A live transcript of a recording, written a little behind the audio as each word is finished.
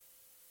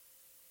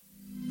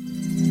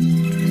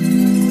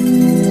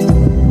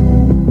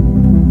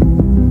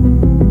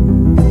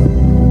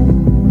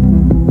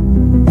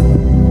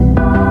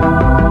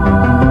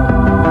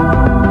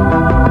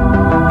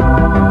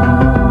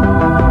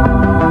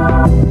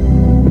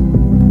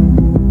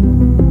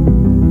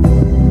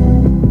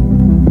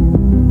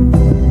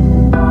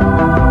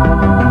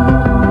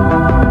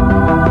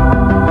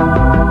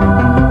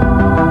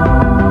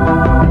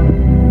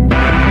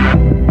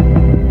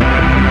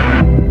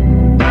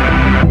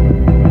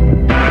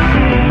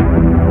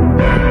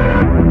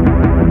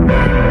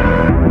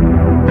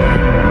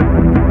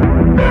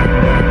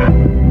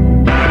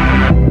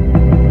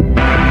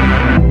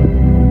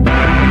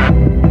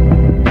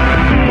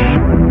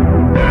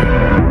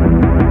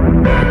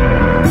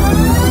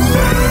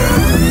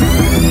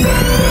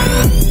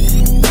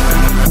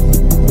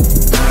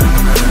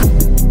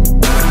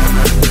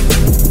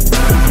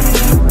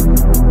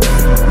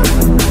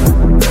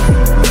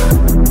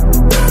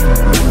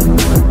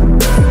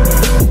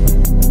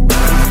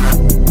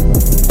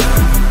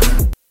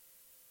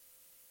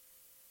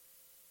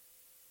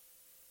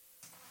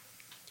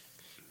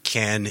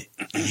Can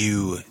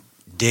you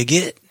dig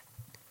it?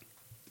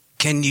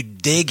 Can you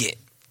dig it?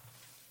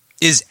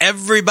 Is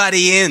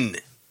everybody in?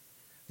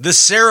 The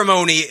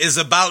ceremony is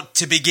about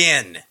to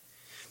begin.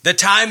 The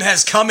time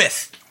has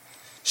cometh.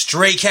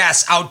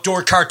 Straycast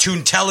Outdoor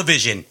Cartoon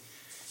Television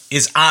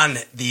is on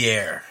the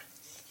air.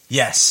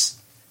 Yes,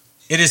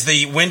 it is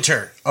the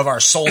winter of our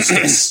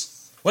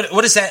solstice.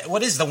 What is that?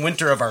 What is the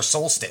winter of our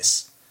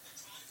solstice?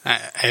 I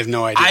have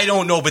no idea. I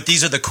don't know, but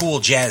these are the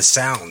cool jazz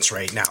sounds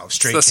right now. It's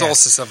the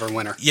solstice of our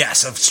winter.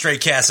 Yes, of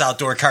Straycast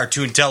Outdoor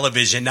Cartoon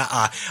Television.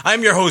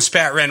 I'm your host,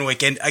 Pat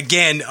Renwick, and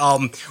again,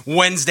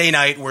 Wednesday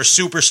night, we're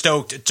super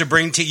stoked to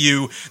bring to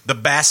you the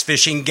Bass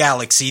Fishing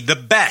Galaxy, the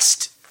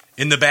best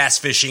in the bass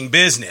fishing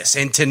business.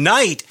 And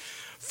tonight,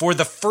 for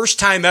the first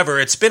time ever,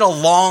 it's been a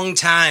long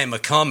time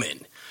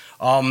coming.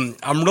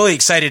 I'm really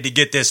excited to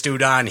get this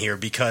dude on here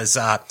because,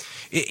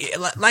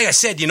 like I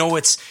said, you know,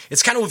 it's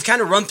kind of, we've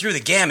kind of run through the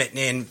gamut,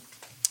 and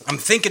I'm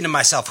thinking to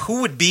myself,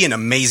 who would be an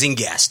amazing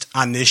guest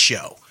on this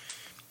show?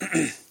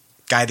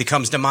 Guy that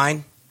comes to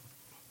mind,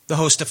 the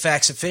host of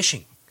Facts of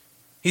Fishing.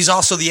 He's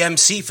also the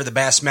MC for the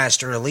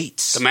Bassmaster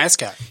Elites. The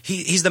mascot.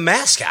 He's the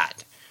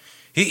mascot.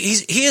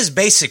 He has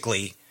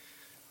basically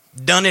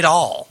done it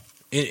all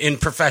in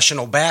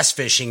professional bass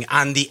fishing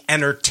on the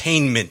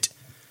entertainment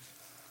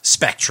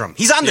spectrum.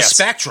 He's on the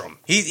spectrum.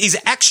 He's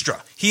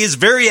extra. He is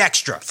very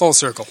extra. Full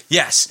circle.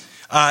 Yes.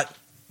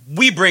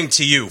 We bring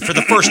to you, for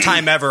the first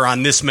time ever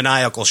on this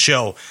maniacal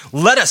show,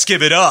 let us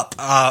give it up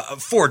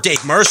for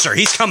Dave Mercer.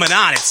 He's coming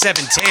on at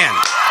 7:10.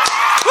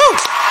 Woo!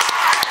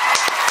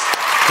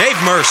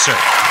 Dave Mercer.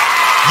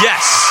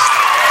 Yes.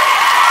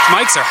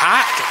 Mics are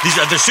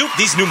hot.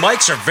 These new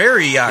mics are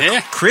very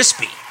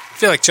crispy. I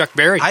feel like Chuck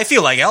Berry. I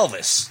feel like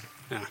Elvis.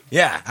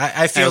 Yeah,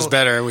 I feel... That was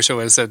better. I wish I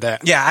would have said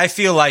that. Yeah, I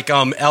feel like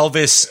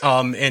Elvis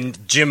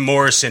and Jim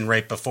Morrison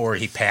right before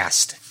he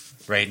passed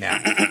right now.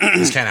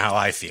 That's kind of how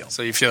I feel.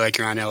 So you feel like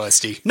you're on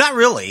LSD? Not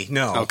really,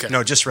 no. Okay.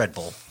 No, just Red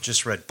Bull.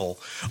 Just Red Bull.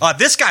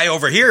 This guy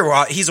over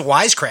here, he's a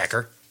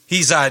wisecracker.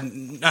 He's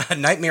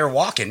Nightmare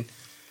Walking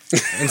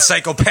and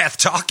Psychopath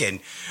Talking.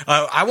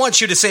 I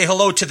want you to say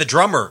hello to the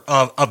drummer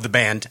of the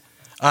band.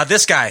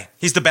 This guy,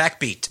 he's the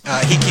backbeat.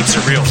 He keeps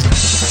it real.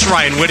 It's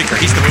Ryan Whitaker.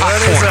 He's the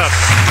popcorn. What is up?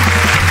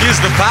 He's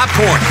the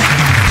popcorn.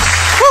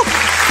 Woo!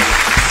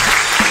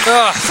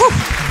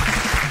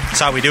 That's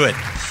how we do it.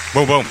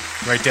 Boom, boom.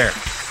 Right there.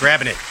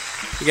 Grabbing it.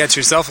 You got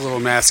yourself a little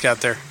mascot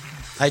there.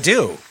 I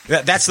do.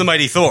 That's the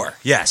Mighty Thor.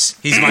 Yes.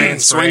 He's my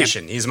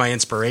inspiration. He's my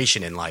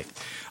inspiration in life.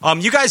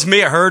 You guys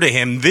may have heard of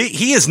him.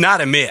 He is not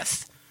a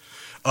myth.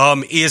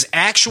 He is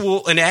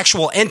an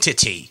actual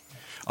entity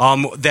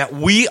that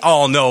we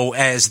all know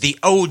as the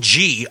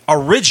OG,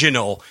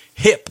 original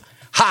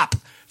hip-hop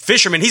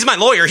fisherman. He's my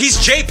lawyer. He's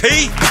JP.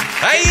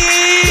 Hey,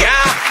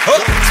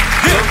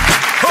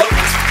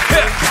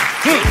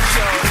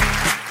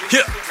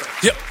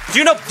 Do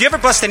you ever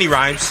bust any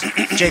rhymes,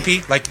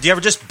 JP? Like, do you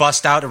ever just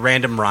bust out a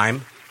random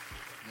rhyme?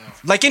 No.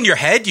 Like in your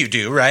head, you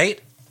do, right?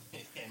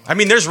 I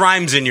mean, there's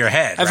rhymes in your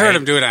head. I've heard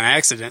him do it on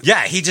accident.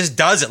 Yeah, he just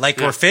does it like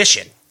we're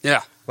fishing.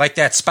 Yeah. Like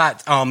that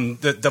spot,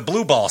 the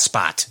blue ball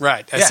spot.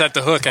 Right. I set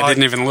the hook. I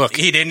didn't even look.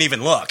 He didn't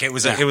even look. It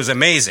was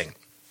amazing.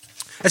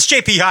 That's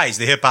JP High. He's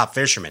the hip hop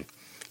fisherman.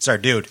 It's our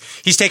dude.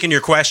 He's taking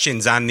your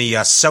questions on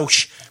the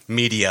social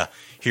media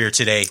here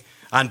today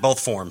on both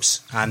forms,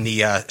 on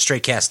the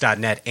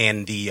straycast.net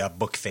and the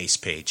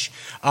Bookface page.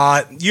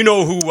 You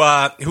know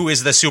who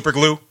is the super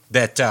glue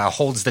that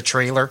holds the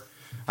trailer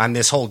on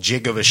this whole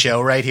jig of a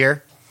show right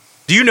here?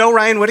 Do you know,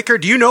 Ryan Whitaker?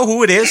 Do you know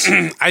who it is?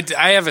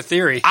 I have a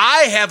theory.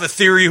 I have a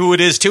theory who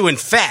it is, too. In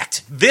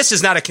fact, this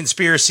is not a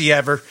conspiracy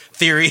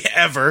theory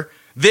ever.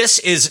 This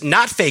is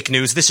not fake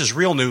news. This is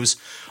real news.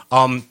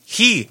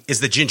 He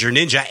is the Ginger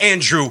Ninja,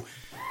 Andrew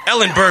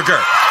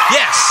Ellenberger.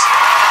 Yes.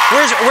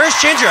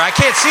 Where's Ginger? I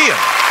can't see him.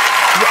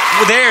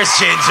 There's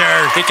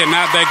Ginger. He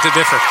cannot beg to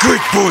differ.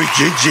 Good boy,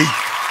 Gingy.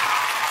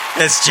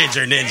 That's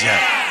Ginger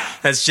Ninja.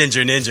 That's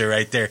Ginger Ninja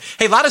right there.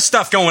 Hey, a lot of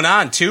stuff going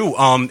on, too,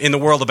 in the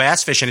world of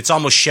bass fishing. It's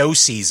almost show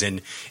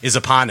season is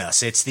upon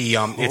us. It's the...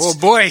 oh,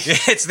 boy.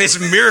 It's this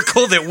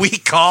miracle that we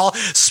call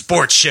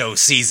sports show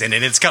season,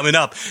 and it's coming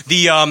up.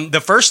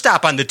 The first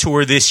stop on the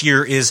tour this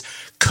year is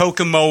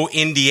Kokomo,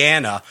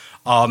 Indiana.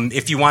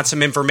 If you want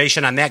some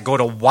information on that, go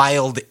to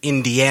Wild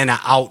Indiana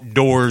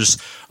Outdoors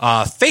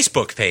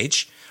Facebook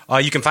page.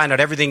 You can find out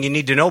everything you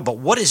need to know. But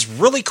what is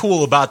really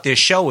cool about this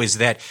show is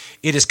that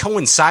it is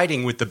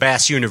coinciding with the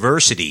Bass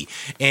University.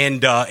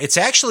 And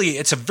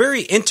it's a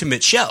very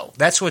intimate show.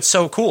 That's what's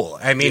so cool.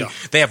 I mean,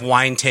 They have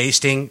wine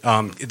tasting.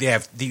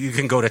 You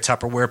can go to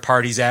Tupperware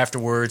parties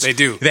afterwards. They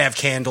do. They have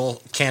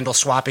candle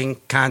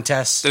swapping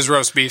contests. There's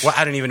roast beef. Well,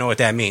 I don't even know what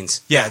that means.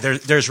 Yeah,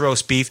 there's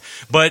roast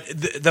beef. But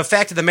the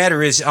fact of the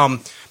matter is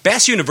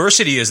Bass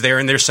University is there,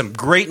 and there's some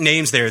great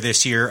names there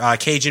this year.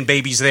 Cajun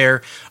Baby's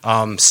there.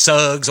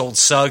 Suggs, Old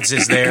Suggs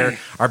is there.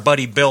 Our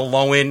buddy Bill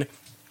Lowen.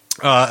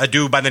 A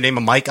dude by the name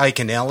of Mike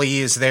Iaconelli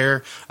is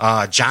there.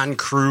 John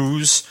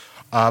Cruz.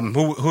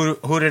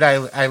 Who did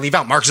I leave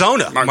out? Mark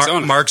Zona.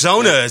 Mark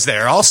Zona is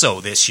there also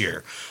this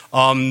year.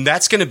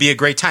 That's going to be a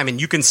great time. And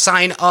you can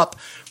sign up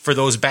for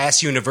those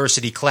Bass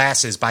University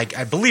classes by,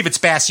 I believe it's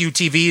Bass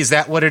UTV. Is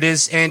that what it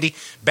is, Andy?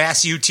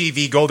 Bass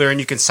UTV. Go there and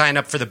you can sign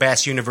up for the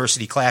Bass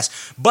University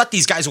class. But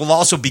these guys will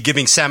also be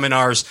giving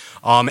seminars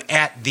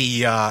at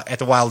the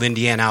Wild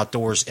Indiana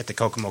Outdoors at the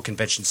Kokomo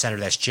Convention Center.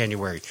 That's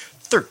January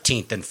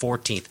 13th and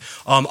 14th.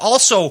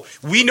 Also,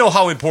 we know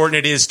how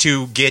important it is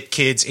to get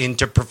kids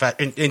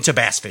into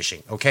bass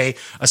fishing, okay?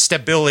 A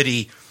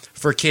stability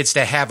for kids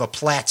to have a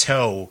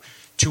plateau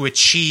to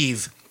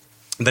achieve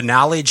the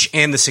knowledge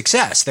and the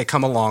success that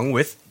come along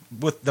with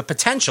the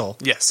potential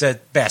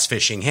that bass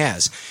fishing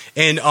has.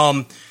 And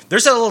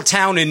there's a little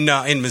town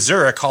in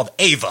Missouri called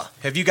Ava.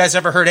 Have you guys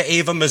ever heard of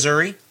Ava,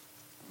 Missouri?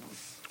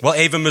 Well,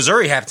 Ava,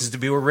 Missouri happens to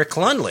be where Rick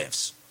Clunn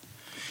lives.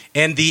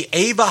 And the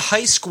Ava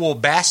High School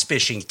bass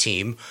fishing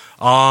team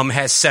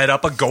has set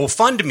up a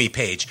GoFundMe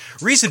page.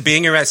 Reason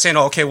being, you're saying,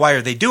 okay, why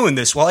are they doing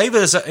this? Well, Ava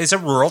is a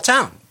rural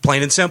town,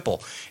 plain and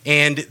simple.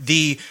 And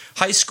the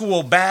high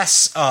school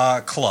bass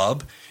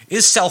club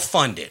is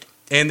self-funded,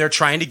 and they're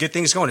trying to get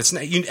things going. It's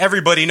not,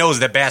 everybody knows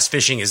that bass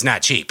fishing is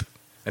not cheap.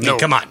 I mean,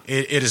 come on.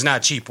 It is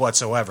not cheap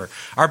whatsoever.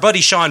 Our buddy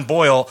Sean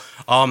Boyle,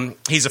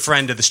 he's a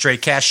friend of the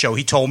Straight Cast Show.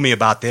 He told me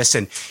about this.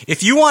 And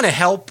if you want to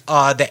help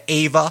the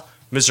Ava,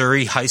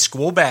 Missouri High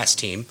School bass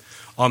team,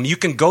 you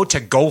can go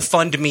to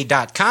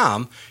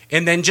GoFundMe.com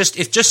and then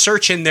just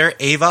search in there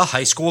Ava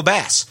High School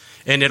Bass.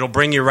 And it'll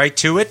bring you right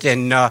to it.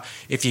 And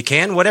if you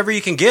can, whatever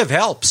you can give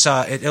helps.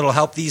 It'll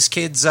help these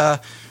kids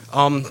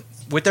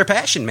with their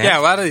passion, man. Yeah, a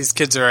lot of these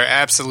kids are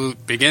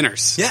absolute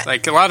beginners. Yeah.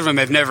 Like, a lot of them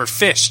have never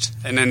fished,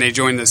 and then they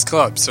join this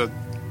club, so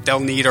they'll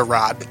need a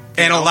rod.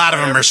 And a lot of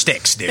them are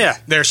sticks, dude. Yeah.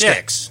 They're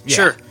sticks. Yeah.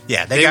 Sure.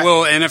 Yeah, they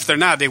will, and if they're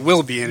not, they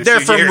will be in a few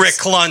years. They're from Rick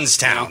Clunn's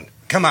town.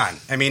 Come on.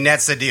 I mean,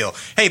 that's the deal.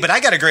 Hey, but I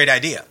got a great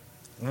idea.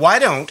 Why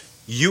don't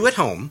you at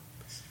home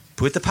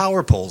put the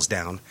power poles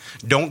down,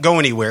 don't go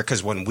anywhere,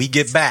 because when we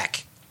get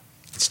back,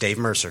 it's Dave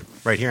Mercer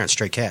right here on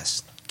Straight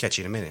Cast. Catch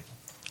you in a minute.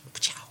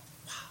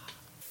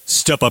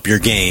 Step up your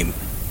game.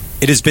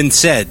 It has been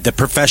said that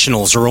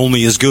professionals are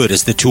only as good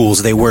as the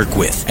tools they work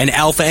with, and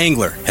Alpha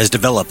Angler has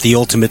developed the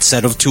ultimate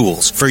set of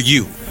tools for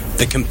you,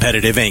 the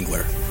competitive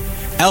angler.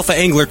 Alpha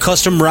Angler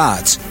custom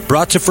rods,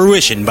 brought to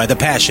fruition by the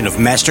passion of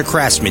master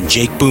craftsman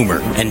Jake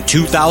Boomer and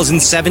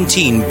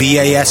 2017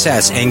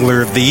 BASS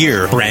Angler of the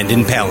Year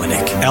Brandon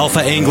Palaniuk.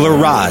 Alpha Angler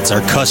rods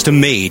are custom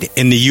made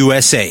in the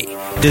USA,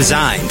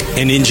 designed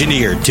and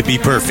engineered to be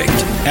perfect.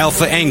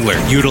 Alpha Angler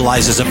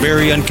utilizes a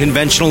very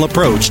unconventional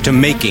approach to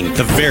making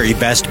the very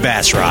best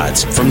bass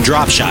rods, from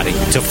drop shotting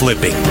to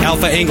flipping.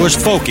 Alpha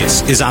Angler's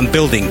focus is on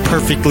building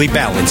perfectly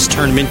balanced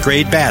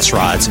tournament-grade bass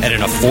rods at an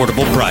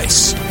affordable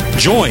price.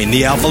 Join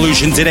the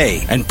Alphalution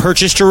today and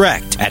purchase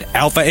direct at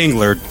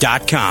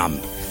alphaangler.com.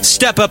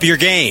 Step up your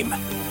game.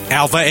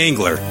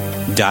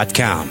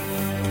 alphaangler.com.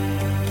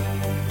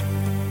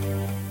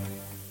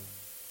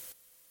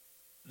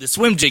 The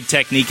swim jig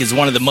technique is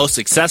one of the most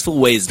successful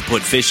ways to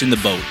put fish in the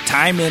boat.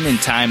 Time in and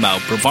time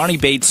out,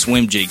 Brovani Baits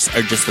swim jigs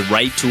are just the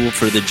right tool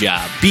for the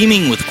job.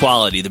 Beaming with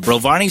quality, the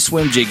Brovani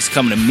swim jigs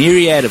come in a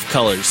myriad of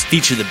colors,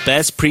 feature the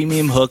best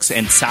premium hooks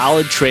and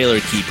solid trailer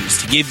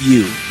keepers to give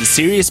you, the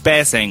serious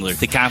bass angler,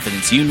 the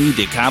confidence you need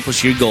to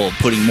accomplish your goal of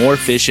putting more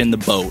fish in the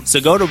boat. So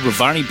go to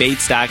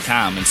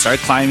BrovaniBaits.com and start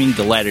climbing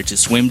the ladder to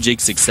swim jig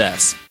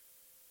success.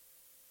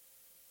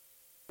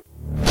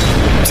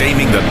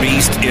 Taming the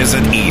beast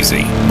isn't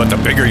easy, but the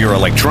bigger your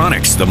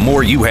electronics, the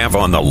more you have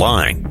on the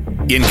line.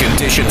 In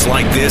conditions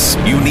like this,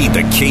 you need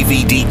the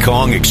KVD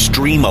Kong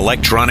Extreme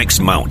Electronics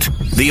Mount.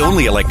 The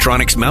only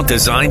electronics mount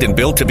designed and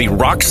built to be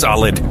rock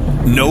solid,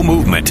 no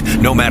movement,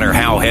 no matter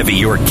how heavy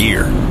your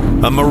gear.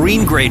 A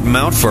marine-grade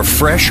mount for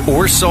fresh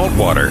or salt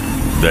water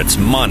that's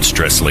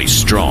monstrously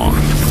strong.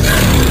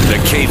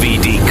 The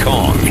KVD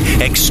Kong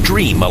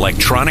Extreme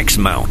Electronics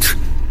Mount.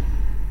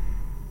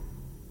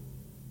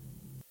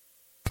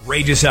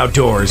 Rageous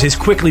Outdoors is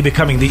quickly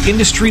becoming the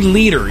industry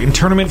leader in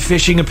tournament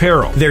fishing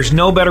apparel. There's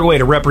no better way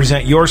to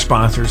represent your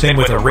sponsors than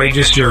with a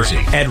Rageous jersey.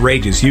 At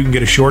Rageous, you can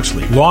get a short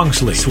sleeve, long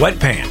sleeve,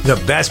 sweatpants, the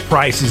best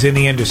prices in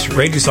the industry.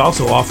 Rageous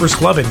also offers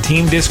club and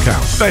team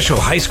discounts, special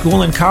high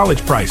school and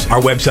college pricing. Our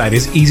website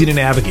is easy to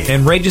navigate,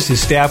 and Rageous'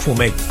 staff will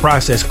make the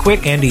process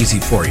quick and easy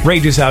for you.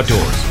 Rageous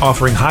Outdoors,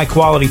 offering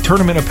high-quality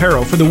tournament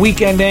apparel for the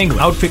weekend angler.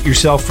 Outfit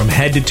yourself from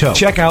head to toe.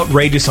 Check out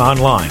Rageous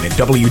online at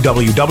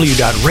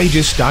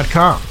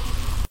www.rageous.com.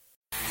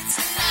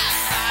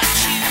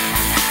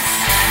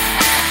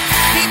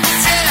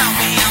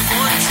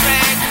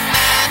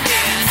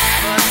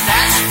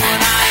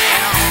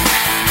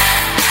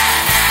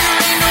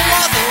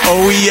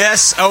 Oh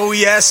yes, oh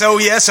yes, oh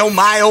yes, oh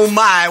my, oh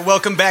my.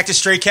 Welcome back to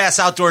Straight Cast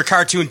Outdoor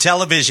Cartoon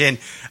Television.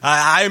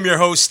 I am your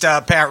host,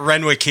 Pat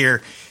Renwick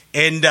here.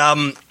 And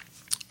I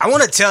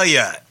want to tell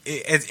you,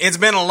 it's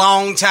been a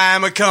long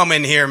time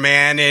coming here,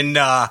 man. And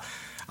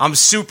I'm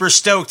super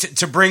stoked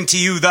to bring to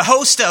you the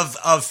host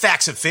of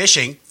Facts of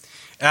Fishing,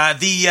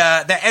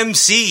 the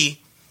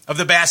MC of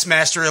the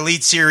Bassmaster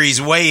Elite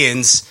Series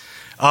weigh-ins.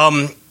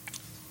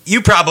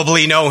 You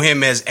probably know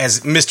him as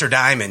Mr.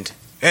 Diamond,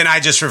 and I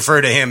just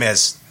refer to him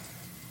as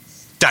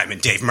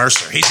Diamond Dave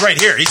Mercer. He's right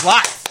here. He's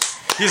live.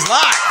 He's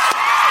live.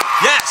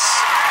 Yes.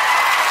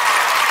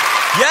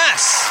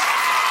 Yes.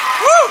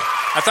 Woo!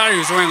 I thought he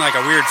was wearing like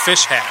a weird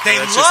fish hat. They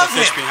That's love just a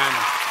fish him. behind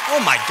him. Oh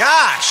my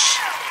gosh.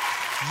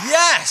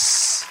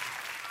 Yes.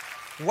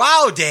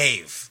 Wow,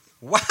 Dave.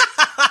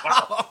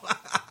 Wow.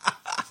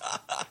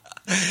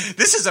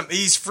 This is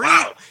he's free.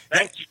 Wow.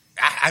 Thank you.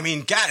 I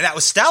mean, God, that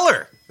was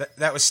stellar.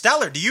 That was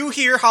stellar. Do you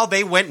hear how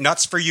they went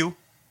nuts for you?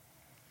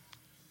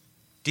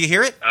 Do you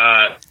hear it?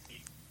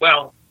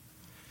 Well,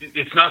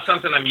 it's not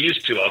something I'm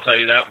used to, I'll tell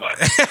you that much.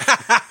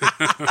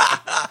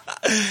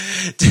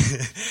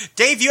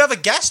 Dave, you have a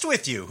guest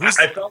with you. I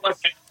felt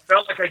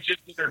like I just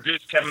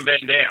introduced Kevin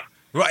Van Dam.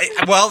 Right.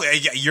 Well,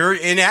 you're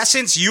in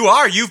essence, you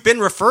are. You've been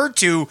referred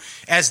to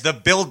as the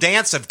Bill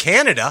Dance of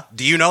Canada.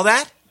 Do you know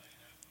that?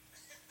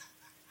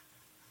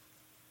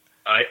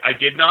 I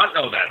did not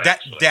know that.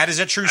 Actually. That is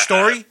a true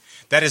story.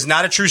 That is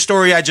not a true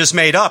story I just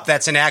made up.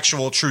 That's an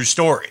actual true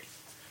story.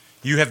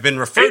 You have been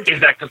referred to.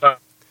 Is that because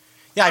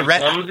Yeah, I'm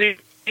clumsy?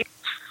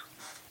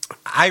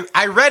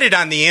 I read it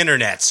on the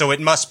internet, so it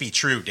must be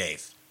true,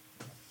 Dave.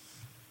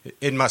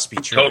 It must be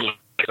true.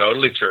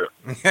 Totally true.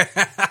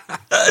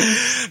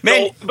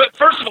 Man, So, but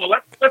first of all,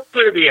 let's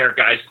clear the air,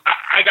 guys.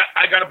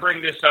 I got to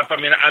bring this up. I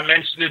mean, I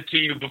mentioned it to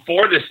you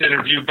before this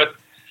interview, but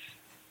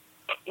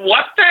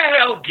what the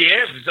hell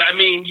gives? I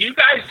mean, you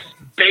guys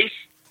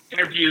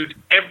interviewed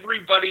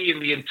everybody in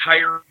the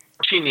entire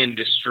fishing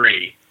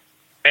industry,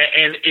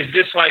 and is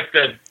this like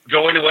the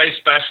going away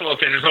special?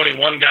 Okay, there's only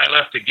one guy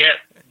left to get.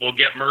 We'll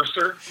get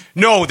Mercer.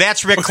 no,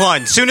 that's Rick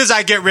Clunn. As soon as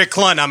I get Rick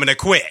Clunn, I'm going to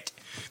quit.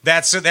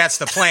 That's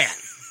the plan.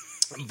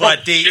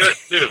 But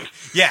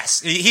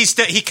yes,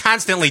 he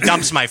constantly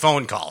dumps my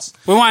phone calls.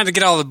 We wanted to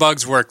get all the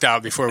bugs worked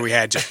out before we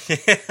had you.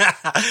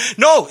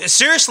 No,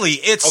 seriously,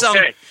 it's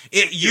Okay.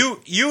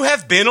 You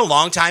have been a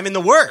long time in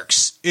the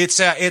works. It's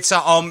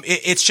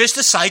just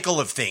a cycle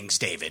of things,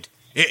 David.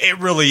 It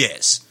really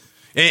is.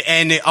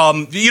 And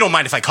you don't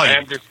mind if I call you? I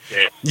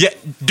understand. Yeah,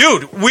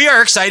 dude, we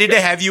are excited to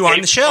have you on the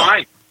It's show.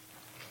 fine.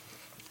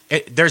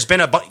 There's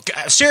been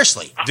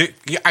seriously,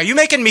 are you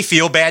making me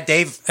feel bad,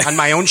 Dave, on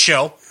my own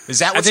show? Is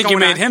that I what's think going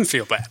you made on? him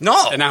feel bad.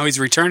 No. And now he's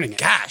returning it.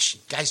 Gosh,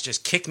 guys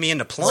just kicked me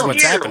into plums.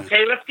 What's Here, happening?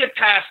 okay, let's get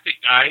past it,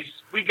 guys.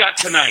 We got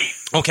tonight,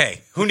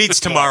 Okay, who needs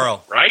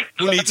tomorrow? right?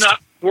 Who Let's needs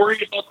not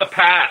worry about the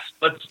past.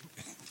 Let's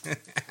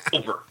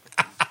over.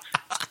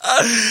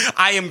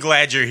 I am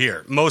glad you're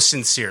here, most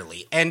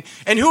sincerely. And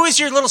who is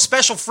your little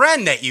special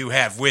friend that you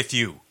have with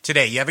you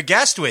today? You have a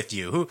guest with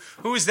you.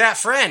 Who is that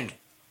friend?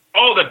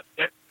 Oh,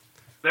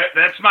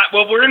 that's my.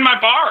 Well, we're in my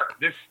bar.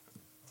 This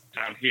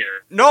down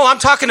here. No, I'm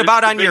talking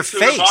about The on big your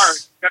tuna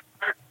face.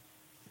 bar.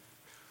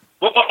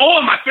 Well,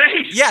 on my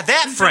face. Yeah,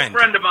 that This is friend. a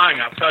friend of mine.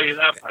 I'll tell you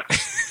that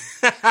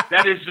much.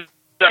 That is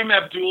Saeem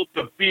Abdul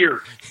the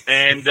Beard,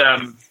 and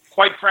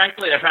quite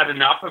frankly, I've had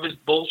enough of his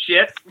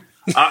bullshit.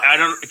 I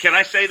don't. Can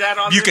I say that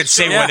on? You this can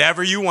say show?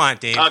 whatever you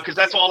want, Dave. Because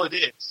that's all it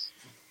is.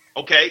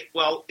 Okay,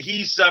 well,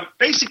 he's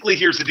basically,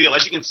 here's the deal.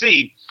 As you can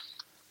see,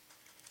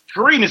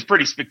 Kareem is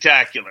pretty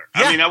spectacular.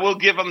 Yeah. I mean, I will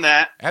give him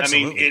that.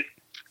 Absolutely. I mean,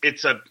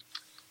 it's a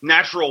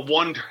natural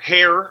one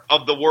hair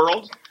of the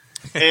world.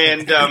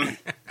 And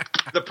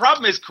the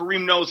problem is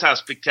Kareem knows how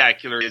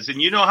spectacular it is.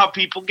 And you know how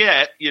people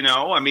get,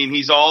 I mean,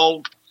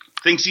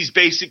 thinks he's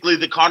basically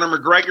the Conor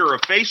McGregor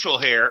of facial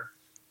hair.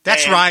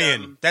 That's and,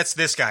 Ryan. That's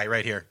this guy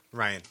right here,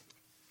 Ryan.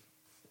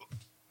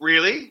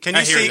 Really? Can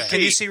I you hear see? that.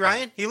 Can you see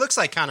Ryan? He looks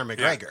like Conor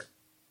McGregor.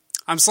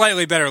 I'm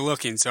slightly better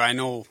looking, so I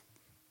know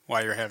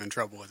why you're having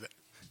trouble with it.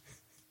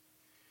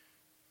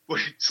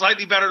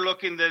 Slightly better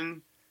looking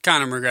than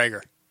Conor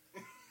McGregor.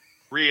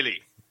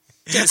 really.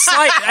 Yeah,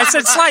 I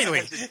said slightly.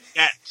 Has a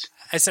jet.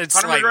 I said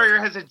Conor slightly. McGregor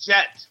has a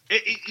jet.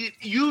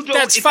 You don't.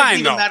 That's it fine, doesn't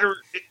even though. matter.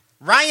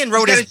 Ryan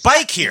rode He's his got a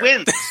bike jet. here. He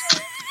wins.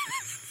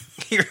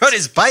 He rode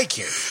his bike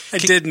here. I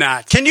did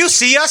not. Can you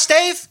see us,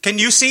 Dave? Can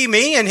you see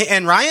me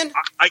and Ryan?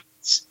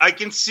 I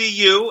can see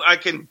you. I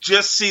can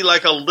just see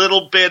like a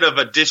little bit of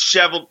a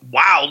disheveled.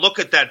 Wow, look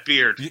at that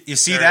beard. You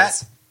see There it that?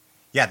 is.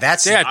 Yeah,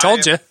 that's Yeah, I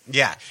told you.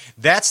 Yeah,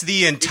 that's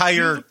the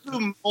entire. If you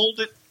two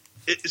molded.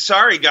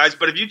 Sorry, guys,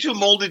 but if you two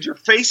molded your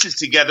faces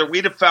together,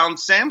 we'd have found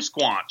Sam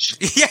Squanch.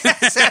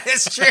 Yes, that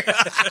is true.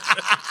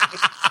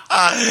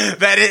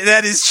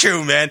 that is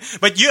true, man.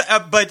 But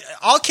but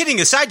all kidding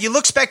aside, you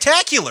look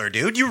spectacular,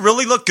 dude. You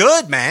really look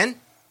good, man.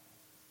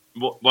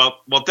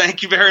 Well,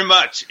 thank you very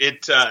much.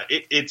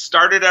 It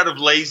started out of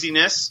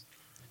laziness,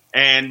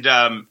 and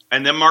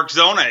then Mark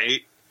Zona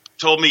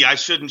told me I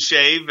shouldn't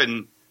shave,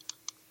 and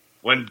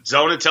when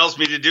Zona tells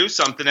me to do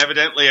something,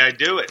 evidently I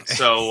do it.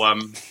 So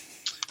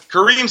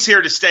Kareem's here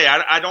to stay.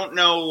 I don't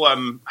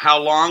know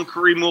how long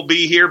Kareem will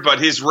be here, but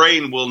his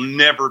reign will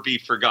never be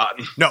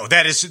forgotten. No,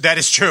 that is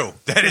true.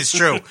 That is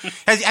true.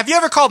 Have you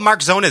ever called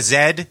Mark Zona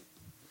Zed?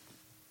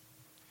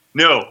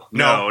 No.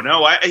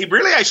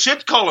 I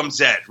should call him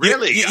Zed.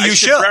 Really, You I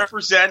should.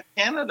 represent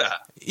Canada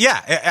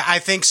Yeah, I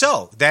think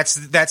so. That's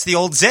the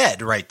old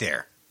Zed right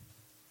there.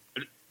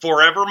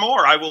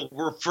 forevermore. I will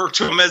refer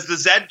to him as the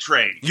Zed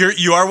train.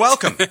 You are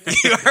welcome.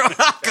 You are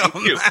welcome.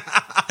 Thank you.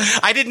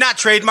 I did not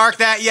trademark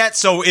that yet,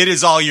 so it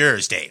is all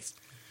yours, Dave.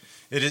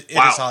 It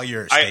is all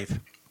yours, Dave.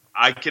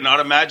 I cannot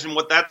imagine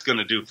what that's going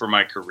to do for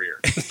my career.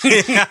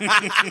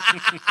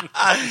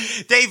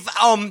 Dave,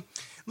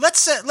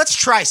 let's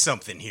try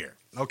something here.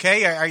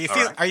 Okay, are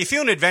you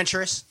feeling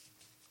adventurous?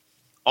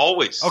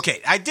 Always.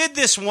 Okay, I did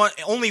this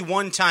only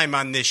one time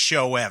on this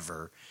show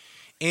ever,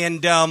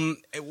 and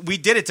we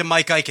did it to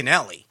Mike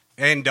Iaconelli,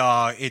 and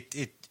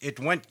it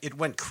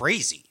went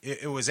crazy.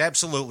 It was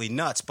absolutely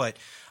nuts. But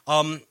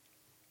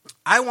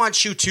I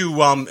want you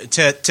to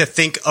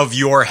think of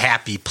your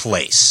happy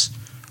place.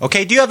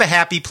 Okay, do you have a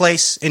happy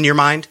place in your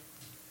mind?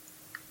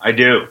 I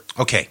do.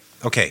 Okay.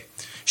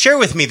 Share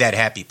with me that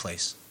happy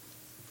place.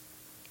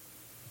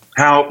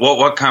 How?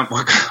 What kind?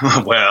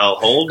 Well,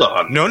 hold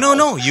on. No.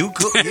 You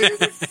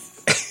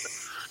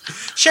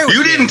share with me.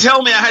 You didn't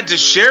tell me I had to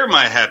share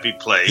my happy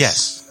place.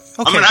 Yes.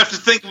 Okay. I'm going to have to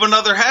think of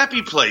another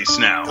happy place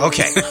now.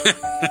 Okay.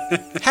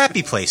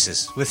 Happy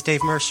places with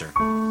Dave Mercer.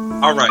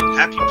 All right,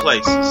 happy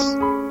places.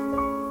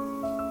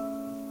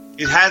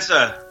 It has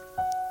a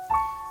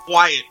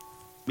quiet,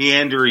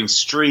 meandering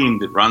stream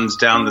that runs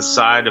down the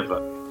side of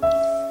a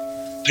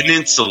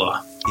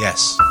peninsula.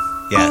 Yes.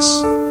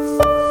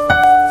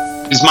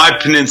 It's my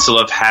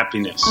peninsula of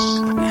happiness.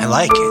 I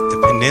like it.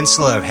 The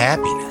peninsula of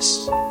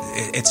happiness.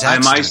 It's I'm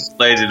excellent.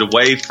 isolated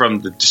away from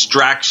the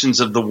distractions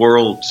of the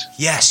world.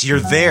 Yes, you're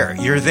there.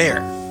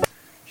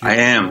 I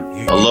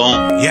am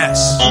alone.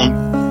 Yes.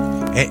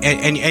 Alone.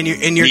 And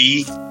you're.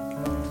 Me.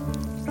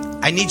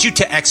 I need you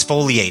to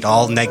exfoliate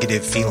all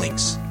negative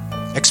feelings.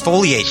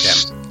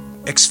 Exfoliate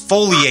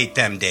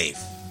them, Dave.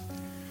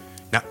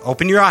 Now,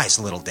 open your eyes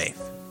a little, Dave.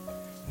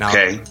 Now,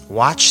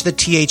 watch the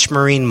TH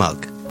Marine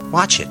mug.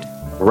 Watch it.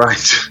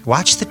 Right.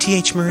 Watch the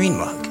TH Marine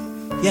mug.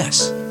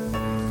 Yes.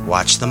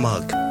 Watch the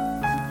mug.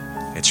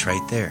 It's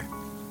right there.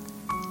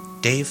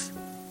 Dave,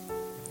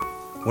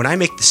 when I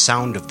make the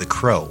sound of the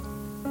crow,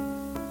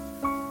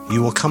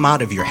 you will come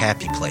out of your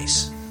happy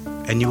place,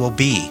 and you will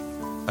be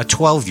a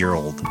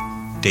 12-year-old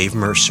Dave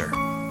Mercer.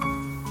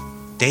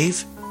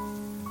 Dave,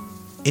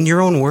 in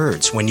your own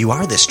words, when you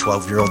are this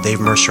 12-year-old Dave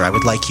Mercer, I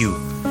would like you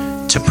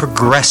to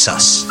progress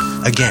us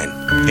again,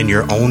 in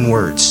your own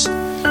words,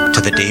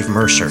 to the Dave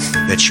Mercer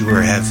that you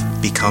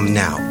have become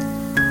now.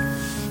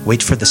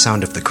 Wait for the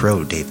sound of the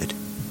crow, David.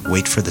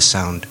 Wait for the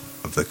sound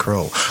of the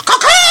crow.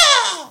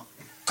 Caw-caw!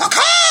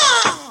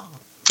 Caw-caw!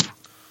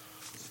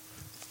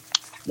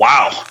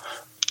 Wow.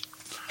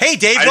 Hey,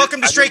 Dave,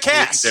 welcome to Stray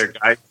Cats. There,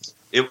 guys.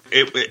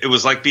 It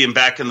was like being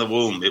back in the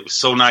womb. It was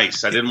so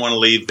nice. I didn't want to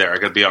leave there. I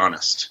got to be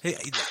honest.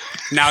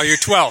 Now you're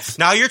 12.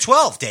 Now you're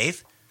 12,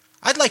 Dave.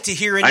 I'd like to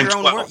hear in I'm your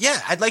own 12. words. Yeah,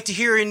 I'd like to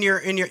hear in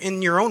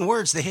your own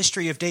words the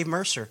history of Dave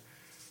Mercer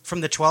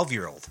from the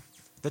 12-year-old.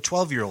 The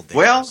 12-year-old Dave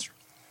Mercer.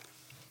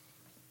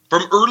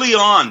 From early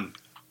on,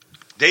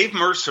 Dave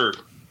Mercer.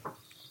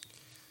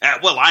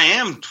 I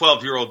am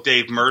 12-year-old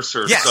Dave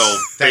Mercer. Yes, so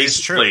that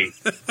is true.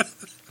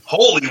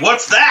 Holy,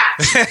 what's that?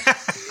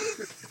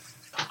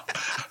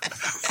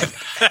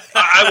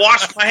 I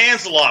wash my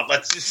hands a lot.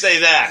 Let's just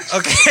say that.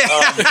 Okay.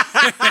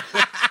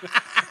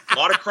 A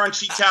lot of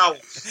crunchy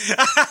towels.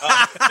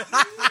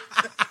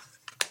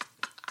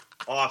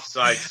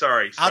 Offside.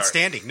 Sorry.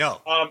 Outstanding.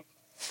 No.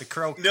 The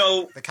crow.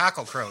 No. The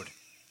cockle crowed.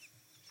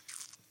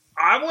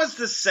 I was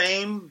the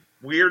same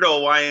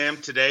weirdo I am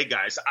today,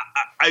 guys.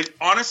 I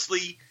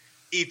honestly,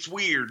 it's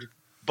weird,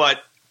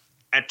 but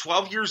at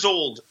 12 years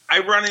old, I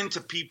run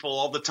into people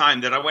all the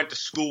time that I went to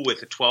school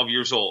with at 12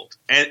 years old.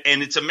 And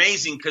it's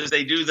amazing because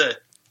they do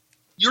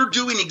you're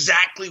doing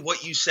exactly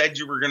what you said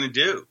you were going to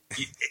do.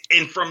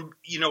 And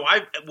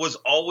I was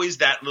always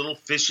that little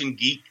fishing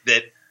geek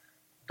that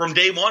from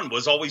day one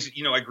was always,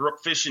 I grew up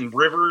fishing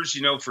rivers,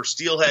 for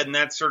steelhead and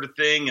that sort of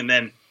thing. And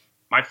then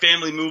my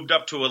family moved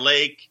up to a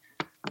lake,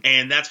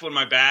 and that's when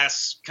my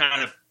bass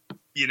kind of,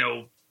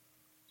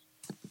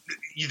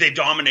 they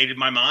dominated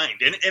my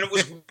mind. And it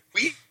was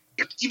weird.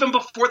 Even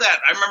before that,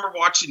 I remember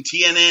watching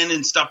TNN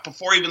and stuff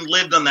before I even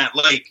lived on that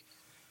lake.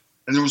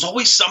 And there was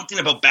always something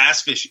about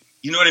bass fishing.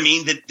 You know what I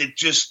mean? That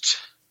just,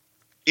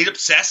 it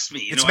obsessed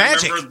me. It's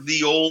magic. I remember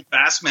the old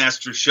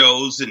Bassmaster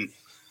shows and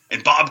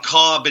Bob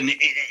Cobb and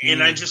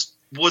I just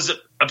was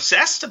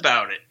obsessed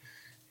about it.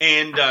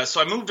 And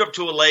so I moved up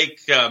to a lake,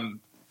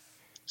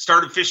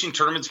 started fishing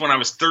tournaments when I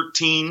was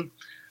 13,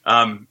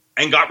 and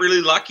got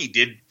really lucky,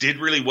 did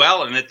really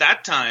well. And at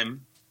that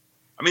time,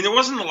 there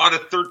wasn't a lot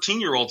of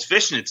 13-year-olds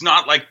fishing. It's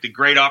not like the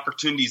great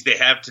opportunities they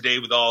have today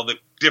with all the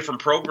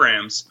different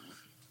programs.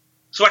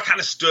 So I kind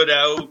of stood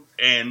out,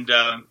 and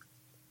the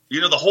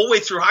whole way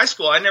through high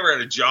school, I never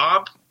had a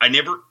job. I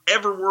never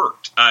ever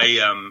worked.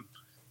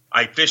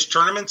 I fished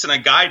tournaments and I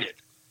guided,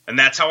 and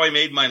that's how I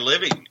made my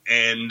living.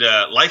 And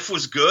life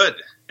was good.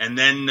 And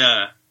then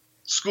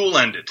school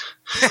ended,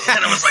 and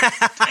I was like,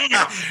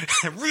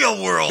 "Damn,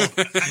 real world."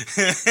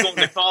 Going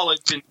to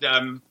college,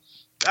 and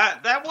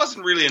that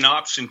wasn't really an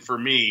option for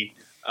me.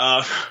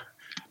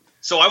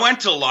 So I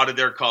went to a lot of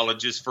their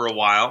colleges for a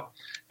while.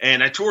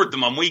 And I toured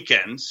them on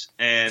weekends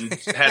and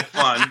had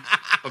fun.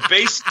 But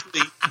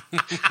basically,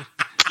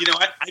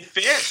 I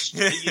fished,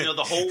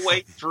 the whole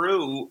way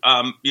through.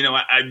 I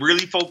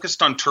really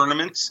focused on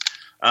tournaments.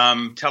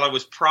 till I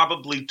was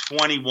probably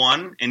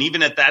 21. And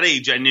even at that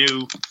age, I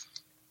knew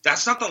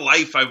that's not the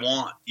life I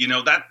want.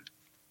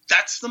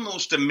 That's the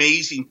most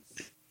amazing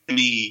thing to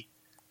me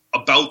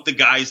about the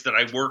guys that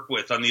I work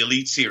with on the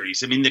Elite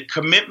Series. I mean, the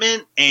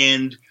commitment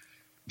and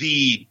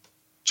the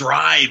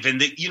drive and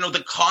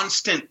the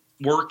constant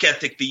work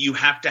ethic that you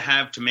have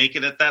to make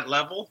it at that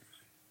level.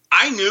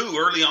 I knew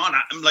early on,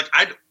 I'm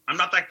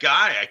not that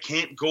guy. I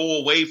can't go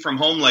away from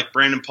home like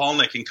Brandon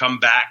Palnick and come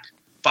back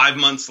 5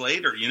 months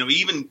later,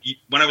 even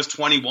when I was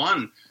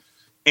 21.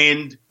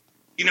 And,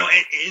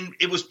 and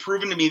it was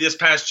proven to me this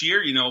past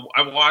year,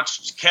 I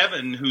watched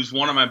Kevin, who's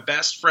one of my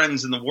best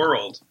friends in the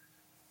world.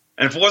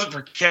 And if it wasn't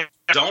for Kevin,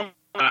 I don't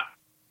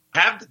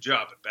have the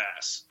job at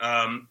Bass.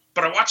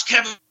 But I watched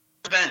Kevin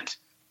event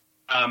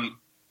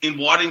in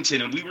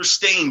Waddington, and we were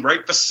staying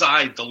right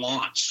beside the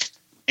launch.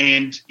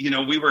 And,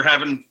 we were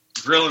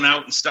grilling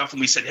out and stuff,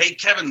 and we said, hey,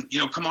 Kevin,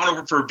 come on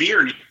over for a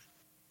beer. And he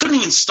couldn't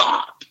even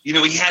stop.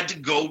 He had to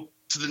go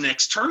to the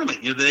next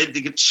tournament. They had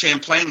to get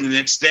Champlain the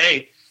next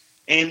day.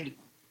 And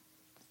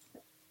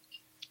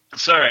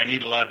sorry, I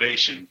need a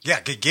libation.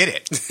 Yeah, get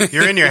it.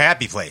 You're in your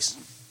happy place.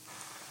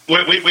 We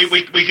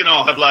can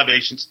all have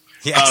libations.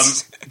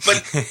 Yes.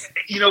 But,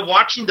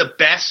 watching the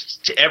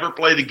best to ever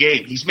play the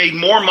game, he's made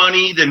more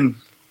money than,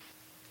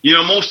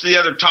 most of the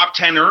other top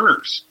 10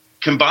 earners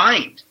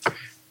combined.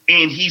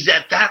 And he's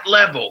at that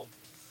level,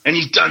 and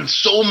he's done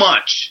so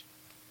much,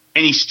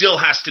 and he still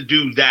has to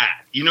do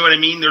that. You know what I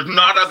mean? There's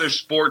not other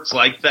sports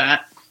like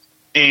that.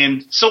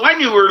 And so I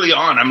knew early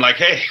on, I'm like,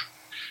 hey,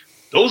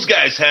 those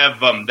guys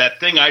have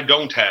that thing I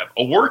don't have,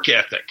 a work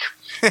ethic.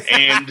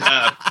 And,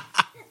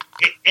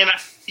 and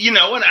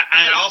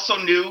I also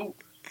knew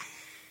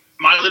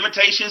my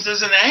limitations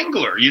as an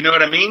angler. You know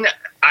what I mean?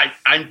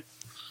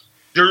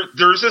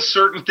 There's a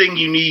certain thing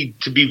you need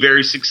to be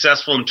very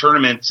successful in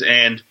tournaments,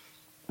 and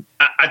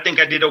I think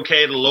I did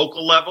okay at a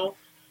local level,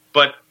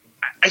 but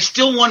I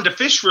still wanted to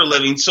fish for a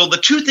living. So the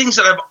two things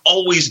that I've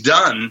always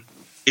done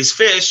is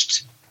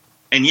fished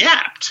and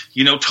yapped,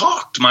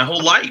 talked my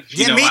whole life.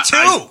 Yeah, me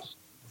too.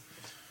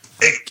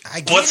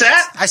 What's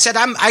that? I said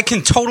I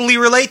can totally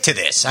relate to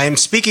this. I am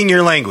speaking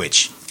your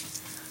language.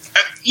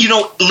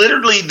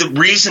 Literally the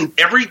reason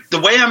the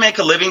way I make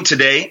a living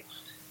today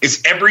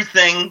is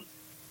everything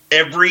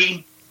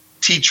every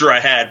teacher I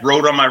had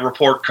wrote on my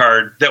report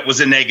card that was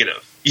a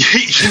negative. You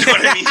know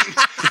what I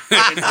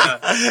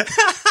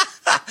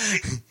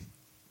mean?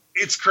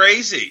 It's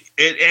crazy.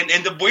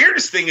 And the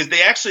weirdest thing is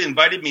they actually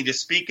invited me to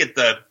speak at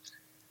the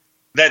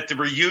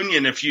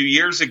reunion a few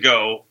years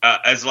ago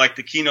as like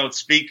the keynote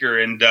speaker.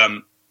 And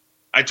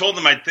I told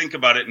them I'd think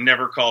about it and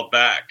never called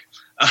back.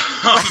 Don't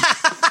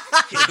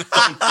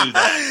do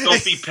that.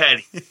 Don't be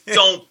petty.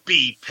 Don't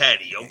be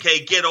petty.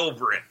 Okay. Get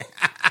over it.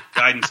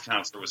 Guidance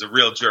counselor was a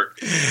real jerk.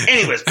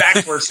 Anyways,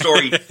 back to our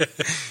story.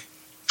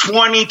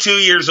 22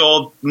 years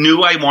old,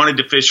 knew I wanted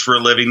to fish for a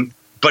living,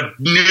 but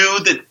knew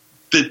that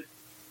the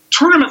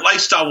tournament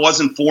lifestyle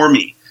wasn't for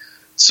me.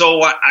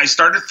 So I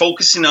started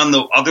focusing on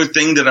the other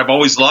thing that I've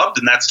always loved,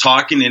 and that's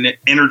talking and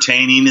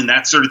entertaining and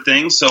that sort of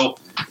thing. So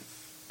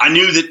I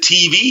knew that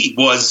TV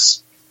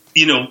was,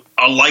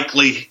 a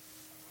likely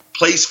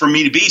place for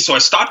me to be. So I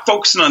stopped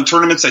focusing on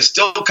tournaments. I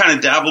still kind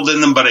of dabbled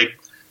in them, but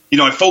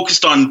I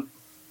focused on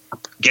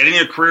getting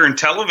a career in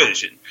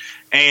television.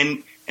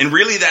 And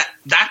really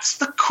that's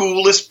the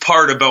coolest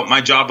part about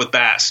my job with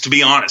Bass, to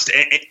be honest.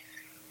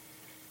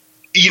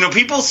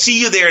 People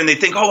see you there and they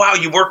think, oh, wow,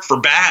 you work for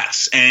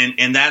Bass,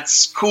 and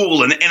that's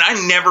cool. And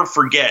I never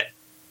forget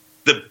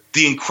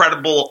the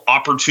incredible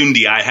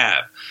opportunity I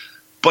have.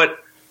 But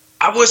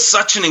I was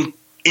such an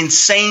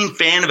insane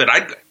fan of it.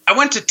 I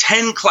went to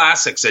 10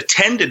 classics,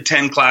 attended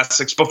 10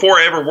 classics before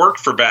I ever worked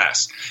for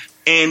Bass.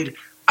 And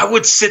I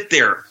would sit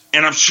there,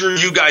 and I'm sure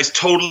you guys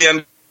totally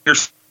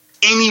understand.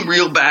 Any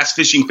real bass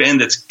fishing fan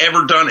that's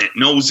ever done it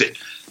knows it.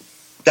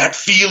 That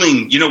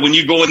feeling, when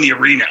you go in the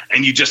arena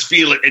and you just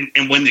feel it,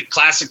 and when the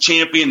classic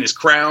champion is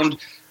crowned,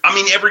 I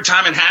mean, every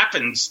time it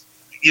happens,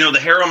 the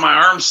hair on my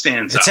arm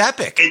stands up. It's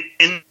epic.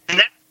 And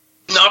that's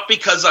not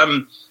because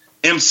I'm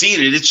emceeing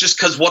it. It's just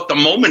because what the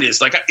moment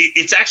is. Like,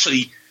 it's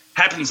actually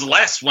happens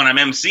less when I'm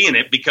emceeing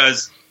it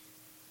because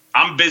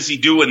I'm busy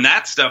doing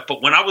that stuff.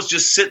 But when I was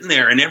just sitting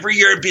there, and every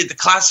year I'd be at the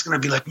classic and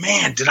I'd be like,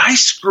 man, did I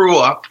screw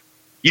up?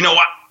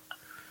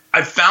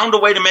 I found a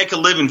way to make a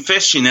living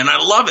fishing, and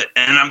I love it,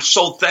 and I'm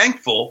so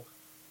thankful.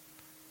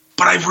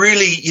 But I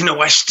really,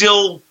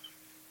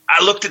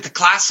 I looked at the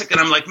classic, and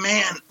I'm like,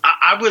 man,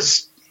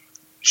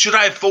 should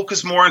I have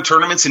focused more on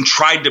tournaments and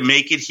tried to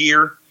make it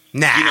here?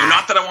 Nah.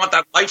 Not that I want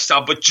that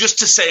lifestyle, but just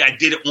to say I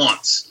did it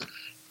once.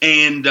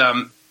 And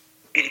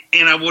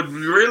I would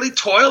really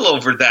toil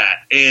over that.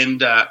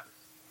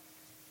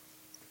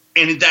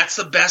 And that's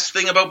the best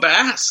thing about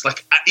Bass.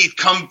 Like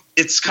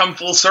it's come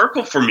full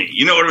circle for me.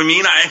 You know what I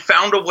mean? I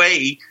found a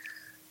way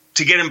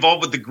to get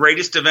involved with the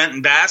greatest event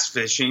in bass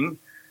fishing.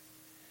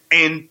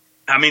 And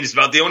I mean, it's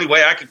about the only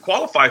way I could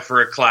qualify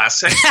for a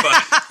classic.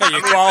 But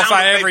you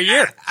qualify every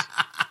year.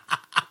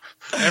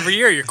 Every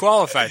year you're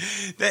qualified.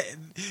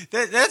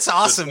 That's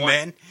awesome,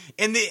 man.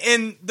 And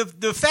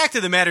the fact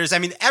of the matter is, I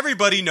mean,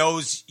 everybody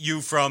knows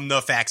you from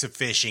the Facts of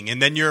Fishing, and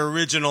then your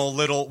original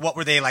little, what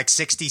were they, like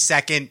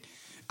 60-second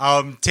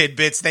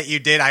tidbits that you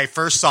did. I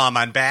first saw him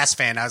on Bass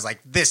Fan. I was like,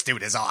 this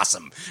dude is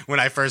awesome when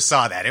I first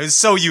saw that. It was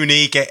so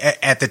unique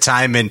at the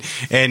time and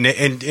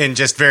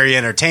just very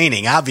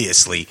entertaining,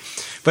 obviously.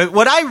 But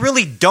what I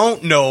really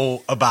don't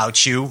know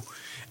about you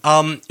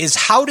is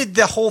how did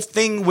the whole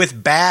thing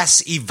with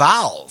Bass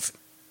evolve?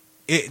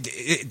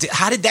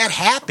 How did that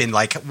happen?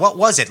 Like, what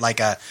was it?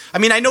 I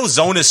mean, I know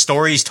Zona's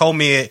story. He's told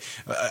me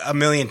a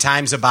million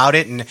times about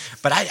it,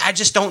 but I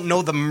just don't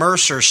know the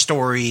Mercer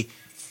story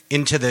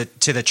to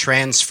the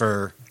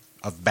transfer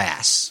of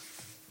Bass.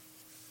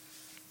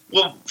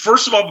 Well,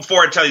 first of all,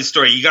 before I tell you the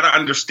story, you got to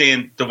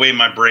understand the way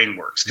my brain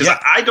works, because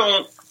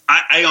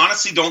I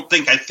honestly don't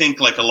think I think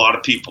like a lot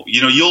of people.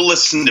 You know, you'll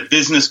listen to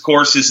business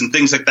courses and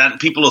things like that, and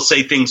people will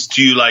say things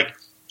to you like,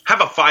 "Have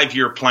a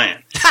 5-year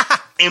plan."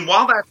 And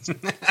while that's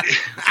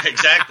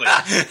exactly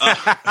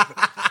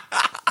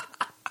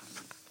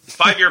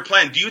 5-year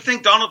plan, do you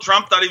think Donald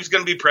Trump thought he was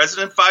going to be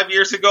president 5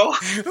 years ago?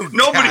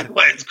 Nobody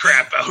plans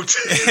crap out.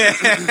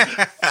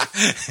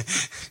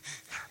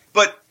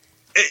 But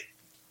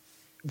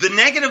the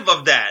negative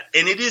of that,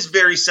 and it is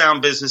very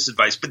sound business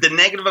advice, but the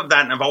negative of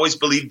that, and I've always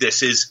believed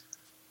this, is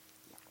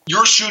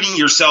you're shooting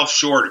yourself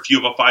short if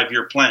you have a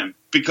 5-year plan,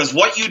 because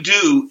what you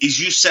do is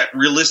you set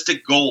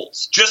realistic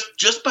goals.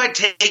 Just by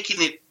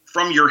taking it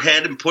from your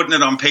head and putting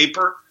it on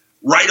paper,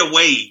 right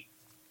away,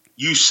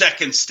 you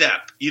second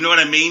step. You know what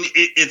I mean?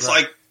 It's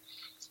right. Like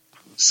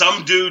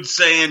some dude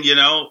saying, you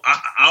know,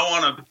 I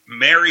want to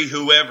marry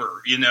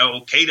whoever, you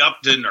know, Kate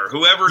Upton or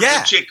whoever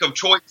the chick of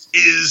choice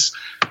is.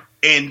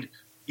 And,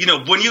 you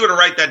know, when you were to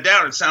write that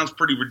down, it sounds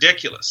pretty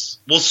ridiculous.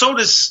 Well, so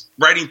does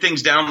writing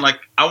things down like,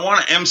 I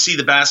want to MC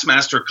the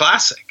Bassmaster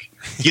Classic,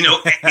 you know,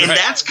 and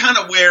that's kind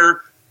of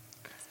where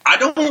I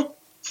don't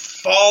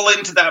fall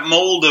into that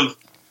mold of,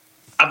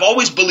 I've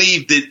always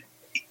believed that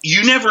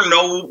you never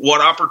know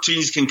what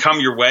opportunities can come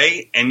your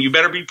way, and you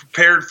better be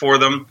prepared for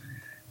them.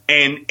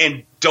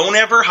 And don't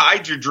ever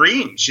hide your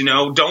dreams. You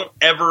know, don't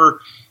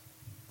ever,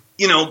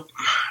 you know,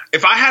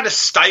 if I had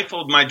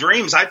stifled my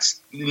dreams, I'd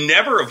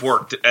never have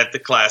worked at the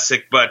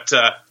Classic. But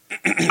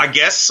I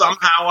guess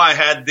somehow I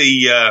had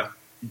the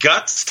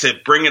guts to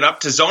bring it up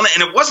to Zona.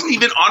 And it wasn't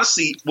even,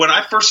 honestly, when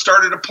I first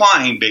started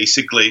applying,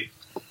 basically,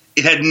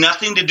 it had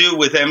nothing to do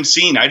with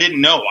emceeing. I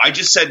didn't know. I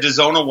just said to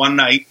Zona one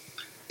night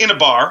in a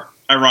bar,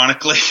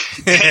 ironically,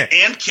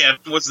 and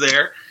Kevin was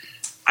there.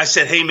 I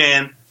said, hey,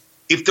 man,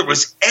 if there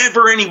was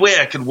ever any way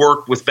I could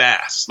work with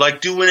Bass, like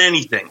doing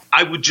anything,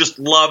 I would just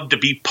love to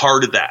be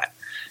part of that.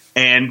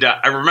 And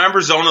I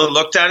remember Zona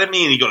looked at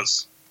me and he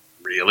goes,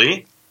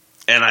 really?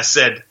 And I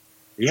said,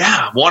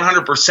 yeah,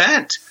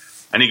 100%.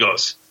 And he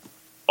goes,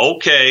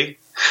 okay.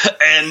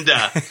 And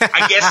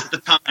I guess at the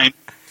time,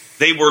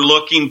 they were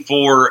looking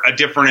for a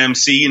different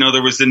MC. You know,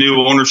 there was the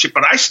new ownership,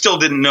 but I still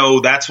didn't know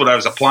that's what I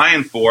was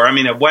applying for. I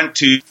mean, I went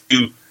to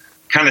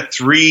kind of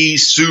 3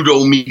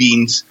 pseudo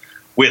meetings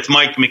with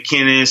Mike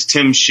McInnes,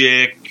 Tim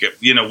Schick,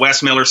 you know,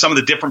 Wes Miller, some of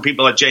the different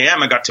people at JM.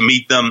 I got to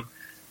meet them,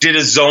 did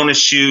a Zona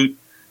shoot,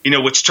 you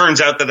know, which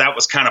turns out that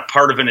was kind of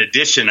part of an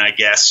audition, I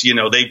guess. You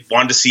know, they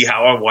wanted to see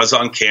how I was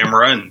on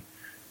camera and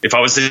if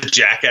I was a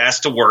jackass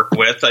to work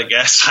with, I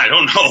guess. I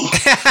don't know.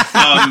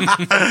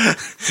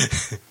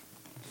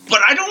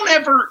 But I don't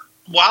ever,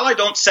 while I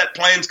don't set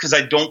plans because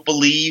I don't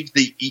believe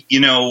that, you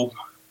know,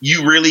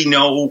 you really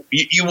know,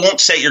 you won't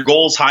set your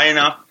goals high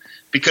enough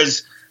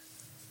because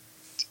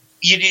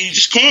you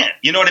just can't.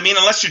 You know what I mean?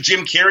 Unless you're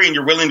Jim Carrey and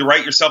you're willing to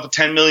write yourself a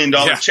 $10 million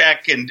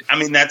check. And, I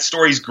mean, that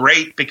story's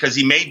great because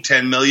he made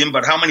 $10 million,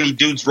 but how many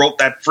dudes wrote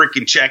that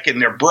freaking check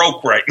and they're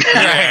broke right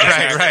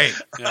now? Right.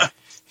 Yeah.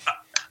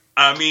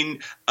 I mean,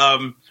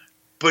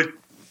 but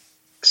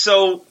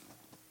so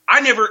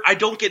I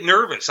don't get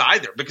nervous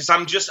either because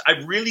I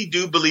really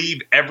do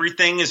believe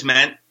everything is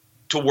meant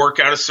to work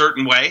out a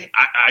certain way.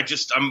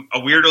 I'm a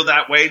weirdo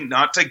that way,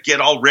 not to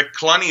get all Rick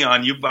Clunny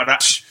on you, but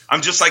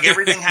I'm just like,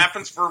 everything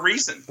happens for a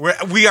reason.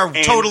 We are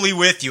totally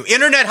with you.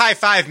 Internet high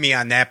five me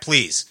on that,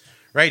 please.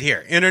 Right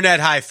here. Internet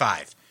high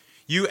five.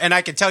 And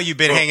I can tell you've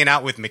been hanging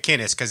out with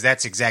McInnes because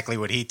that's exactly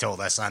what he told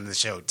us on the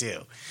show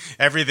too.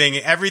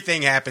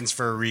 Everything happens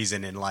for a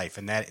reason in life,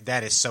 and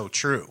that is so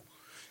true.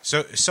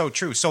 So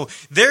true. So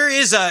there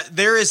is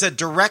a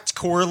direct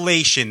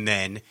correlation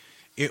then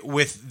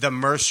with the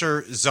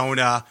Mercer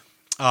Zona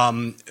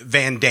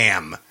Van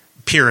Dam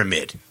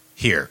pyramid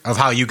here of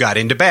how you got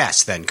into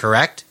bass. Then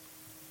correct?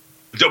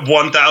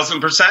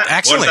 1,000%.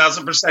 Excellent.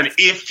 1,000%.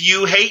 If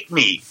you hate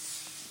me,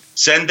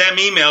 send them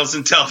emails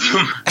and tell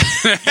them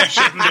you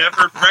should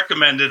never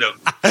recommended them.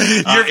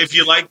 If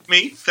you like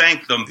me,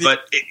 thank them.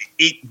 But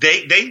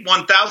they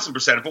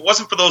 1,000%. If it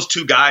wasn't for those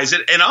two guys,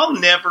 and I'll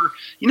never,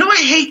 you know, I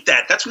hate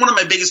that. That's one of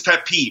my biggest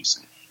pet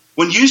peeves.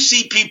 When you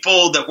see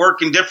people that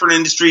work in different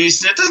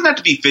industries, and it doesn't have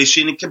to be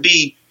fishing, it could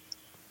be,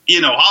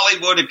 you know,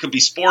 Hollywood, it could be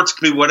sports, it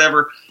could be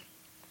whatever.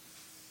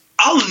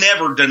 I'll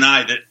never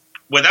deny that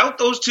without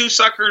those two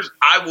suckers,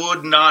 I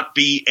would not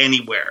be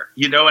anywhere,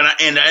 you know, and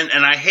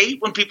I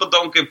hate when people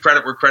don't give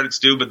credit where credit's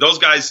due, but those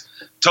guys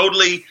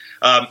totally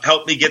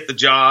helped me get the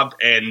job.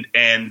 And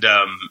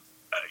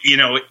you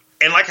know,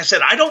 and like I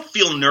said, I don't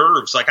feel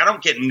nerves. Like I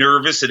don't get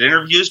nervous at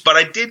interviews, but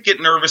I did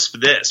get nervous for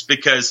this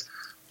because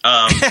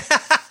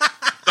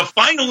the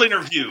final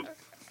interview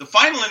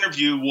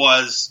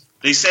was,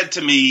 they said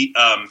to me,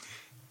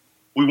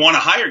 we want to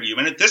hire you.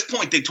 And at this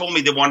point, they told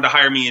me they wanted to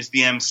hire me as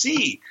the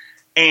MC.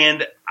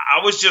 And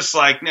I was just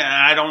like, nah,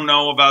 I don't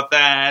know about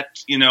that.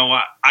 You know,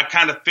 I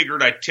kind of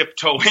figured I'd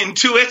tiptoe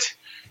into it.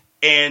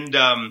 And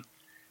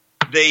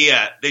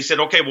they said,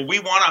 okay, well, we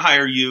want to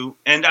hire you.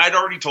 And I'd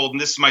already told them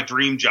this is my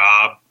dream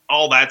job,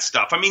 all that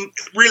stuff. I mean,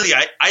 really,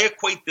 I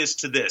equate this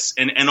to this.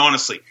 And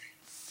honestly,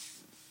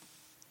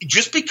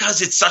 just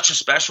because it's such a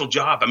special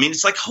job, I mean,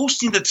 it's like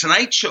hosting the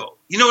Tonight Show.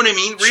 You know what I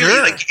mean? Really,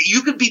 Sure. Like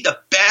you could be the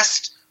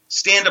best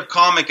stand-up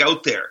comic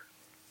out there,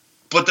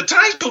 but the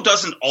Tonight Show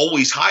doesn't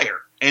always hire,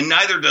 and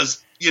neither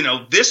does, you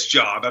know, this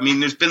job. I mean,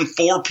 there's been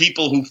 4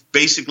 people who've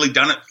basically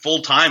done it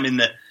full time in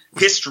the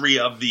history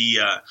of the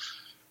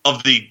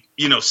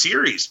you know,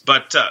 series.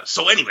 But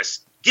so, anyways,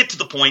 get to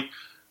the point.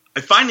 I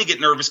finally get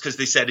nervous because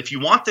they said, if you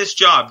want this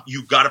job,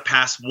 you've got to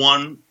pass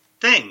one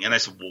thing. And I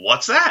said, well,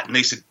 what's that? And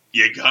they said,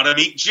 you got to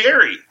meet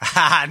Jerry.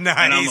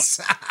 Nice.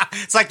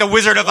 It's like the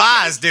Wizard of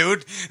Oz,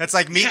 dude. It's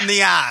like meeting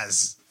the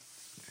Oz.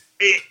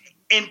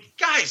 And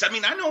guys, I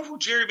mean, I know who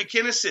Jerry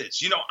McInnes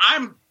is. You know,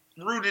 I'm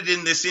rooted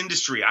in this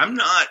industry. I'm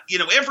not, you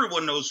know,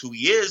 everyone knows who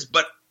he is,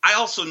 but I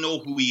also know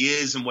who he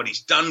is and what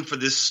he's done for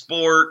this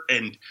sport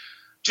and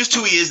just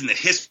who he is in the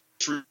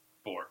history of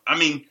the sport. I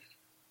mean,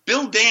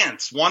 Bill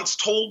Dance once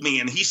told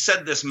me, and he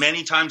said this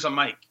many times on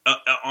mic,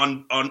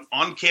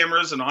 on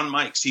cameras and on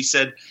mics. He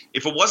said,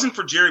 if it wasn't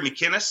for Jerry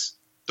McInnes,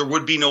 there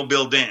would be no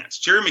Bill Dance.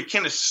 Jerry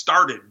McInnes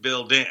started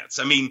Bill Dance.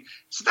 I mean,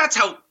 so that's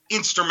how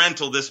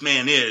instrumental this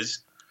man is.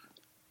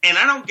 And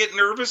I don't get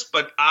nervous,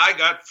 but I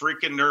got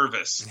freaking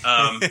nervous.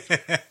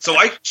 So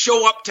I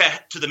show up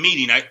to the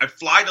meeting. I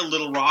fly to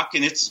Little Rock,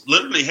 and it's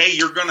literally, hey,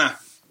 you're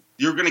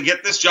gonna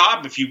get this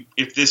job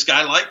if this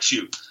guy likes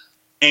you.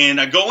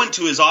 And I go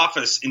into his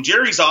office, and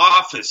Jerry's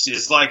office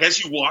is like,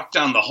 as you walk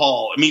down the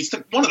hall, I mean, it's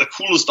one of the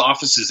coolest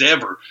offices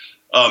ever.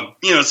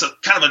 You know, it's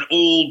kind of an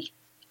old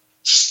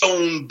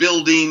stone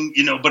building,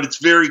 you know, but it's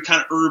very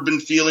kind of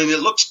urban feeling. It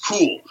looks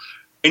cool.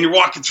 And you're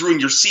walking through,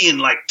 and you're seeing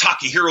like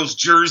Takehiro's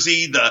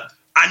jersey,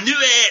 I knew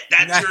it,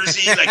 that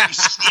jersey, like you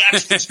see the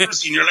actual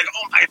jersey, and you're like,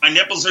 oh, my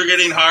nipples are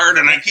getting hard,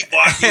 and I keep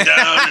walking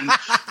down,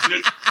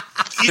 and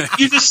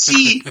you just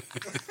see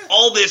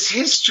all this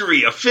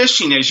history of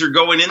fishing as you're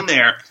going in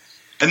there.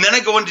 And then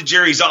I go into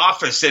Jerry's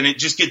office, and it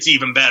just gets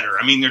even better.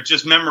 I mean, there's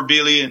just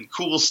memorabilia and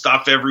cool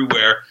stuff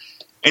everywhere,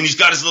 and he's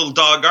got his little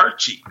dog,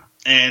 Archie,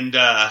 and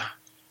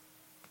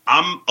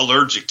I'm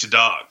allergic to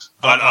dogs.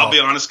 But I'll be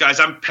honest, guys,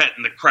 I'm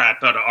petting the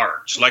crap out of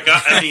Arch. Like,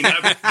 I mean,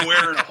 I've been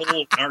wearing a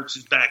hole in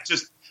Arch's back,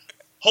 just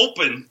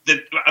hoping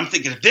that I'm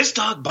thinking, if this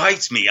dog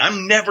bites me,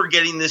 I'm never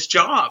getting this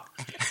job.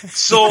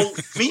 So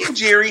me and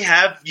Jerry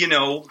have, you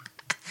know,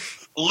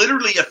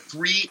 literally a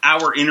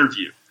 3-hour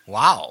interview.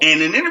 Wow.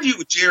 And an interview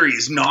with Jerry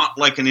is not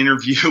like an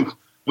interview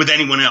with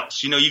anyone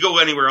else. You know, you go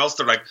anywhere else,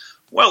 they're like,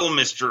 well,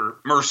 Mr.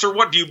 Mercer,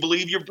 what do you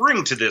believe you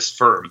bring to this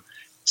firm?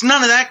 It's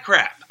none of that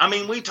crap. I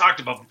mean, we talked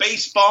about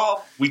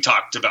baseball. We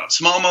talked about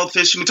smallmouth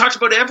fishing. We talked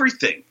about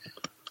everything.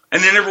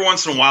 And then every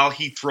once in a while,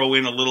 he'd throw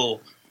in a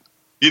little,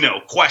 you know,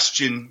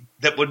 question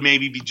that would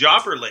maybe be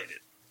job related.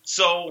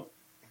 So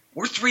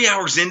we're 3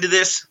 hours into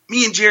this.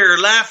 Me and Jerry are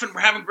laughing.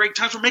 We're having great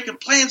times. We're making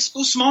plans to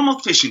go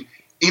smallmouth fishing.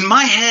 In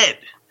my head,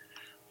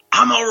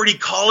 I'm already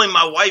calling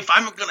my wife.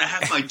 I'm going to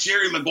have my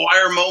Jerry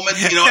Maguire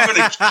moment. You know, I'm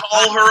going to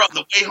call her on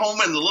the way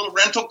home in the little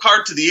rental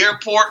car to the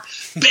airport.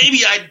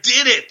 Baby, I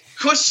did it.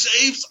 Kush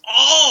saves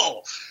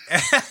all.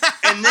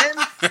 And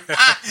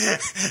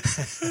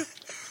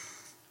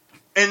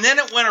then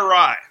it went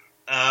awry.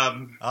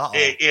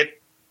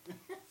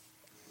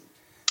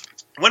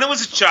 When I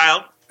was a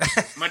child,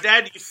 my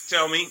dad used to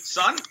tell me,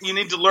 son, you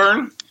need to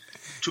learn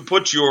to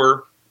put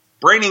your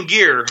brain in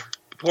gear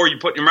before you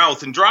put your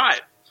mouth in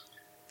drive.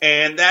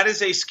 And that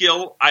is a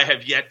skill I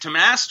have yet to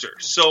master.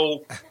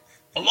 So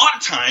a lot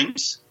of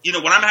times, you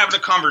know, when I'm having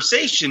a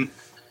conversation,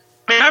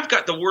 I mean, I've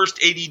got the worst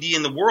ADD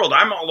in the world.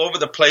 I'm all over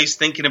the place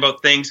thinking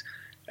about things.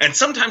 And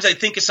sometimes I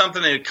think of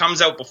something and it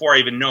comes out before I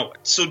even know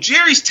it. So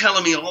Jerry's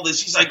telling me all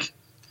this. He's like,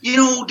 you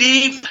know,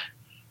 Dave,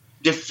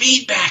 the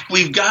feedback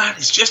we've got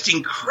is just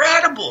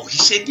incredible. He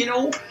said, you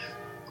know,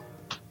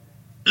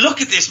 look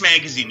at this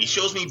magazine. He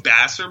shows me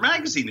Basser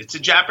magazine. It's a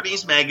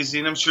Japanese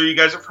magazine. I'm sure you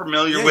guys are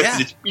familiar with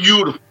it. It's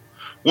beautiful.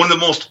 One of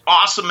the most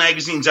awesome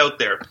magazines out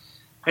there.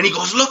 And he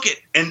goes, look it.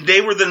 And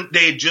they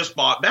had just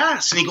bought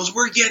Bass. And he goes,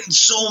 we're getting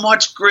so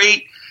much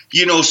great,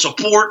 you know,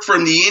 support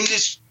from the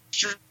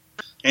industry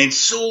and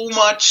so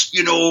much,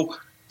 you know,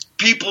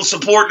 people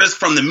supporting us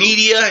from the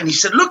media. And he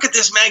said, look at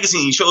this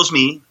magazine. He shows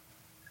me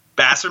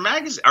Basser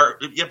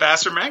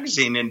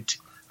magazine. And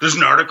there's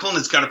an article and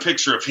it's got a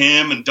picture of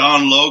him and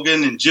Don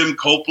Logan and Jim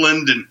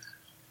Copeland. And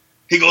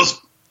he goes,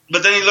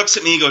 but then he looks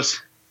at me, he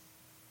goes,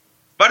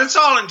 but it's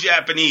all in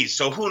Japanese,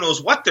 so who knows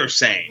what they're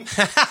saying.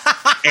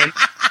 and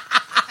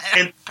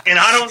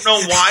I don't know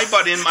why,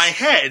 but in my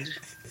head,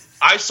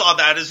 I saw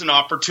that as an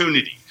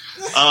opportunity.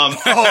 And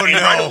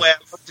right away, I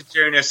looked at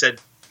Jerry and I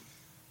said,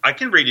 I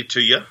can read it to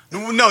you.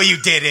 No, you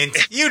didn't.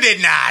 You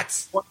did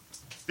not.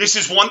 This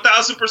is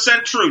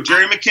 1,000% true.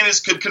 Jerry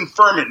McInnes could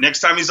confirm it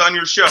next time he's on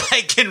your show. I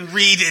can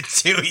read it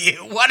to you.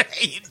 What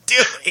are you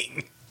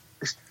doing?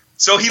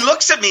 So he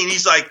looks at me and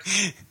he's like,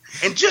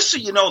 and just so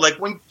you know, like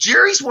when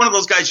Jerry's one of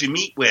those guys you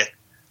meet with,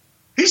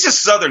 he's a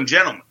Southern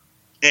gentleman.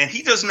 And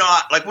he does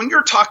not, like when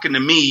you're talking to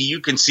me,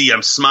 you can see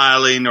I'm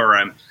smiling or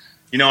I'm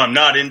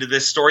not into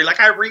this story.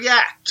 Like I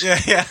react.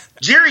 Yeah.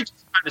 Jerry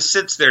just kind of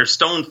sits there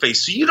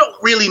stone-faced, so you don't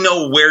really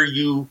know where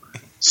you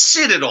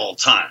sit at all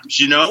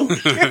times,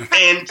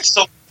 And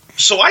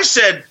so I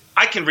said,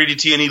 I can read it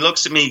to you. And he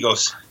looks at me, he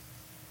goes,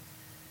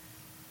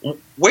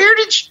 where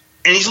did you,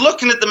 and he's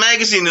looking at the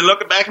magazine and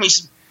looking back at me, he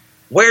said,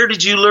 where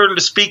did you learn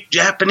to speak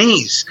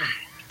Japanese?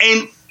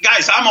 And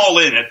guys, I'm all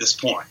in at this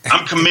point.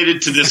 I'm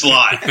committed to this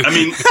lie. I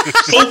mean,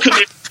 so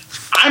committed.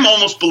 I'm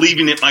almost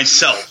believing it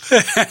myself.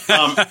 And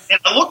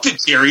I looked at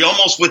Jerry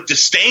almost with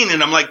disdain,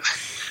 and I'm like,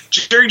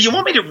 Jerry, do you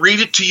want me to read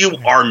it to you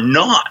or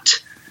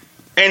not?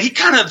 And he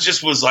kind of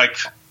just was like,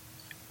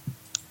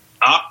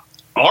 all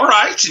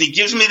right. And he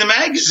gives me the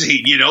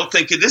magazine,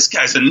 thinking this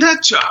guy's a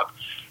nut job.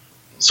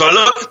 So I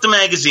look at the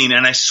magazine,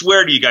 and I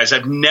swear to you guys,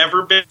 I've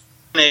never been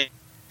able to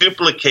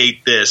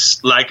duplicate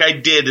this like I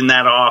did in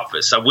that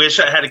office. I wish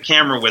I had a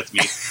camera with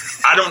me.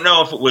 I don't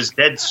know if it was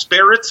dead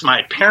spirits,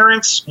 my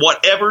parents,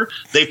 whatever.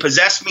 They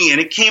possessed me,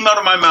 and it came out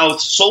of my mouth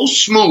so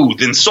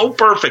smooth and so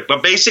perfect.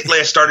 But basically,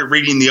 I started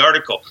reading the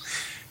article,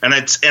 and I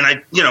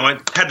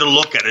had to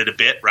look at it a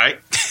bit, right?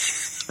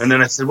 And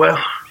then I said,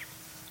 well,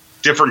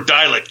 different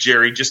dialect,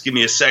 Jerry. Just give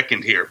me a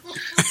second here.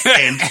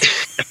 And I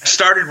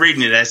started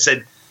reading it. I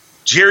said,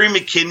 Jerry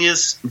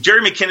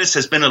McInnes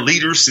has been a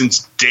leader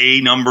since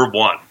day number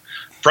one.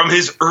 From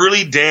his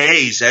early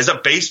days as a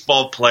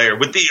baseball player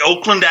with the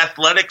Oakland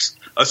Athletics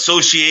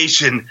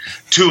Association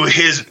to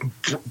his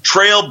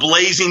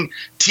trailblazing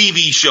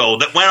TV show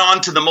that went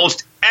on to the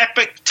most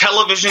epic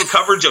television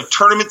coverage of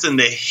tournaments in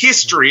the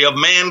history of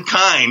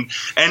mankind.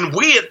 And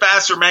we at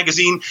Vassar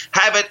Magazine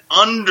have it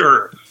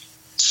under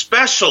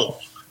special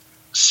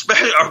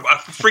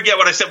I forget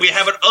what I said. We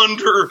have it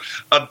under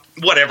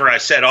whatever I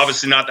said.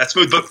 Obviously not that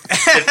smooth. But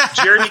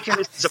Jerry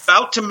McInnes is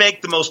about to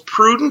make the most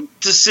prudent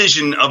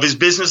decision of his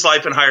business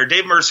life and hire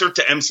Dave Mercer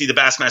to MC the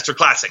Bassmaster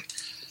Classic.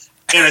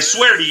 And I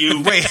swear to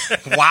you, wait,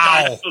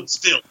 wow,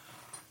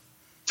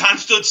 Time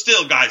stood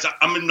still, guys.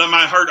 I'm in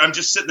my heart. I'm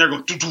just sitting there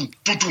going, doo-doo,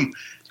 doo-doo.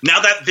 Now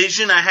that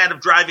vision I had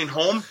of driving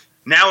home,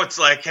 now it's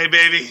like, hey,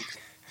 baby,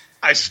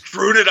 I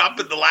screwed it up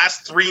in the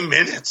last 3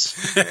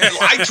 minutes. I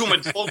lied to him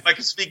and told him I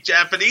could speak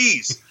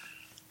Japanese.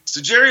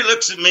 So Jerry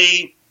looks at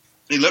me.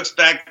 He looks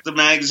back at the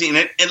magazine.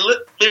 And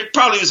it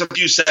probably was a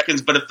few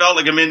seconds, but it felt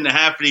like a minute and a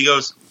half. And he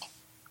goes,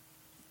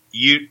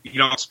 you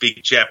don't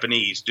speak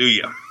Japanese, do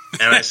you?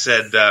 And I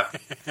said,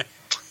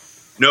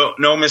 no,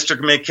 Mr.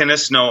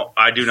 McInnes, no,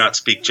 I do not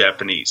speak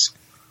Japanese.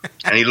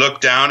 And he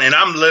looked down, and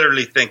I'm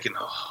literally thinking,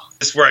 oh,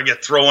 this is where I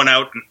get thrown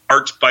out and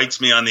Arch bites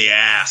me on the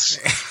ass.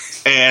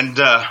 And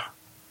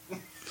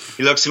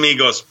he looks at me, he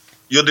goes,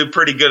 you'll do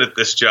pretty good at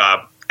this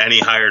job. And he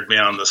hired me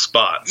on the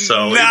spot.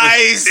 So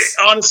nice. It was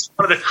honestly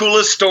one of the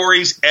coolest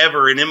stories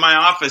ever. And in my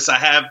office, I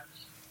have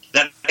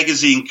that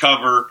magazine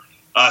cover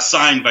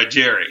signed by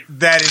Jerry.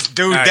 That is,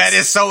 dude,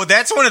 nice.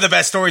 That's one of the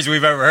best stories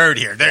we've ever heard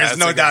here. There's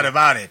no doubt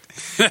about it.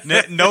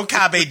 No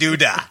cabe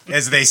duda,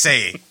 as they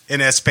say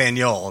in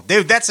Espanol.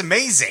 Dude, that's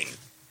amazing.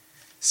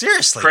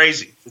 Seriously.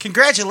 Crazy.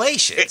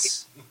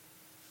 Congratulations.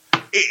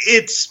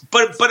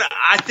 But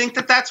I think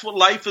that's what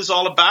life is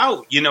all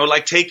about,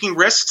 like taking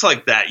risks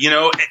like that,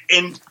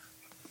 and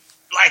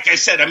like I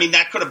said, I mean,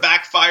 that could have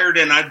backfired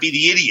and I'd be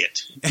the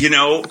idiot,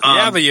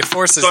 Yeah, but you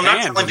force his hand. So I'm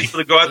not telling people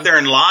to go out there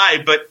and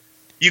lie, but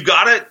you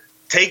got to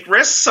take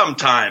risks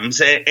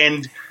sometimes.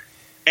 And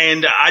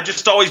I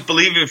just always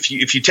believe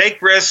if you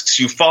take risks,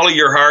 you follow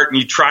your heart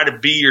and you try to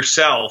be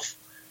yourself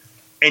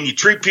and you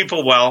treat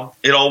people well,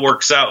 it all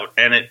works out.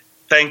 And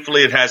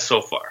thankfully it has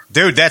so far.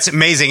 Dude, that's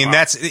amazing. And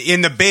that's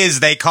in the biz,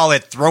 they call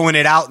it throwing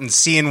it out and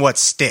seeing what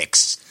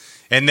sticks.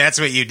 And that's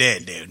what you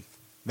did, dude.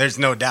 There's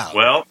no doubt.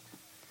 Well,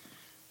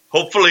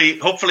 hopefully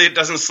it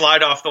doesn't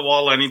slide off the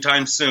wall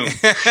anytime soon.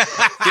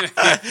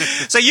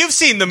 So you've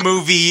seen the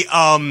movie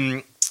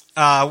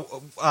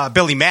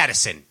Billy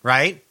Madison,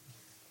 right?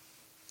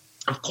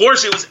 Of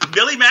course,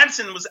 Billy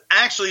Madison was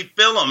actually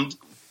filmed,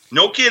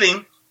 no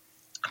kidding,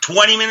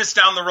 20 minutes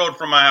down the road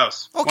from my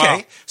house. Okay.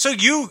 Wow. So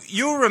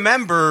you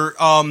remember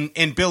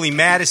in Billy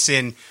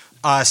Madison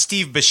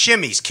Steve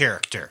Buscemi's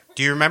character.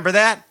 Do you remember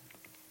that?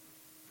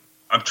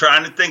 I'm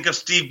trying to think of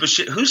Steve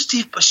Buscemi. Who's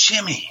Steve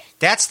Buscemi?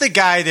 That's the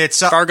guy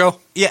that's Fargo?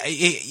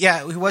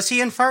 Yeah. Was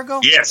he in Fargo?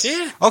 Yes.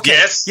 Yeah. Okay.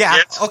 Yes. Yeah.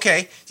 Yes.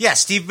 Okay. Yeah.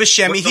 Steve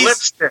Buscemi.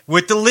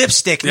 With the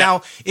lipstick. Yeah.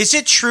 Now, is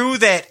it true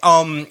that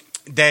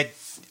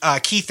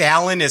Keith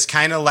Allen is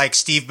kind of like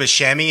Steve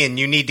Buscemi, and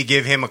you need to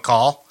give him a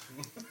call?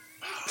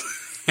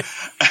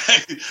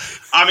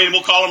 I mean,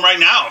 we'll call him right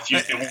now if you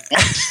want.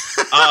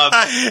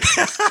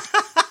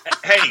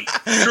 Hey,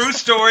 true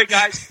story,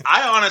 guys.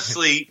 I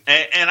honestly,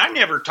 and I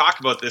never talk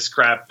about this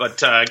crap,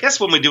 but I guess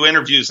when we do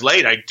interviews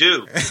late, I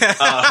do.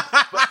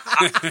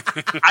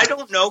 I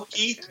don't know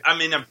Keith. I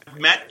mean, I've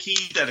met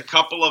Keith at a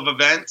couple of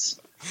events.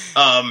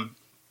 I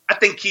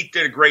think Keith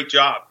did a great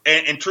job.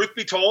 And truth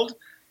be told,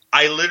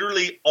 I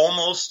literally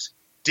almost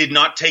did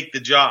not take the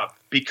job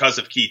because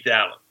of Keith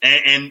Allen.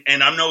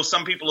 And I know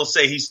some people will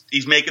say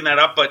he's making that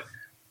up, but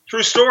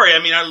true story. I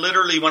mean, I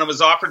literally, when I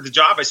was offered the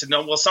job, I said,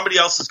 no, well, somebody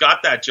else has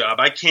got that job.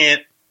 I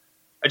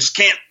just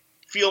can't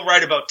feel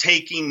right about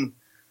taking,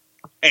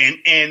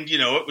 and you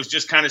know, it was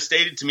just kind of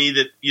stated to me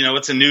that, you know,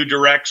 it's a new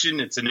direction.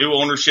 It's a new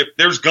ownership.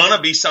 There's going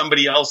to be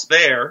somebody else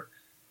there.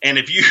 And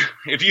if you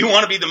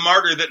want to be the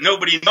martyr that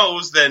nobody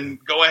knows, then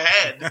go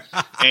ahead.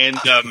 And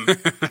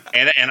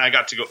I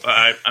got to go.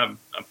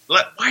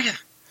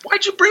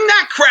 Why'd you bring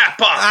that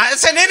crap up?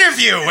 It's an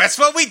interview. That's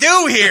what we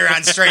do here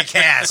on Stray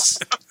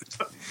Cast.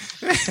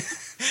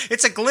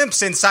 It's a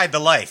glimpse inside the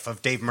life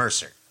of Dave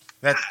Mercer.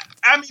 I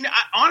mean,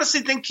 I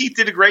honestly think Keith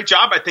did a great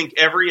job. I think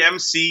every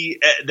MC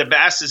the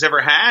Bass has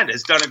ever had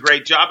has done a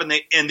great job,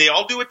 and they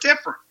all do it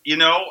different. You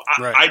know,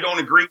 right. I don't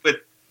agree with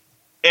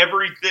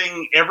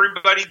everything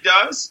everybody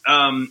does,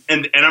 and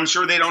I'm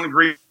sure they don't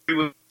agree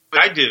with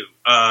what I do.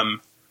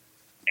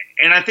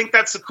 And I think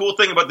that's the cool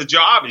thing about the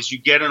job is you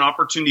get an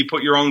opportunity to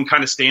put your own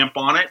kind of stamp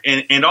on it.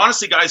 And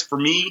honestly, guys, for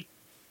me,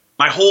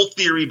 my whole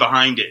theory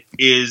behind it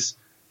is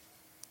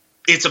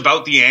it's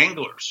about the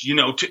anglers. You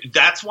know,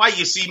 that's why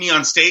you see me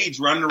on stage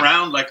running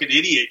around like an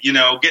idiot, you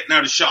know, getting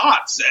out of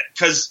shots.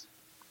 Because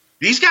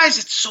these guys,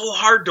 it's so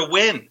hard to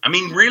win. I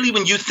mean, really,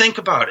 when you think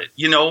about it,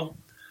 you know,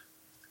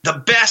 the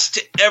best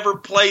to ever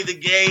play the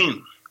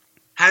game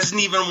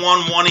hasn't even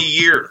won one a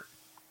year.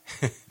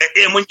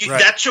 And when you,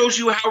 right. That shows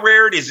you how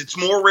rare it is. It's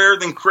more rare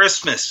than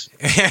Christmas.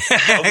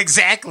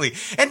 Exactly.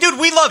 And dude,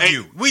 we love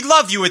you. We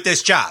love you at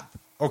this job.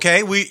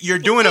 Okay, you're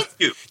doing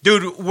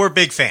dude. We're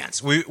big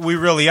fans. We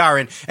really are.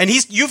 And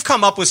you've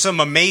come up with some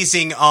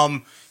amazing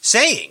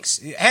sayings,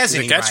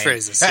 hasn't he?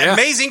 Catchphrases, yeah.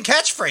 Amazing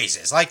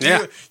catchphrases. Like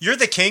you're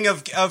the king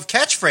of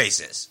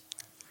catchphrases.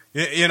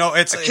 You know,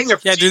 it's a king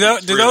of do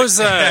those?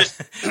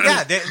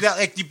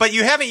 But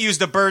you haven't used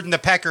the bird and the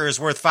pecker is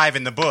worth five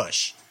in the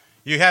bush.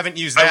 You haven't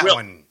used that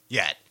one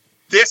yet.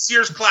 This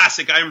year's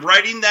classic. I'm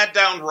writing that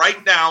down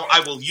right now. I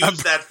will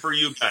use that for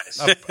you guys.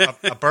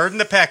 A bird and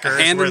the pecker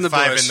is worth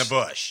five in the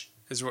bush.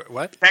 Is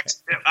what?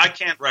 I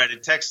can't write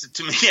it. Text it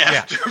to me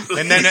after,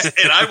 and then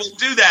and I will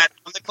do that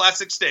on the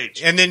classic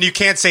stage. And then you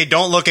can't say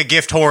 "Don't look a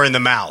gift whore in the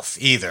mouth"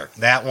 either.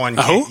 That one,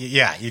 you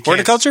can't.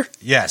 Horticulture.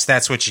 Yes,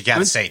 that's what you got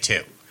to say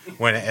too.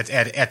 When at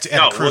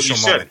a crucial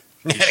moment.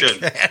 You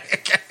should.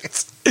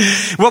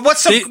 Well,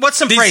 what's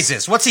some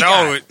phrases? What's he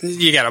got?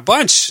 You got a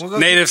bunch.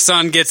 Native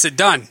son gets it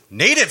done.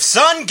 Native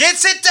son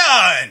gets it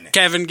done.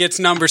 Kevin gets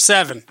number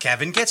 7.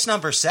 Kevin gets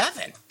number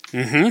 7.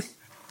 Mm-hmm.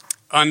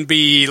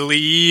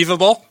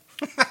 Unbelievable.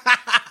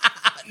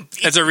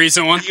 That's a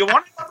recent one. You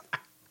want?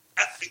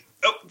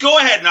 Go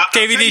ahead. Now,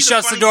 KVD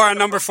shuts the door on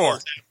number 4.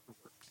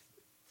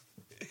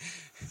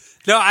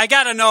 No, I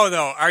gotta know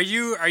though. Are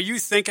you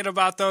thinking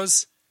about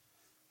those?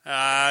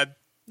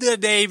 The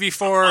day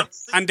before,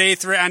 honestly, on day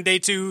 3, on day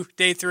 2,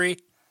 day 3,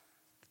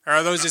 or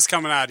are those just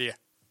coming out of you?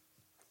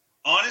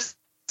 Honestly,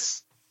 I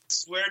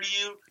swear to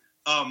you,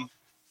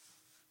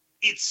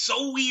 it's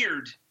so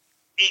weird.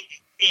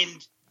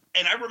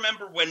 And I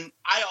remember when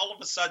I all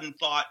of a sudden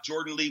thought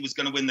Jordan Lee was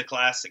going to win the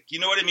Classic. You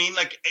know what I mean?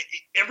 Like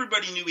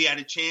everybody knew he had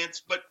a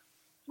chance, but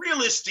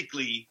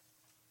realistically,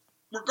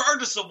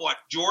 regardless of what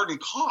Jordan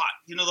caught,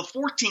 you know, the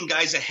 14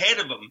 guys ahead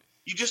of him,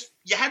 you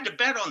had to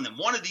bet on them.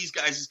 One of these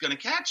guys is going to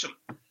catch him.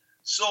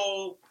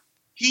 So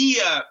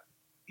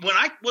when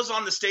I was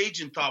on the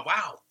stage and thought,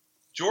 wow,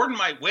 Jordan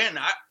might win,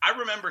 I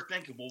remember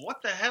thinking, well,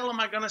 what the hell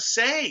am I going to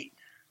say?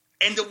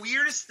 And the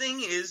weirdest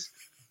thing is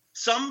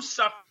some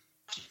stuff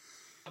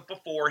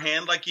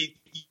beforehand, like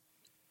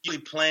you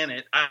plan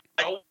it. I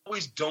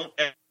always don't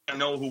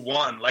know who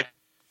won. Like,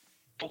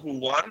 who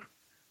won?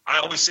 I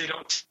always say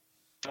don't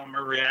tell my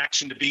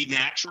reaction to be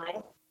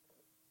natural.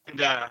 And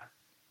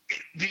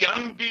the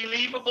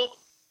unbelievable,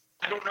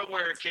 I don't know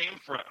where it came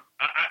from.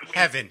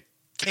 Heaven.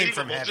 Came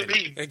from heaven. To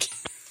me,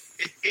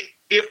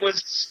 it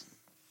was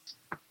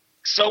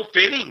so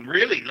fitting,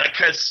 really. Like,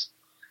 because,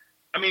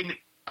 I mean,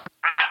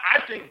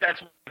 I think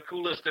that's the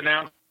coolest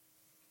announcement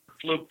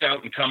fluked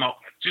out and come out.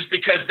 Just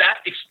because that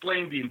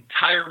explained the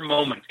entire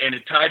moment and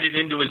it tied it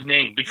into his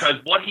name.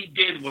 Because what he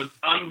did was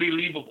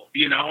unbelievable,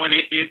 you know, and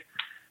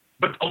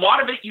but a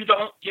lot of it you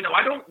don't, you know,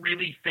 I don't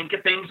really think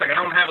of things. Like, I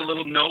don't have a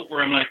little note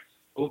where I'm like,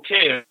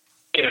 okay,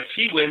 if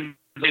he wins,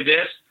 say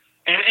this.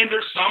 And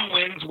there's some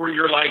wins where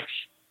you're like,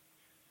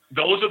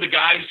 those are the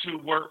guys who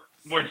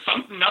when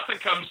nothing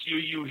comes to you,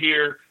 you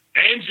hear,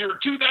 and your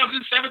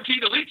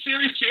 2017 Elite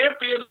Series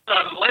champion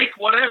on Lake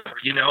whatever,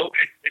 you know?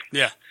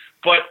 Yeah.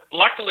 But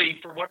luckily,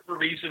 for whatever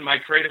reason, my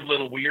creative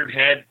little weird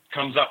head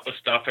comes up with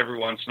stuff every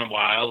once in a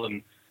while.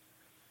 And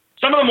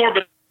some of the more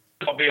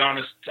I'll be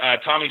honest,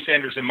 Tommy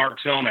Sanders and Mark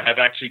Zona have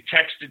actually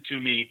texted to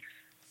me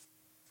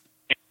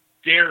and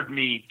dared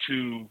me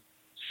to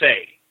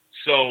say.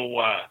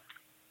 So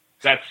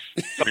that's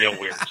real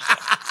weird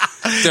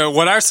stuff. So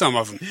what are some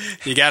of them?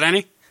 You got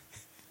any?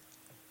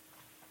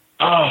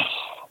 Oh,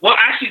 well,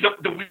 actually,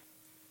 the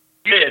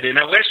did, and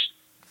I wish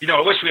we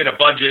had a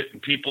budget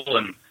and people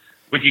and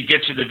we could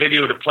get you the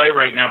video to play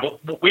right now,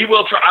 but we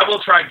will try. I will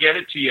try to get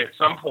it to you at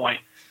some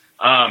point.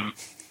 The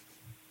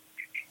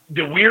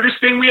weirdest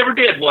thing we ever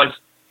did was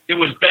it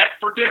was bet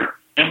for dinner,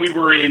 and we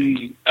were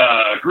in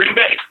Green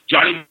Bay.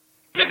 Johnny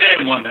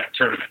Vandam won that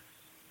tournament.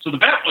 So the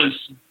bet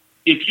was,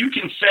 if you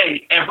can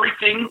say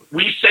everything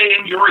we say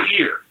in your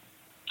ear,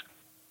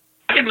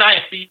 I didn't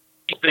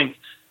think,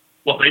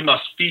 well, they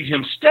must feed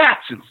him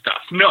stats and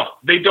stuff. No,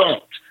 they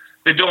don't.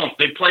 They don't.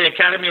 They play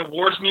Academy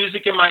Awards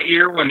music in my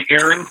ear when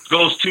Aaron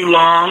goes too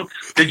long.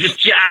 They just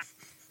jack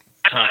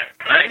time,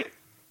 right?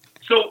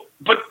 So,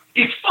 but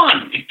it's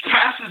fun. It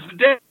passes the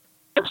day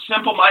for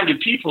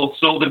simple-minded people.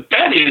 So the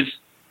bet is,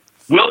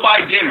 we'll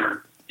buy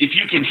dinner if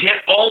you can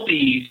hit all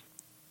these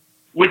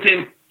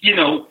within,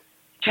 10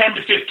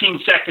 to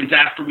 15 seconds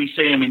after we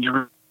say them in your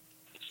ear.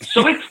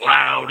 So it's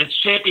loud. It's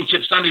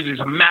Championship Sunday. There's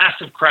a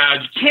massive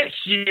crowd. You can't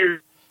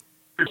hear.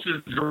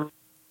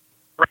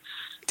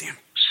 Damn.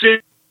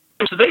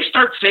 So they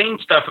start saying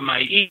stuff in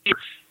my ear,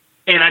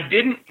 and I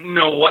didn't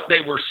know what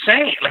they were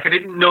saying. Like, I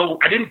didn't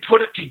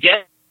put it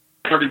together.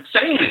 I started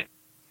saying it.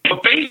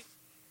 But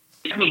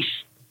basically,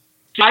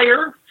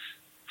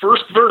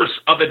 first verse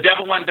of The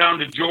Devil Went Down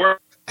to Georgia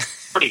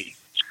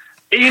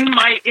in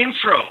my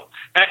intro.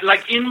 But you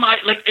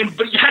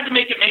had to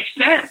make it make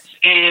sense.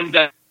 And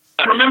I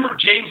remember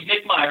James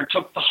Nickmeyer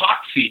took the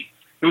hot seat.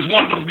 It was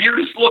one of the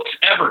weirdest looks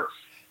ever.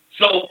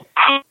 So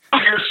I'm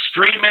here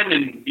screaming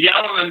and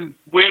yelling and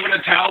waving a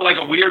towel like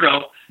a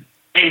weirdo,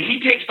 and he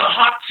takes the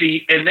hot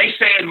seat, and they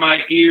say in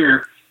my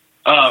ear,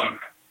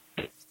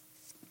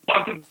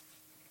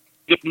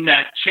 in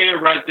that chair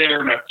right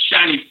there, and a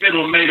shiny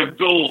fiddle made of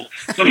gold.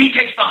 So he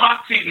takes the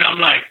hot seat, and I'm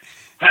like,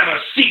 have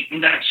a seat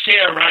in that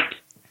chair right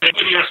there,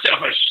 give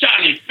yourself a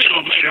shiny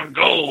fiddle made of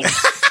gold.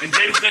 And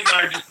James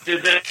Nickmeyer just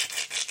did that.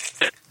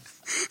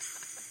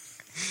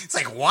 It's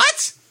like,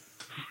 what?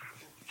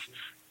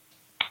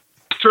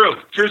 True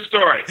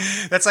story.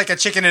 That's like a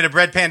chicken in a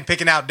bread pan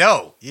picking out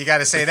dough. You got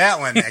to say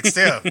that one next,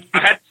 too. I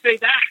had to say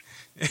that.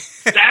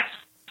 That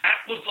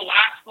was the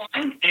last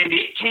line, and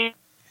it came.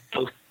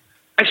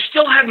 I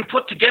still hadn't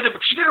put together,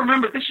 but you got to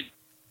remember, this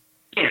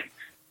is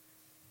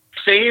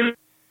saying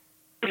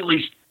at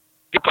least,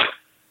 but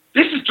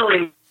this is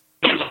during,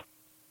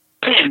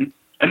 and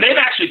they've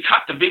actually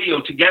cut the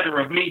video together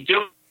of me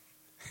doing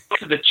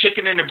to the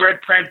chicken in the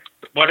bread pan,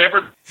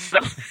 whatever,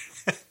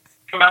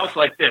 mouth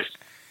like this.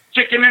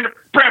 Chicken in the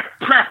prep.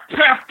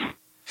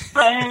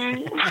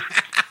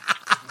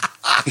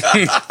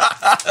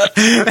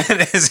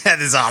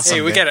 That is awesome.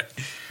 Hey, we got it.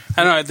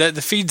 I don't know.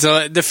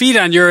 The feed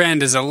on your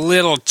end is a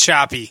little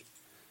choppy.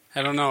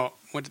 I don't know.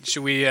 What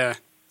should we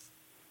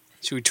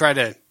try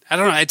to? I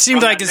don't know. It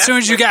seemed like as soon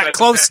as you got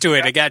close to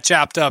it, it got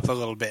chopped up a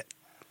little bit.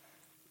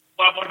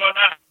 What about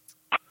now?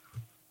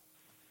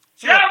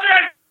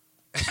 Children.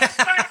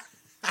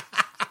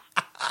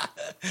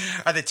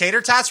 Are the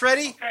tater tots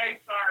ready? Okay,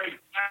 sorry.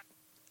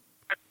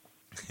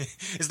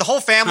 Is the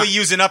whole family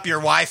using up your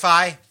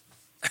Wi-Fi?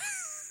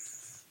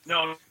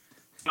 No,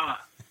 not.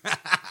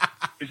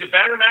 Is it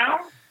better now?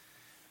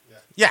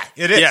 Yeah,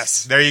 it is.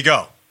 Yes. There you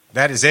go.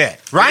 That is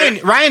it.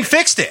 Ryan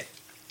fixed it.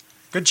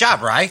 Good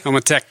job, Ryan. I'm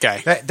a tech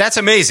guy. That's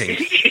amazing. Is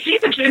he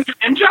the Ginger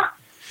Ninja?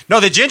 No,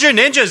 the Ginger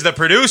Ninja is the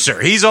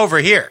producer. He's over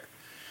here.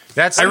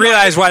 I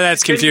realize why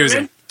that's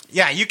confusing.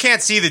 Yeah, you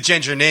can't see the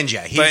Ginger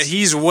Ninja. But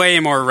he's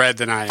way more red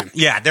than I am.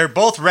 Yeah, they're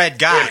both red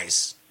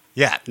guys.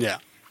 Yeah. Yeah.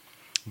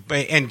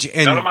 And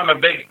Tell him I'm a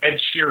big Ed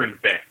Sheeran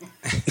fan.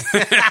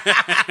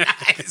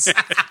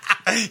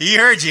 He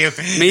heard you.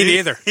 Me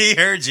neither. He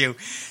heard you.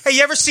 Hey,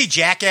 you ever see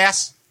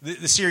Jackass?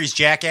 The series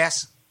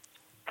Jackass?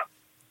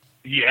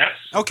 Yes.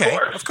 Okay,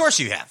 of course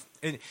you have.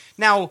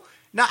 Now,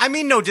 I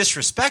mean no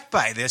disrespect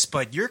by this,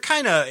 but you're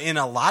kind of in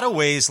a lot of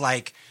ways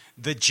like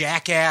the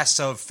Jackass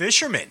of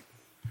fishermen.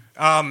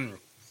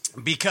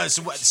 Because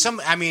what does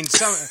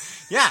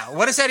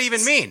that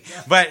even mean?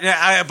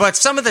 But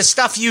some of the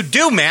stuff you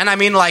do, man, I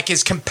mean, like,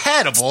 is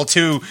compatible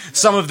to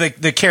some of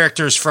the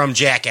characters from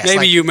Jackass. Maybe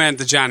like, you meant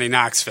the Johnny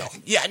Knoxville.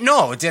 Yeah,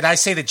 no, did I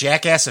say the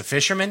Jackass of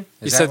fishermen?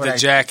 You said the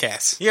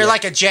Jackass. You're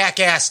like a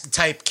Jackass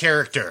type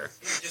character.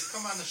 Just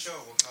come on the show.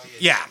 We'll call you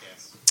a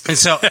Jackass. And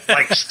so,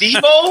 like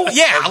Steve-O?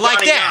 Yeah, like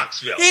Johnny that.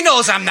 Knoxville? He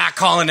knows I'm not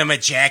calling him a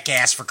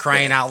jackass for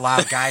crying out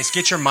loud, guys.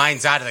 Get your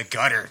minds out of the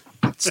gutter.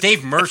 It's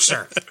Dave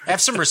Mercer.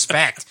 Have some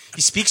respect.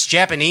 He speaks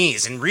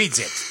Japanese and reads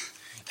it.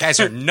 Guys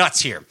are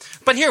nuts here.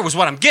 But here was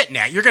what I'm getting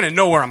at. You're going to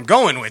know where I'm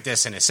going with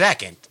this in a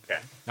second. Okay.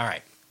 All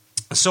right.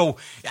 So,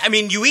 I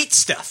mean, you eat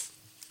stuff.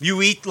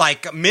 You eat,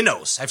 like,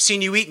 minnows. I've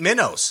seen you eat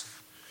minnows.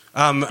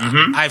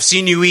 I've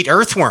seen you eat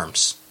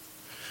earthworms.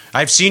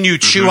 I've seen you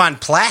chew on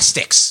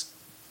plastics.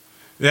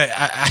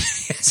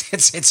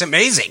 It's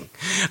amazing.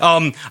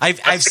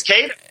 I've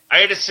cicada. I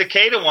ate a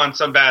cicada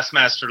once on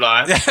Bassmaster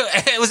Live.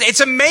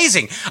 It's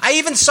amazing. I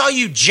even saw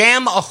you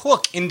jam a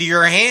hook into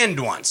your hand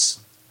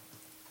once.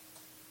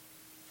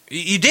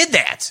 You did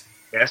that.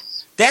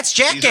 Yes. That's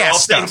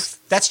jackass stuff.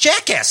 That's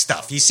jackass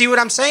stuff. You see what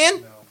I'm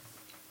saying?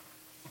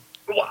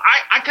 Well,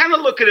 I kind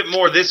of look at it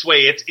more this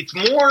way. It's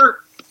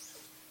more.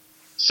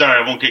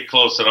 Sorry, I won't get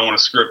close. I don't want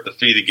to screw up the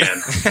feed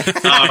again.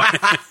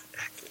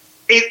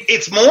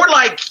 It's more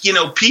like,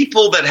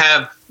 people that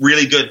have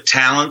really good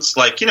talents,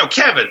 like,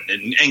 Kevin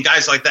and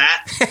guys like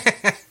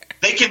that.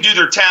 They can do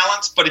their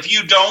talents, but if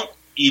you don't,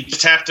 you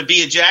just have to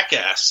be a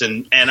jackass,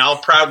 and I'll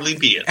proudly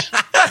be it.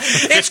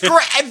 It's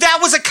great. That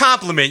was a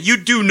compliment. You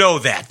do know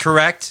that,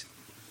 correct?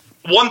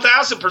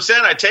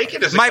 1,000%. I take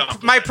it as a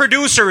compliment. My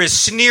producer is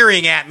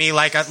sneering at me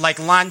like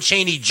Lon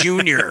Chaney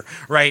Jr.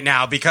 right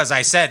now because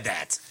I said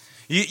that.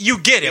 You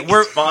get it.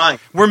 We're fine.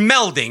 We're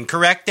melding,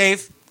 correct,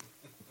 Dave?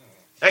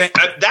 Hey,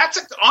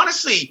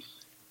 honestly,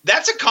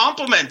 that's a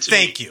compliment to me.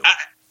 Thank you.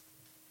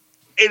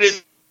 It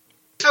is.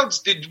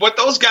 What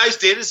those guys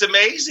did is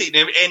amazing,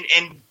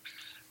 and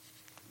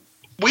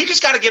we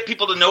just got to get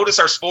people to notice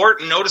our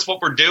sport and notice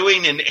what we're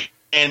doing,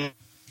 and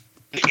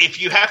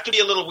if you have to be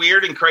a little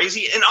weird and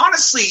crazy, and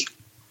honestly,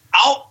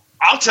 I'll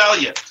tell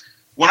you,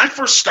 when I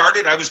first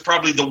started, I was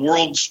probably the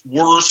world's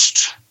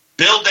worst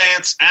Bill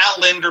Dance,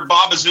 Al Lindner,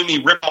 Bob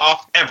Azumi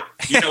ripoff ever.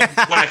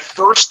 When I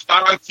first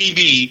got on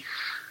TV,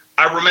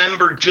 I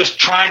remember just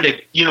trying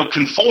to,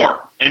 conform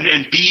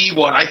and be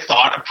what I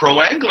thought a pro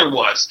angler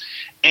was.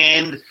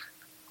 And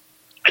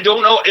I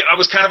don't know, I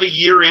was kind of a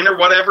year in or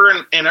whatever,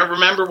 and I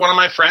remember one of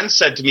my friends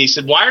said to me, he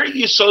said, "Why are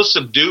you so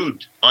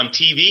subdued on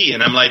TV?"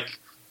 And I'm like,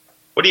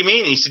 "What do you mean?"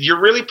 And he said, "You're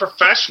really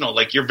professional.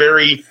 Like, you're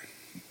very,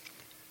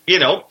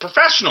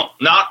 professional.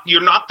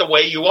 You're not the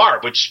way you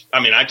are," which, I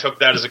mean, I took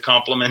that as a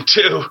compliment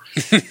too.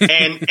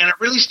 and I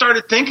really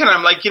started thinking,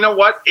 I'm like, you know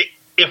what?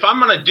 If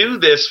I'm going to do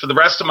this for the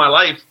rest of my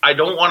life, I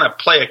don't want to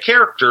play a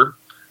character.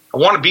 I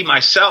want to be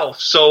myself.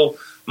 So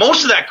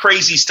most of that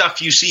crazy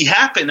stuff you see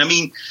happen. I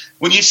mean,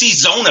 when you see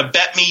Zona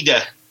bet me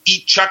to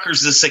eat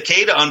Chuckers the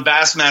cicada on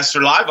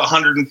Bassmaster Live,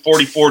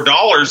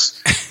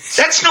 $144,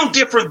 that's no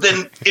different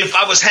than if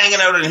I was hanging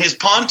out in his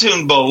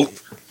pontoon boat.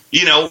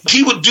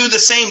 He would do the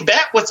same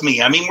bet with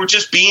me. I mean, we're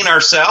just being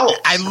ourselves.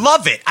 I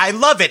love it.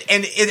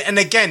 And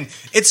again,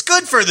 it's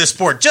good for the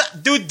sport.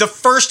 Dude, the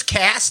first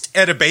cast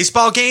at a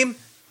baseball game,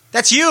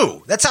 that's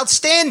you. That's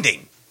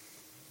outstanding.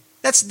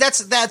 That's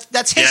history.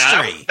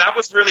 Yeah, that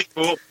was really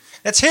cool.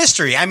 That's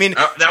history. I mean,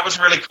 that was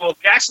really cool.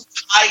 We actually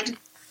tied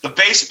the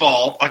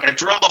baseball, like I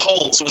drilled the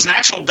hole, so it was an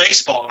actual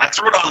baseball, and I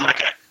threw it on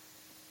like a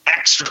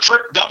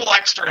double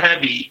extra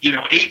heavy,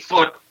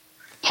 8-foot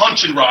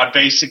punching rod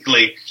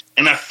basically,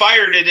 and I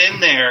fired it in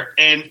there,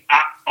 and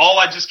all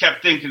I just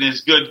kept thinking is,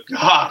 good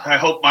God, I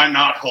hope my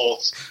knot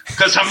holds,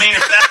 because I mean,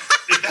 if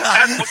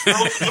that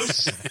broke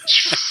loose,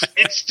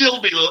 it'd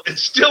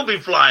still be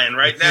flying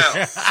right now.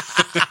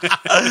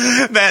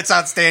 That's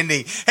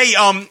outstanding. Hey,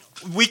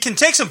 we can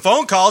take some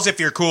phone calls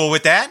if you're cool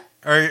with that,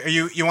 or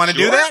you want to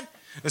do that?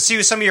 Let's see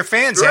what some of your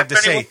fans have to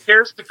say. If anyone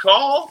cares to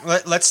call,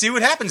 let's see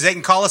what happens. They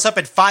can call us up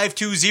at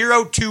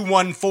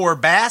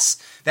 520-214-BASS.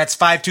 That's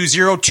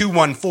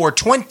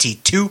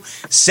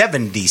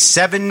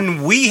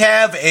 520-214-2277. We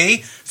have a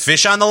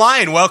fish on the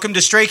line. Welcome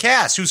to Stray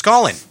Cast. Who's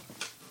calling?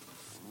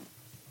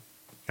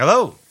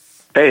 Hello.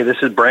 Hey, this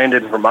is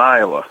Brandon from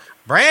Iowa.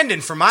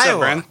 Brandon from Iowa.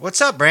 Brandon?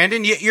 What's up,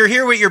 Brandon? You're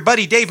here with your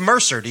buddy Dave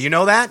Mercer. Do you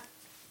know that?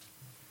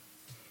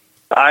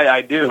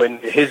 I do, and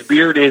his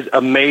beard is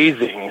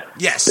amazing.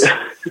 Yes.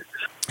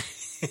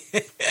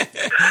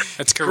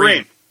 That's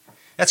Kareem.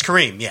 That's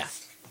Kareem, yeah.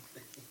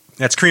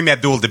 That's Kareem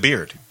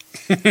Abdul-Jabbar.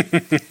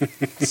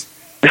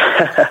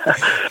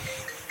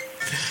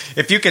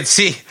 If you can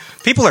see,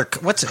 people are,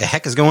 what the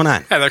heck is going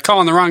on? Yeah, they're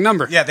calling the wrong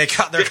number. Yeah, they're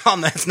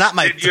calling, that's not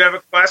my... Did you have a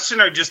question,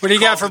 or just what do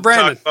you got for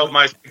Brandon? Talk about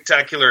my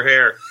spectacular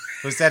hair?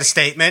 Was that a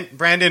statement,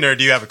 Brandon, or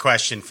do you have a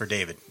question for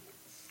David?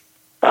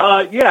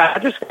 Yeah, I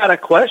just got a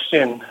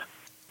question.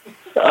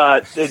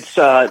 It's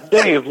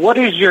Dave, what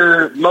is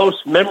your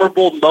most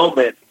memorable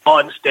moment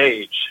on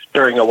stage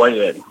during a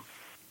weigh-in?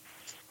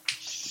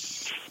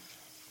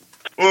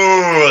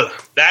 Ooh,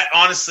 that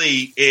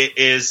honestly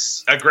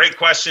is a great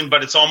question,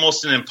 but it's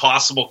almost an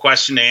impossible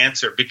question to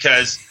answer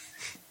because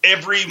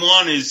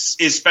everyone is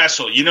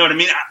special. You know what I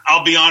mean?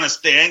 I'll be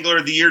honest. The Angler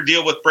of the Year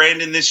deal with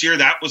Brandon this year,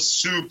 that was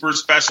super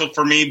special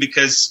for me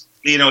because,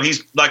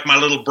 he's like my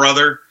little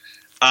brother.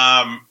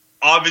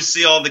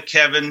 Obviously all the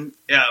Kevin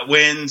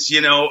wins,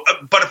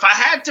 but if I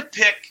had to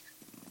pick,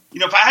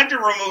 if I had to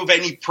remove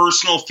any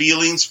personal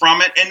feelings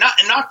from it, and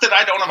not that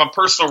I don't have a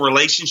personal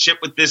relationship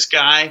with this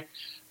guy,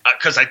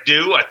 because I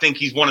do. I think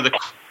he's one of the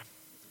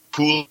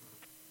coolest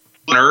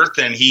on earth,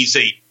 and he's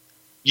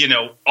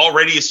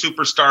already a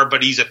superstar,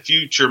 but he's a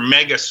future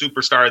mega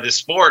superstar of this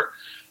sport.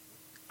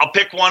 I'll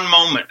pick one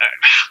moment.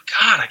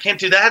 God, I can't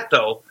do that,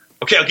 though.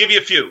 Okay, I'll give you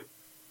a few.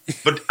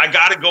 But I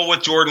got to go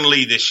with Jordan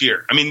Lee this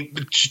year. I mean,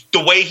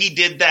 the way he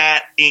did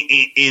that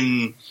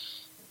in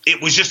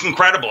it was just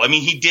incredible. I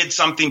mean, he did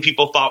something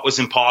people thought was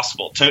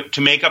impossible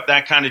to make up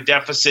that kind of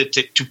deficit,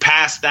 to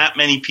pass that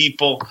many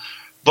people.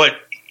 But,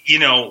 you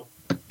know,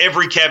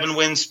 every Kevin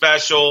win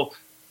special,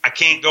 I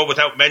can't go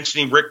without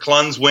mentioning Rick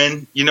Clunn's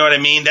win. You know what I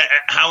mean?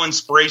 How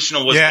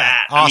inspirational was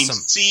that? Awesome.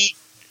 I mean,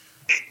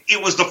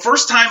 it was the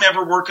first time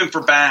ever working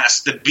for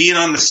Bass that being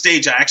on the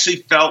stage, I actually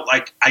felt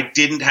like I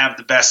didn't have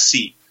the best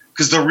seat,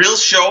 because the real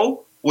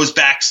show was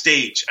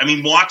backstage. I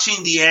mean,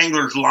 watching the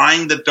anglers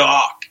line the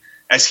dock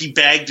as he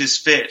bagged his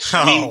fish.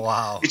 I mean,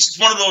 wow. It's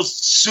just one of those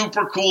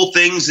super cool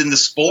things in the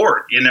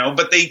sport, you know,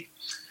 but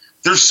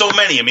there's so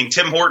many. I mean,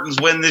 Tim Hortons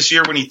win this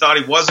year when he thought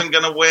he wasn't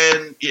going to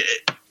win.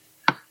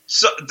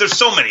 So there's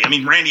so many. I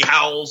mean, Randy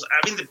Howells.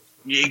 I mean,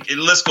 the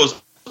list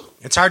goes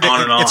it's hard to,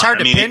 on and on. It's hard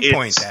to I mean,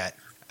 pinpoint that.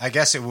 I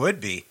guess it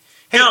would be.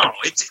 Hey, no,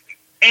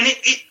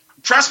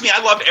 trust me,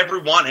 I love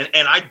everyone,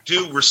 and I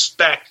do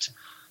respect.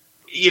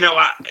 You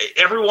know,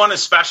 everyone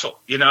is special,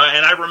 you know,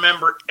 and I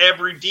remember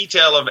every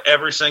detail of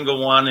every single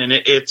one, and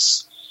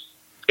it's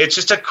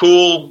just a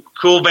cool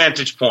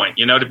vantage point,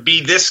 you know, to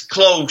be this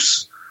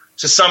close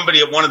to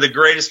somebody at one of the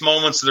greatest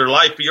moments of their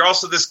life, but you're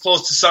also this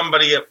close to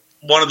somebody at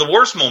one of the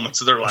worst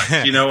moments of their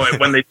life, you know,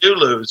 when they do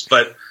lose.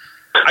 But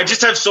I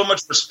just have so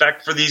much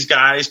respect for these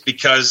guys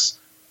because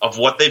of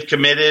what they've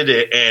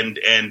committed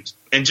and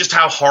just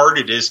how hard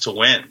it is to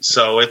win.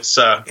 So it's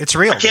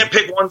real. I can't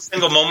pick one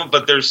single moment,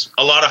 but there's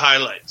a lot of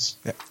highlights.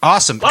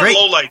 Awesome. A lot Great.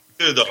 of lowlights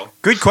too, though.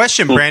 Good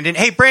question, Brandon.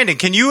 Hey, Brandon,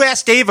 can you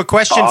ask Dave a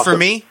question for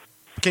me?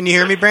 Can you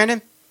hear me,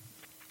 Brandon?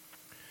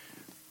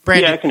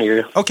 Yeah, I can hear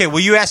you. Okay, will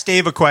you ask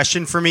Dave a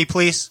question for me,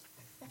 please?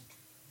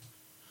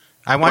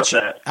 I want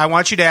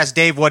you to ask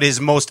Dave what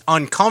his most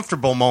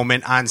uncomfortable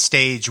moment on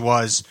stage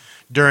was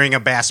during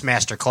a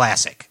Bassmaster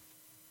Classic.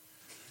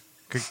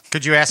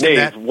 Could you ask him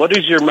that? Dave, what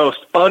is your most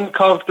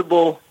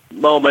uncomfortable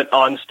moment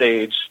on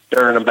stage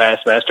during a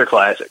Bassmaster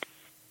Classic?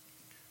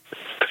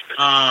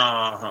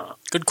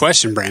 Good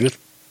question, Brandon.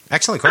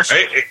 Excellent question.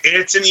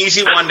 It's an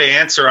easy one to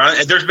answer.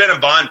 There's been a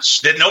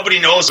bunch that nobody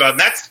knows about.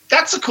 And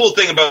that's the cool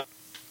thing about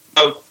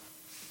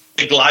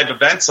big live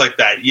events like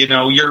that. You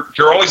know, you're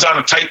always on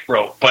a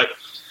tightrope. But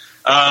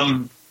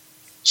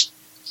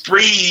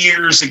 3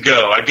 years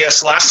ago, I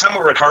guess last time we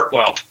were at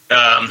Hartwell,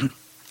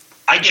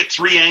 I get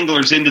 3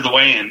 anglers into the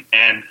weigh-in,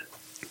 and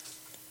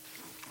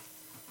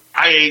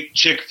I ate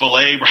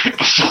Chick-fil-A right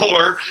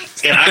before,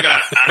 and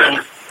I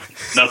don't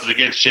nothing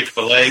against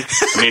Chick-fil-A.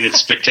 I mean, it's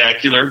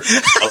spectacular.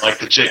 I like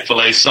the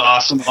Chick-fil-A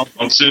sauce, and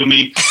don't sue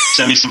me.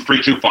 Send me some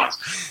free coupons.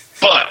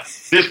 But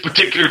this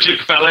particular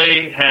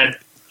Chick-fil-A had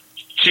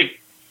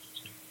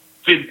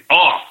fit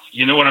off.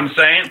 You know what I'm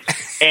saying?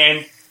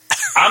 And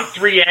I'm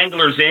 3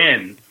 anglers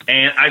in,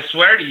 and I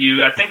swear to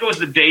you, I think it was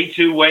the day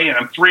 2 weigh-in.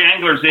 I'm 3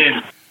 anglers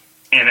in,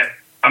 and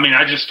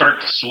I just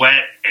start to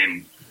sweat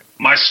and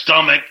my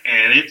stomach,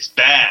 and it's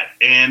bad.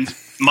 And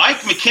Mike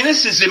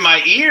McInnes is in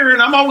my ear,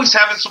 and I'm always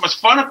having so much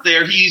fun up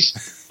there.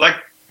 He's like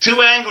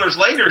 2 anglers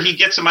later, he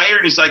gets in my ear,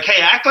 and he's like,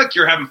 "Hey, act like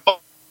you're having fun."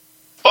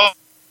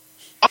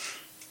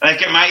 And I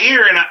get my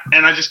ear,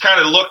 and I just kind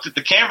of looked at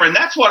the camera, and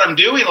that's what I'm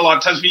doing a lot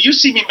of times. When you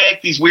see me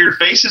make these weird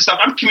faces,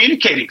 I'm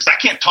communicating because I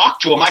can't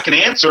talk to him. I can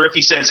answer if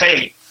he says,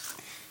 "Hey,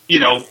 you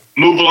know,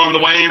 move along the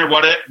way," or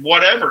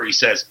whatever he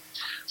says.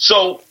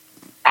 So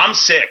I'm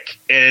sick,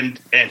 and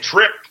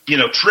Tripp,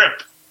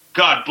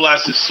 God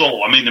bless his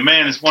soul. I mean, the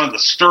man is one of the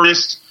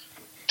sturdiest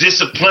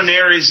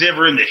disciplinaries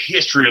ever in the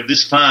history of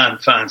this fine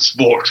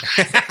sport.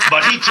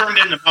 But he turned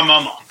into my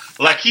mama.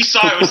 Like, he saw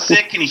I was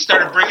sick, and he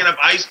started bringing up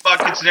ice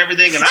buckets and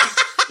everything, and I'm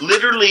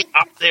literally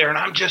up there, and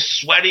I'm just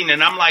sweating,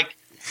 and I'm like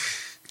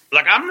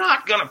I'm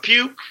not going to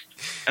puke,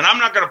 and I'm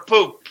not going to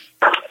poop.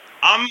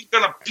 I'm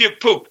going to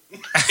puke poop.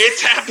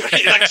 It's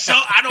happening. Like, so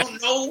I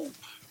don't know,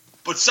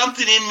 but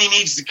something in me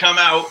needs to come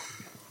out.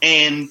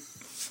 And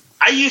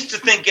I used to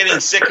think getting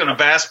sick on a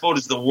bass boat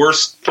is the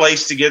worst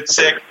place to get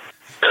sick.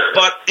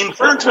 But in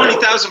front of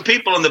 20,000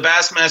 people on the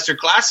Bassmaster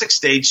Classic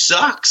stage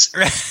sucks.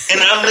 And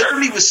I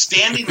literally was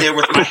standing there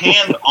with my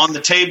hand on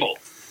the table.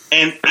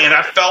 And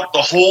I felt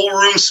the whole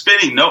room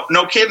spinning.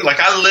 No kidding.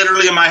 Like, I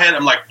literally in my head,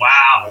 I'm like,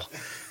 wow.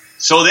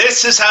 So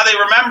this is how they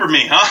remember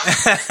me,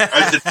 huh?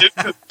 As the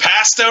dude who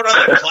passed out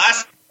on the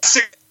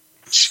Classic.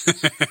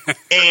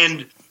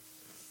 And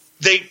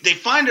they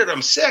find out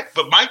I'm sick,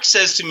 but Mike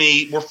says to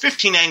me, we're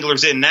 15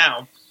 anglers in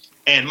now,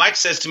 and Mike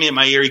says to me in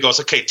my ear, he goes,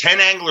 "Okay, 10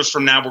 anglers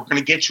from now, we're going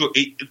to get you."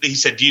 He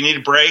said, "Do you need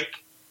a break?"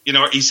 You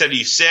know, he said, "Are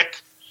you sick?"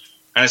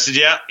 And I said,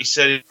 "Yeah." He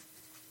said,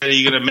 "Are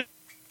you going to?"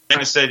 And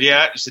I said,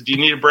 "Yeah." He said, "Do you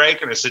need a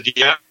break?" And I said,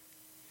 "Yeah."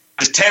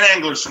 There's 10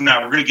 anglers from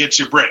now, we're going to get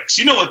you breaks.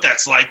 You know what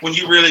that's like when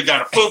you really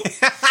got to poop.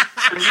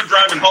 When you're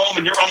driving home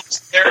and you're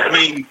almost there. I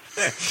mean,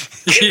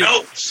 it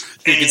knows.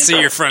 You can see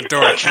your front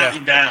door.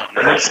 Counting down.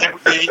 And as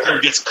every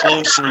angler gets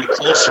closer and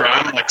closer,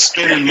 I'm like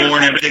spinning more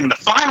and everything. The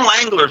final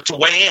angler to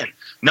weigh in,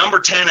 number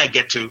 10 I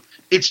get to,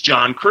 it's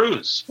John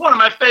Cruz. One of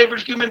my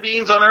favorite human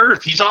beings on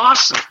earth. He's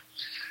awesome.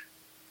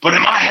 But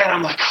in my head,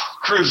 I'm like, oh,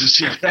 Cruz is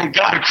here. Thank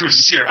God Cruz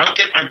is here. I'll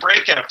get my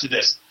break after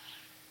this.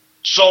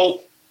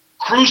 So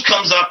Cruz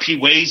comes up, he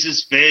weighs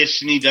his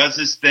fish, and he does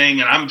his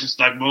thing, and I'm just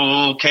like,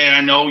 well, okay, I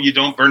know you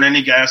don't burn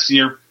any gas in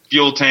your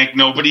fuel tank.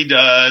 Nobody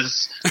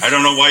does. I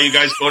don't know why you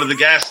guys go to the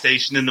gas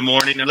station in the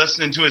morning and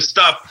listening to his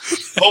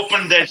stuff,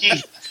 hoping that he,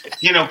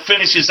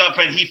 finishes up,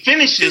 and he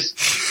finishes,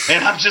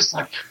 and I'm just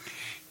like,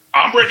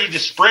 I'm ready to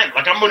sprint.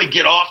 Like, I'm going to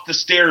get off the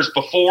stairs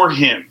before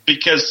him,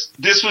 because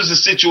this was a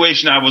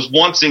situation I was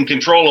once in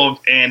control of,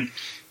 and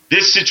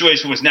this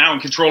situation was now in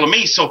control of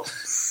me. So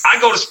I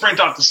go to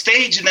sprint off the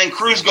stage, and then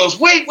Cruz goes,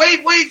 wait,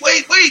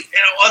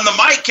 on the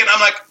mic, and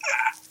I'm like,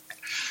 ah.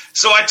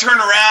 So I turn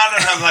around,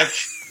 and I'm like,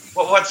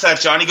 well, what's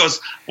that, John? He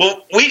goes,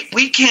 well,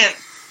 we can't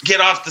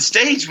get off the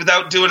stage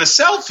without doing a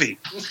selfie.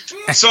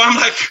 So I'm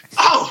like,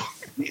 oh,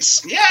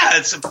 yeah,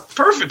 it's a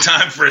perfect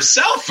time for a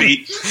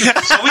selfie.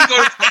 So we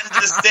go to the end of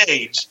the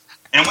stage,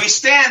 and we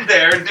stand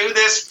there and do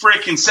this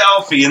freaking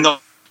selfie, and the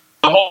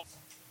whole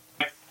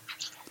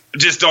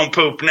just don't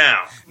poop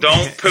now.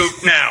 Don't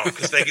poop now,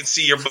 because they can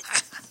see your butt.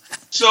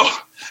 So,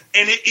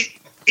 and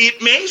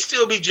it may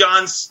still be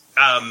John's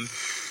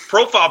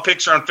profile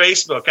picture on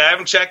Facebook. I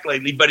haven't checked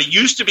lately, but it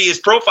used to be his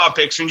profile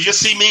picture, and you just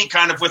see me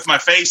kind of with my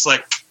face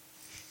like,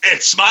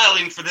 it's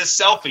smiling for this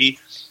selfie.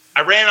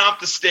 I ran off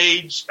the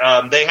stage.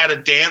 They had a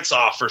dance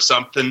off or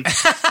something.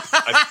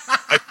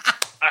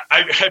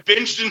 I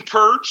binged and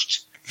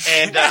purged,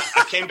 and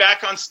I came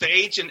back on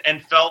stage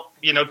and felt,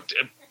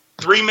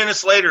 3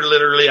 minutes later,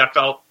 literally, I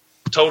felt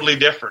totally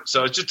different.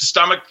 So it's just a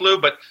stomach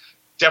flu, but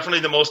definitely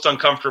the most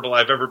uncomfortable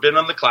I've ever been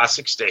on the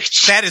classic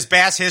stage. That is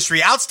bass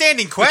history.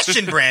 Outstanding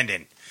question,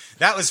 Brandon.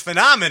 That was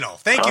phenomenal.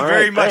 Thank you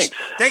very much.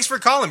 Thanks for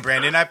calling,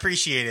 Brandon. I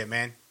appreciate it,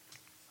 man.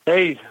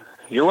 Hey,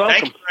 you're welcome.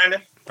 Thank you,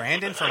 Brandon.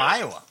 Brandon from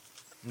Iowa.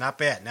 Not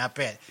bad.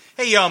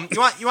 Hey, you want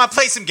to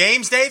play some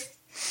games, Dave?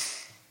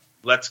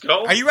 Let's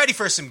go. Are you ready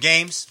for some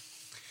games?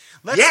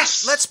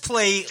 Yes. Let's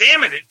play.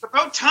 Damn it! It's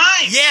about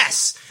time.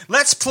 Yes.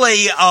 Let's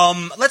play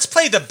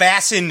the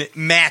Bassin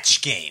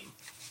match game.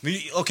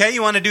 Okay,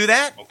 you want to do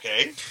that?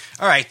 Okay.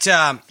 All right.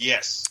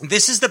 Yes.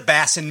 This is the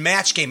Bassin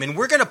match game, and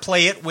we're going to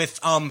play it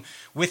with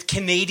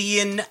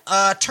Canadian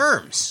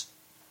terms.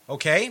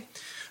 Okay.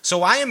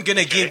 So I am going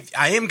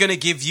to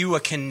give you a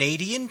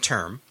Canadian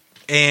term,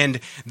 and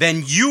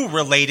then you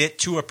relate it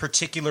to a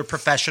particular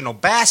professional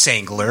bass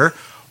angler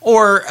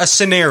or a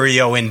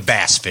scenario in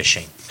bass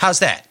fishing. How's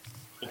that?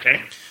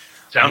 Okay.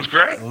 Sounds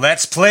great.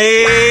 Let's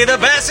play the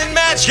Bassin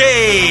match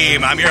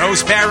game. I'm your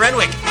host, Pat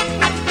Renwick.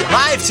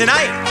 Live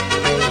tonight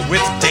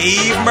with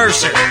Dave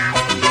Mercer.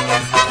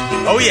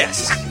 Oh,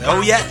 yes.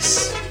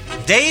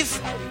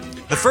 Dave,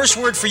 the first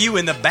word for you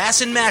in the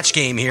Bassin match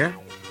game here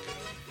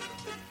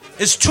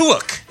is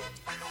tuuk.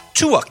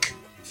 Tuuk.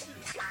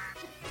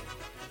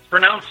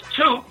 Pronounced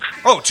took.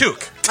 Oh,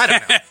 tuuk. I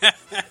don't know.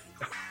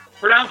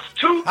 Pronounced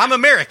took. I'm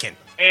American.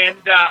 And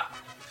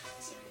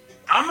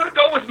I'm going to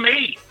go with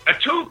me. A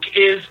toque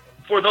is,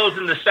 for those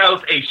in the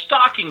South, a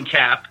stocking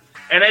cap.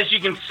 And as you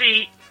can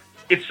see,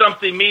 it's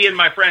something me and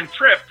my friend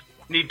Tripp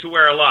need to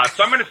wear a lot.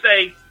 So I'm going to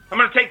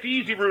take the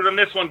easy route on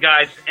this one,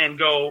 guys, and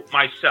go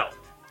myself.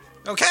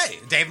 Okay.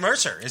 Dave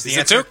Mercer is the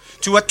answer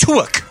to a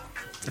tuuk.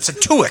 It's a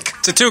tuuk.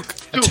 It's a toque.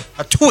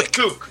 A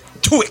tuuk.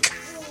 Tuuk.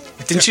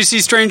 Didn't you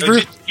see Strange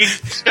Brew? You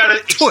just got to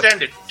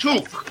extend it.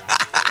 Took.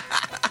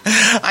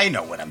 I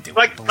know what I'm doing.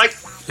 Like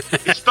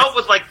it's spelled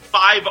with like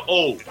 5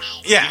 O's.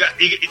 Yeah.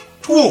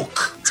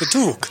 Tuuk. It's a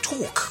tuuk.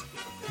 Tuuk.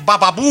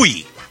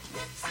 Bababooey.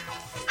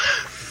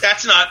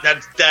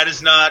 That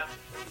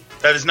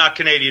is not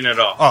Canadian at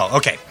all. Oh,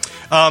 okay.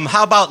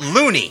 How about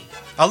loony?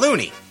 A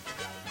loony.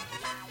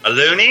 A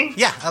loony?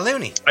 Yeah, a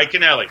loony.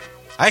 Iconelli.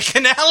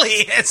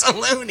 It's a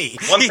loony.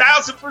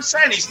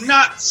 1,000%. He's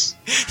nuts.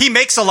 He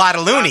makes a lot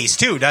of loonies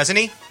too, doesn't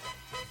he?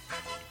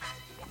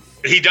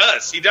 He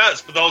does.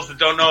 For those that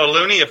don't know, a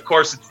loonie, of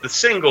course, it's the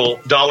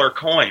single dollar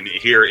coin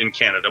here in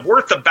Canada,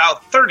 worth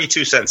about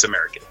 32 cents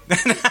American.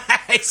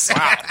 Nice.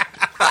 Wow.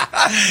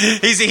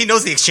 He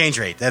knows the exchange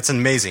rate. That's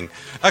amazing.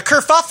 A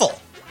kerfuffle.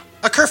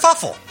 A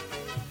kerfuffle.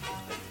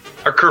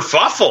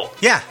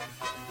 Yeah.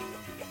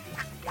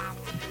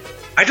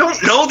 I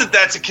don't know that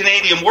that's a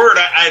Canadian word.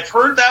 I've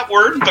heard that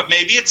word, but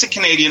maybe it's a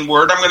Canadian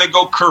word. I'm going to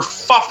go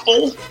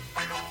kerfuffle.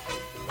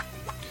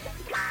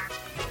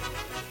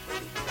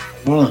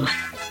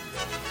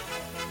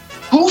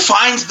 Who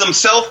finds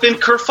themselves in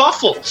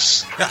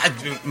kerfuffles?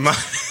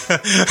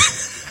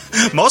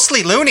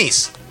 Mostly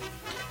loonies.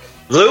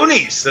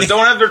 Loonies that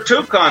don't have their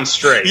toque on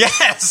straight.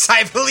 Yes,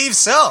 I believe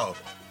so.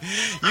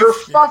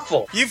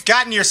 Kerfuffle. You've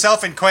gotten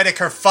yourself in quite a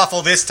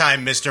kerfuffle this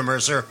time, Mr.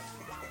 Mercer.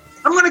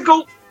 I'm going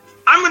to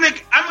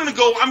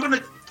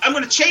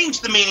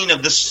change the meaning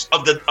of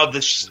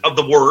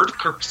the word.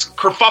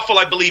 Kerfuffle,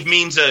 I believe,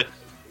 means a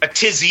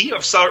tizzy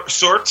of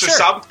sorts or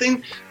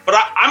something. But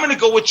I'm going to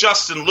go with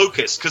Justin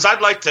Lucas because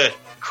I'd like to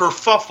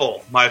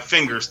kerfuffle my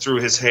fingers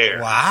through his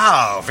hair.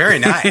 Wow, very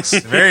nice,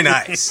 very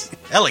nice,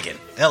 elegant.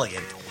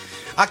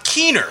 A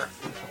keener.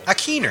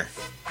 Keener.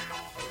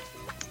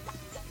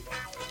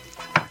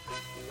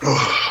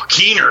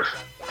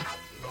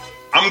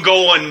 I'm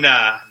going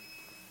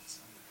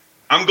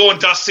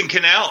Dustin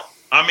Cannell.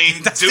 I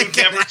mean, dude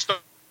never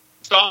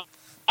stopped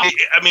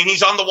I mean,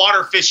 he's on the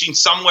water fishing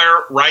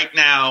somewhere right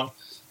now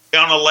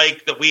on a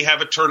lake that we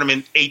have a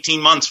tournament 18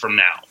 months from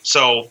now.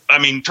 So, I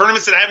mean,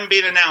 tournaments that haven't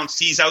been announced,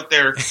 he's out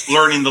there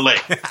learning the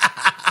lake.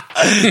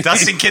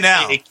 Dustin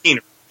Cannell.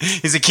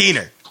 He's a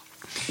keener.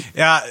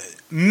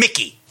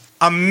 Mickey.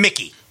 A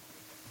Mickey.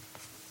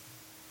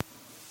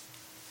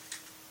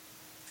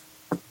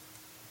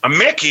 A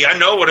Mickey, I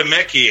know what a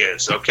Mickey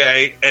is,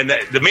 okay? And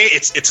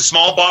it's a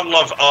small bottle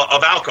of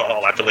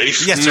alcohol, I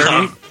believe. Yes,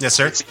 sir. Yes,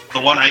 sir. It's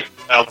the one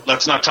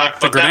let's not talk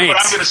about that, but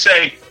I'm going to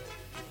say,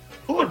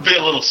 who would be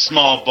a little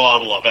small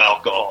bottle of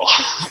alcohol?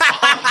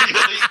 I'm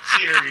really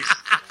serious.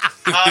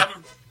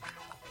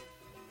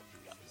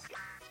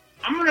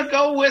 I'm going to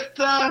go with,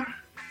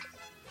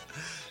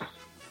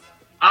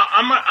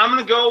 I'm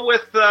going to go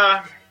with,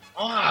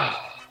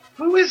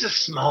 who is a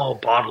small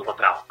bottle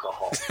of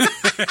alcohol?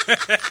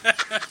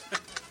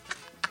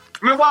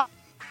 I mean, why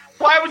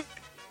would a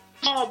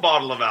small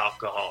bottle of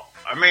alcohol?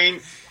 I mean,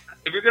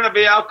 if you're going to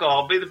be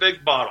alcohol, be the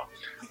big bottle.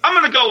 I'm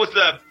going to go with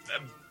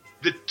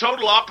the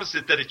total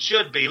opposite that it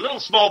should be. A little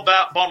small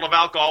bottle of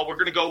alcohol. We're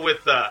going to go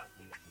with a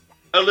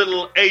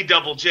little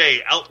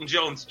AJJ, Elton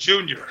Jones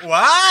Jr. Wow.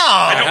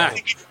 I don't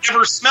think he's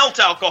ever smelt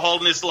alcohol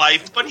in his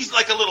life, but he's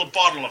like a little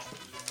bottle of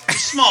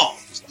small.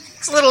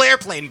 It's a little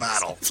airplane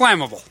bottle.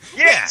 Flammable.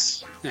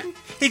 Yes. Yeah.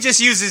 He just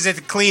uses it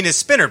to clean his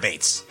spinner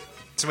baits.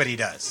 That's what he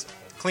does.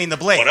 Clean the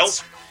blades. What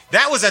else?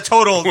 That was a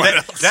total. That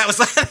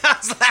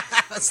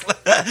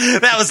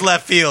was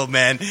left field,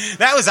 man.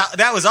 That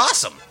was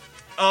awesome.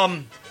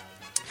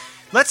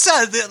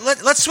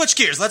 Let's switch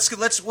gears.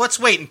 Let's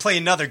wait and play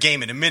another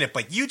game in a minute.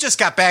 But you just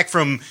got back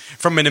from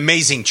an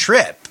amazing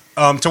trip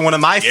to one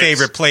of my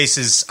favorite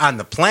places on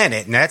the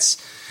planet, and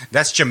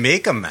that's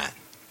Jamaica, man.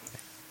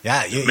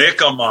 Yeah,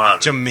 Jamaica,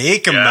 man.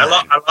 Jamaica, man. I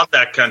love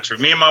that country.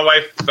 Me and my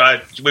wife,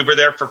 we were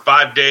there for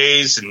 5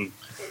 days and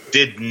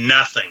did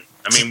nothing.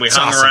 I mean, we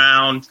hung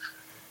around,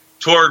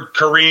 toured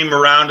Kareem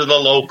around to the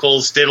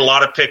locals, did a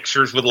lot of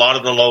pictures with a lot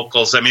of the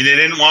locals. I mean, they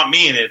didn't want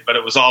me in it, but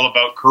it was all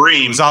about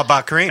Kareem. It was all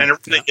about Kareem. And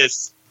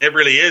it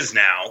really is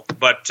now.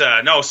 But,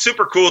 no,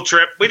 super cool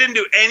trip. We didn't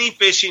do any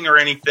fishing or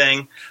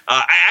anything.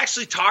 I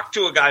actually talked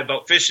to a guy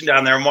about fishing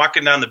down there. I'm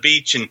walking down the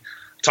beach and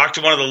talked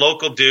to one of the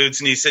local dudes,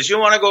 and he says, "You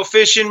want to go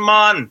fishing,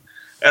 man?"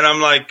 And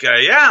I'm like,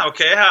 yeah,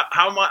 okay.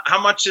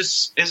 How much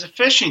is a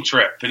fishing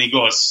trip? And he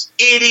goes,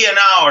 $80 an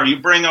hour. You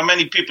bring how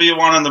many people you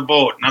want on the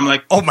boat. And I'm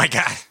like, oh my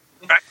God.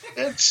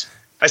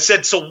 I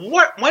said, so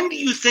when do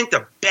you think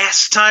the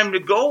best time to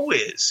go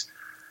is?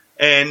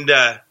 And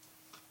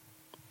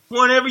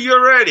whenever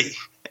you're ready.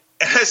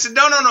 And I said,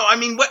 no. I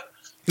mean,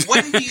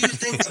 when do you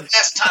think the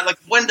best time? Like,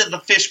 when did the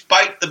fish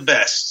bite the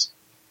best?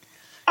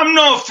 I'm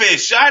no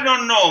fish. I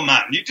don't know,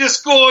 man. You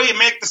just go, you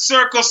make the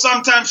circle.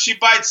 Sometimes she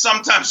bites,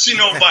 sometimes she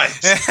no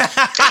bites.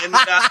 And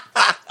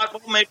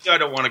well, maybe I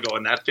don't want to go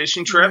on that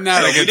fishing trip.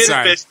 Not a good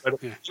sign. Fish,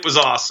 but it was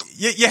awesome.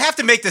 You have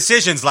to make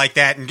decisions like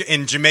that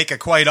in Jamaica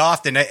quite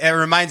often. It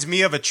reminds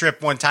me of a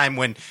trip one time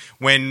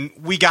when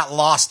we got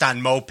lost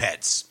on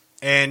mopeds.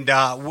 And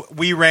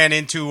we ran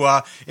into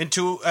what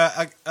do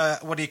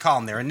you call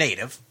them there? A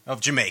native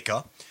of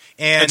Jamaica.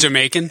 And a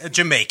Jamaican? A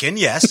Jamaican,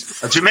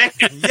 yes. A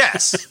Jamaican?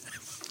 Yes.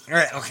 All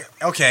right,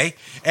 okay.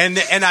 And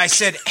I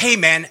said, hey,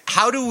 man,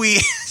 how do we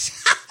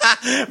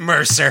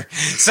Mercer.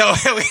 So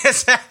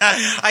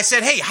I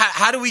said, hey,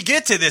 how do we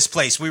get to this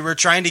place? We were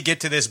trying to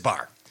get to this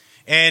bar.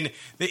 And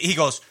he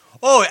goes,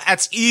 oh,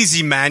 that's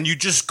easy, man. You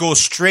just go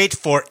straight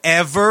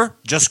forever.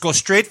 Just go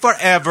straight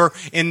forever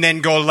and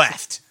then go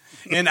left.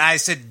 And I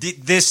said,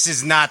 this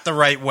is not the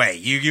right way.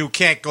 You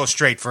can't go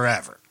straight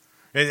forever.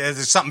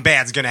 There's something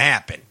bad's going to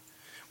happen.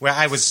 Well,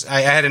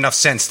 I had enough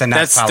sense to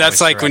not follow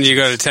That's like when you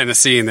go to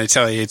Tennessee and they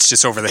tell you it's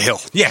just over the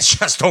hill. Yes,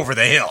 just over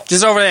the hill.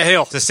 Just over the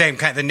hill. It's the same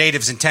kind. The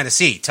natives in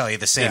Tennessee tell you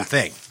the same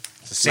thing.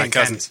 It's the same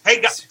cousins.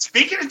 Hey, guys,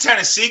 speaking of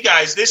Tennessee,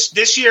 guys,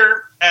 this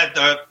year at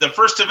the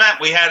first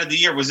event we had of the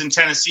year was in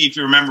Tennessee. If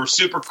you remember,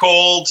 super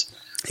cold.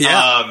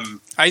 Yeah.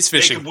 Ice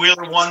fishing. Jacob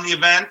Wheeler won the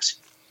event.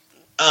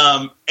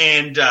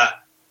 And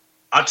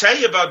I'll tell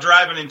you about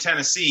driving in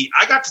Tennessee.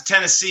 I got to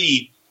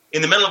Tennessee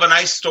in the middle of an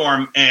ice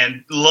storm,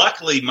 and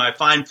luckily my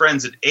fine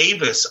friends at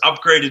Avis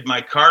upgraded my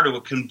car to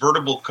a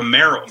convertible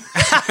Camaro.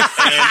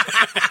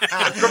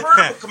 And a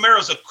convertible Camaro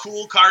is a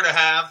cool car to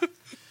have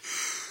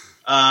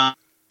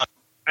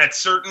at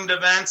certain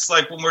events,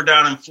 like when we're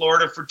down in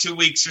Florida for 2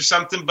 weeks or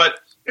something,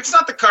 but it's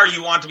not the car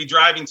you want to be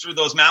driving through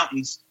those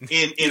mountains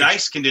in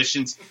ice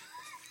conditions.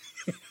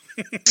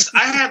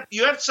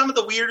 You have some of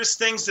the weirdest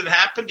things that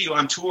happen to you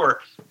on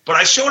tour, but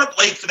I showed up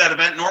late for that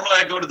event. Normally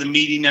I go to the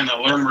meeting and I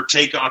learn where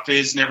takeoff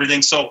is and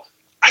everything. So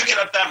I get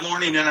up that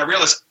morning and I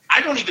realize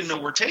I don't even know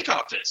where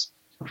takeoff is.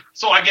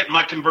 So I get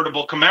my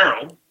convertible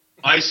Camaro,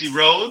 icy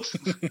roads,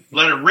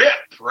 let it rip,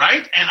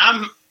 right? And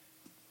I'm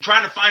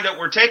trying to find out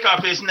where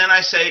takeoff is. And then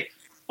I say,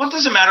 well, it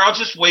doesn't matter. I'll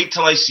just wait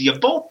till I see a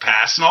boat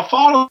pass and I'll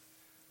follow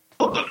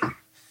them.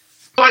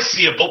 So I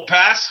see a boat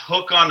pass,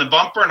 hook on the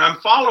bumper, and I'm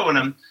following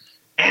them.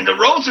 And the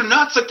roads are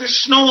nuts. Like, there's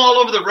snow all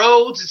over the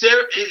roads.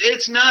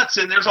 It's nuts.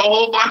 And there's a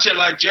whole bunch of,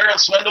 like, Gerald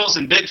Swindles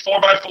and big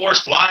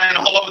 4x4s flying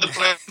all over the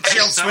place.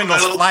 Gerald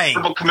Swindles flying.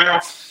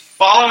 Camaro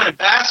following a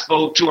bass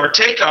boat to our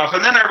takeoff.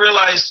 And then I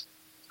realized,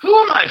 who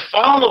am I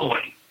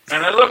following?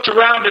 And I looked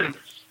around, and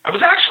I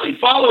was actually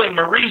following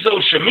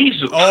Marizo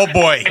Shimizu. Oh,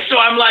 boy. And so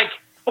I'm like,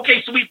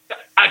 okay, so we've got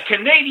a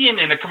Canadian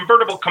in a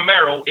convertible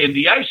Camaro in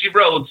the icy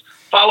roads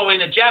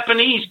following a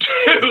Japanese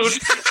dude.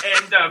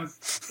 And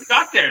we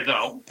got there,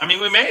 though. I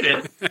mean, we made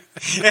it.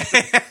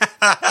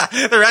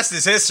 The rest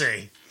is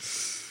history.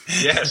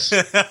 Yes.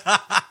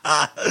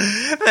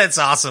 That's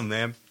awesome,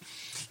 man.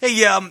 Hey,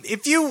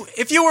 if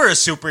you were a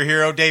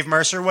superhero, Dave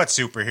Mercer, what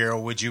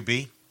superhero would you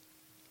be?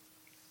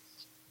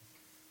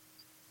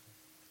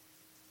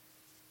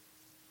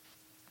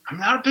 I'm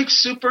not a big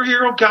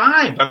superhero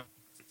guy, but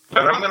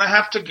I'm going to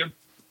have to give.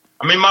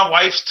 I mean, my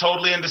wife's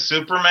totally into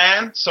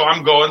Superman, so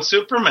I'm going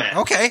Superman.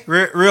 Okay,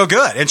 real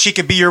good. And she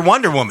could be your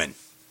Wonder Woman.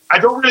 I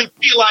don't really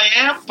feel I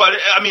am, but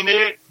I mean,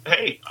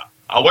 hey,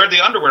 I'll wear the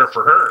underwear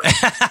for her.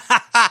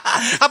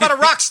 How about a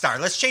rock star?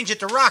 Let's change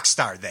it to rock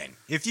star then.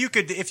 If you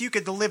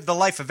could live the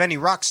life of any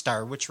rock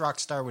star, which rock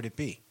star would it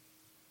be?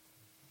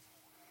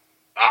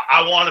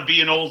 I want to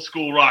be an old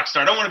school rock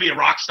star. I don't want to be a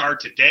rock star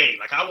today.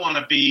 Like, I want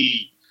to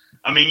be.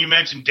 I mean, you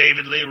mentioned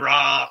David Lee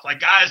Roth, like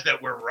guys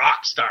that were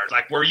rock stars,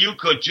 like where you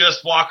could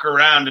just walk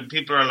around and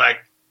people are like,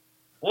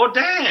 well,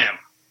 damn,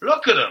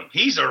 look at him.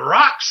 He's a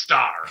rock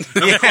star. Of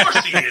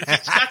course he is.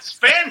 He's got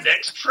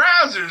spandex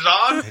trousers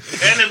on and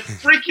a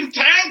freaking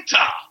tank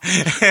top.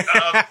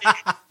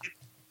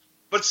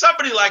 But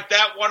somebody like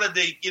that, one of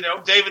the,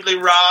 David Lee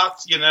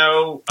Roth,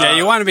 Yeah,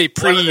 you want to be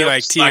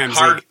like TMZ.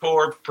 Like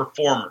hardcore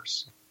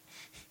performers.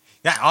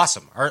 Yeah,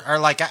 awesome. Or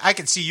like, I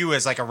could see you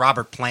as like a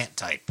Robert Plant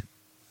type.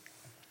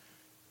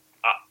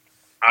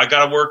 I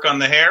got to work on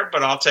the hair,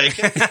 but I'll take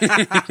it.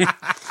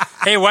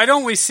 Hey, why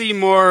don't we see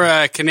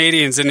more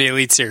Canadians in the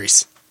Elite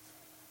Series?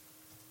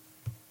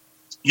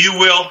 You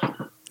will.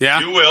 Yeah?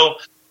 You will.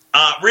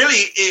 Really,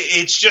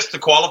 it's just the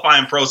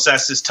qualifying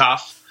process is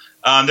tough.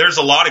 There's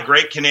a lot of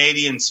great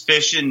Canadians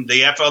fishing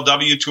the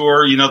FLW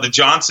Tour. The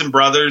Johnson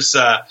brothers,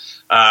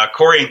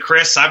 Corey and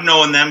Chris, I've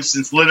known them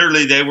since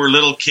literally they were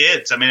little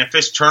kids. I mean, I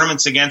fished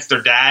tournaments against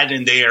their dad,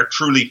 and they are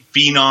truly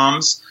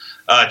phenoms.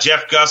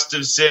 Jeff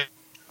Gustafson,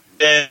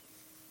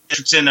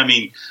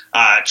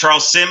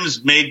 Charles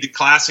Sims made the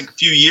Classic a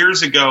few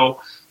years ago,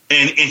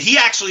 and he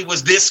actually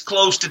was this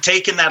close to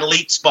taking that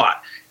elite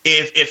spot.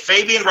 If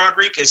Fabian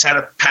Rodriguez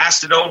had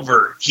passed it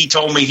over, he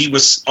told me he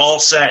was all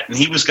set and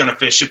he was going to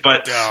fish it.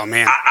 But oh,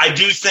 man. I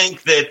do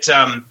think that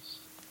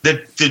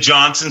the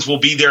Johnsons will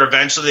be there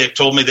eventually. They've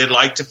told me they'd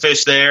like to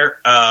fish there.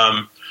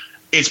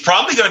 It's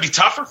probably going to be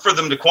tougher for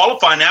them to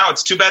qualify now.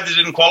 It's too bad they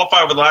didn't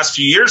qualify over the last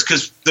few years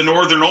because the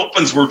Northern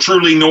Opens were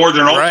truly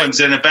Northern Opens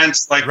and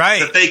events like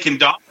that they can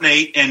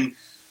dominate. And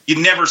you'd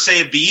never say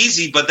it'd be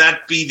easy, but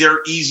that'd be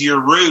their easier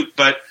route.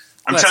 But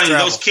I'm telling you,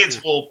 those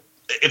kids will,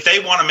 if they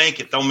want to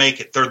make it, they'll make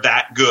it. They're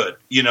that good.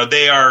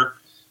 They are.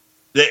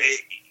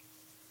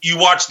 You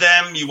watch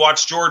them, you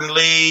watch Jordan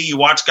Lee, you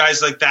watch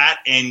guys like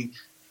that, and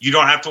you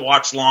don't have to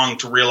watch long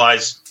to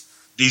realize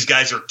these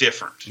guys are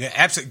different. Yeah,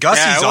 absolutely.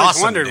 Gussie's awesome. I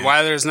always wondered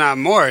why there's not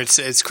more.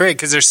 It's great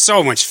because there's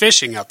so much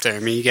fishing up there. I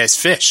mean, you guys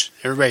fish.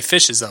 Everybody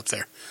fishes up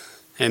there.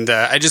 And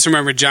I just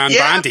remember John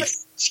Bondi.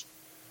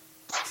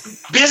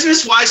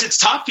 Business-wise, it's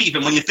tough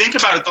even. When you think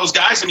about it, those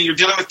guys, I mean, you're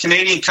dealing with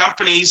Canadian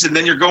companies, and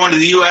then you're going to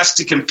the U.S.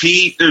 to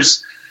compete.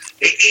 It's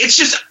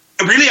just,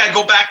 really, I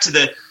go back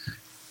to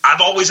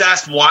I've always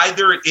asked why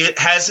it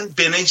hasn't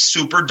been a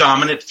super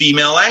dominant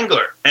female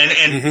angler.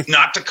 And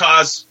not to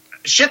cause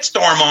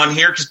shitstorm on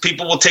here because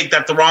people will take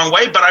that the wrong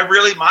way, but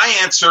my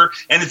answer,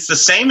 and it's the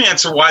same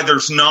answer why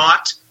there's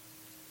not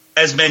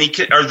as many,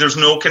 or there's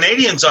no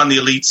Canadians on the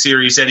Elite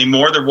Series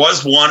anymore. There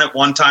was one at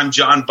one time,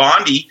 John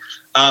Bondi,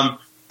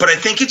 but I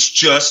think it's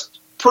just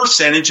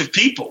percentage of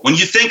people. When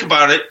you think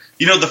about it,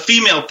 the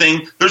female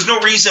thing, there's no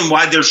reason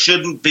why there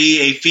shouldn't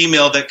be a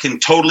female that can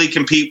totally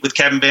compete with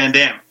Kevin Van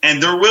Dam,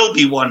 and there will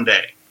be one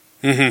day.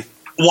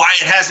 Why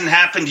it hasn't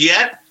happened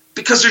yet?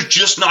 Because there's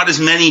just not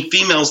as many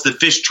females that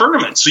fish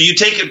tournaments. So you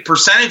take it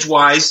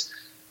percentage-wise,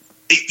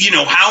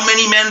 how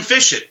many men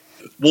fish it?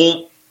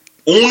 Well,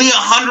 only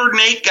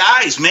 108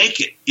 guys make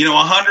it.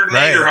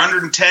 108 or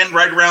 110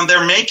 right around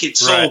there make it.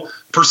 So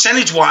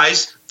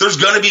percentage-wise, there's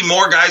going to be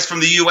more guys from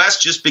the U.S.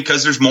 just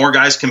because there's more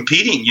guys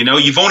competing.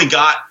 You've only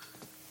got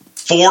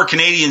 4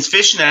 Canadians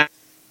fishing at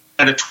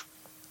a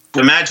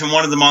imagine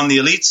one of them on the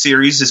Elite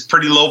Series is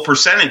pretty low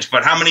percentage,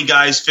 but how many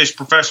guys fish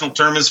professional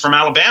tournaments from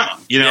Alabama?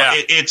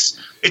 It's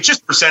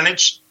just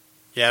percentage.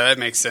 Yeah, that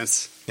makes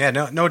sense. Yeah,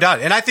 no doubt.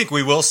 And I think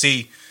we will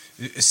see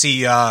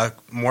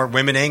more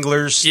women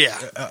anglers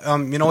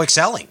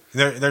excelling.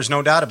 There's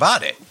no doubt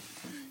about it.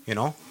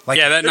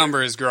 That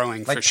number is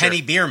growing like for sure.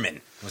 Penny Bierman.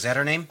 Was that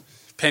her name?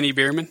 Penny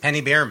Bierman? Penny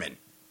Bierman.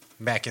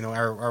 Back in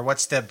or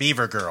what's the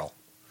Beaver girl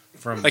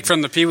from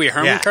the Pee Wee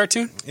Herman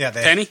cartoon? Yeah,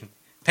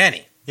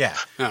 Penny, yeah.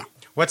 Oh.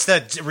 What's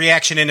the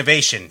Reaction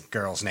Innovation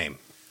girl's name?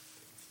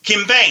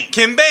 Kim Bain.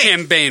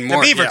 The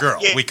Beaver girl,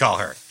 we call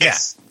her.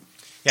 Yes.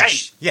 Yeah, Hey.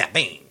 yeah,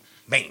 bang,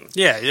 bang.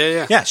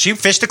 Yeah. Yeah, she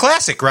fished the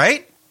classic,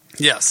 right?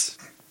 Yes.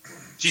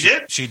 She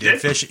did. She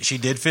did fish. She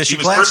did fish She the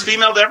was the first classic.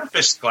 female to ever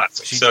fish the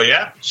classic. So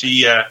yeah,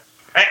 she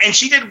and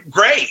she did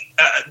great.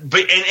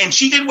 And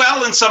she did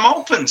well in some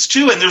opens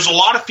too. And there's a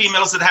lot of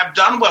females that have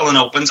done well in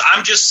opens.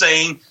 I'm just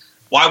saying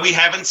why we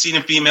haven't seen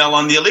a female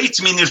on the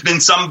elites. I mean, there's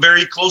been some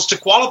very close to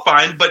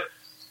qualifying, but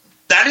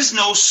that is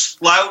no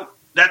slout.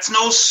 That's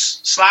no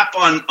slap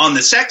on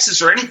the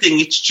sexes or anything.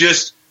 It's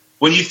just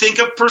when you think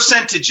of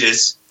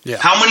percentages,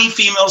 how many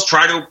females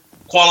try to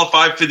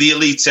qualify for the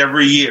elites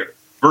every year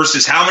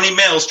versus how many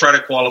males try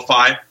to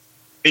qualify,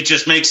 it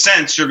just makes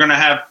sense. You're going to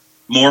have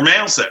more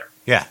males there.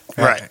 Yeah,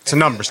 right. It's a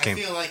numbers game.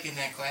 I feel like in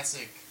that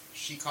classic,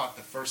 she caught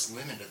the first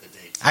limit of the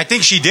day. I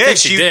think she did.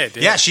 She did.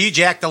 Yeah, she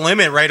jacked the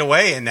limit right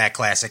away in that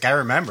classic. I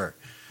remember.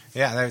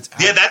 Yeah,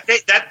 that day,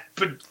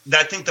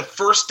 I think the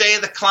first day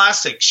of the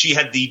classic, she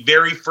had the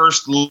very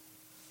first limit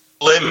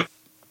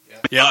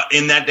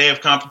in that day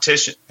of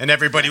competition, and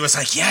everybody was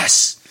like,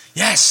 "Yes,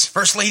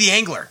 first lady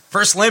angler,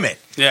 first limit."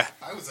 Yeah,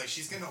 I was like,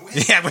 she's gonna win.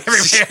 Yeah,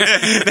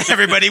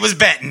 everybody was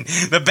betting.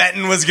 The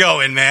betting was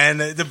going, man.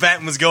 The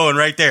betting was going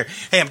right there.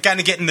 Hey, I'm kind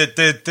of getting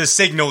the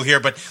signal here,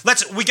 but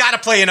we got to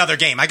play another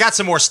game. I got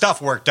some more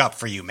stuff worked up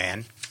for you,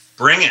 man.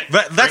 Bring it.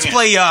 Let's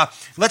play.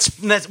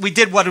 We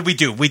did. What did we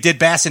do? We did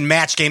Bass and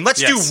Match Game.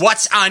 Let's do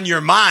What's on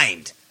Your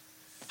Mind.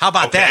 How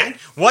about that?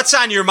 What's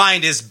on Your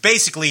Mind is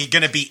basically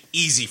going to be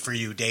easy for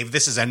you, Dave.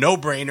 This is a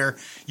no-brainer.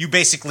 You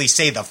basically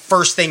say the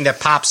first thing that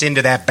pops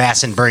into that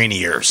Bass and brain of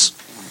yours.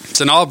 It's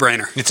an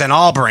all-brainer. It's an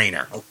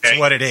all-brainer. Okay. That's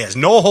what it is.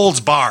 No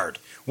holds barred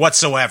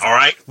whatsoever. All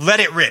right.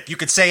 Let it rip. You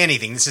could say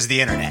anything. This is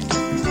the internet.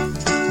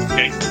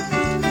 Okay.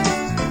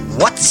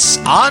 What's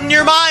on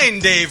your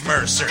mind, Dave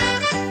Mercer?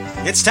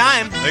 It's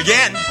time,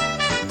 again,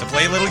 to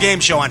play a little game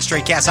show on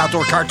Straight Cast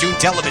Outdoor Cartoon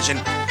Television.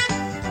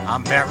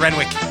 I'm Pat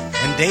Renwick,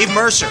 and Dave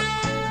Mercer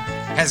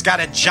has got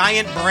a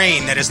giant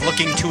brain that is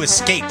looking to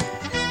escape.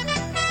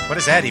 What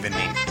does that even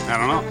mean? I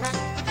don't know.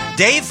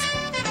 Dave,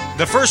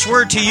 the first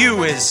word to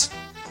you is...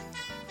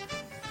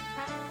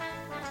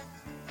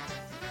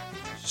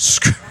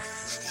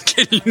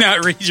 Can you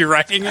not read your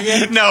writing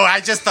again? No,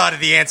 I just thought of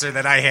the answer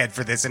that I had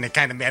for this, and it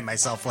kind of made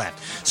myself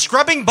laugh.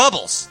 Scrubbing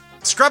bubbles.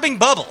 Scrubbing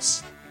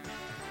bubbles.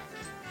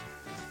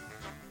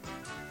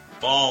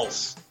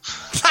 Balls.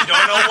 I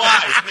don't know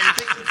why. I mean,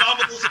 think of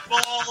bubbles and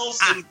balls.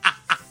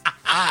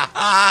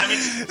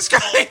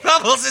 Scrubbing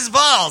bubbles is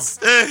balls.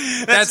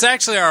 That's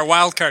actually our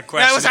wild card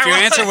question. If you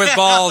answer with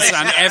balls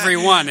on every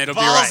one, it'll be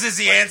right. Balls is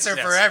the answer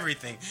for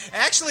everything.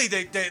 Actually,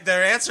 the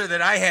answer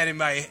that I had in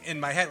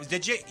my head was: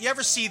 Did you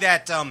ever see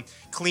that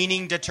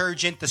cleaning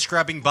detergent, the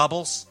Scrubbing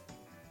Bubbles?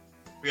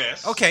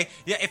 Yes. Okay.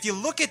 Yeah. If you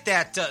look at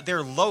that,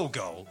 their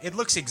logo, it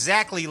looks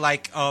exactly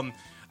like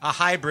a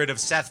hybrid of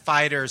Seth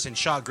Feider's and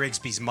Shaw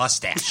Grigsby's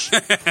mustache.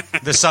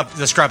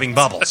 the Scrubbing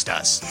Bubbles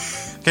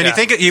does. Can you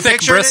think? You thick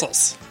picture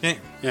bristles. It?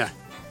 Yeah.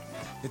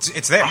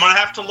 It's there. I'm gonna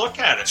have to look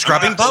at it.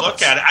 Scrubbing bubbles.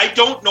 Look at it. I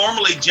don't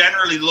normally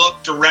generally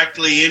look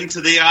directly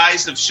into the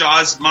eyes of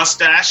Shaw's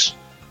mustache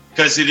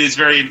because it is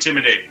very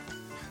intimidating.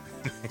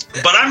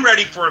 But I'm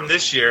ready for him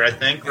this year. I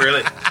think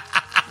really.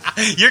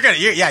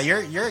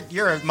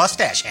 You're a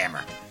mustache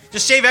hammer.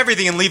 Just shave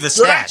everything and leave the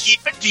stash.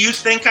 Do you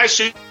think I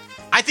should?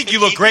 I think you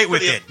look great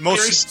with it.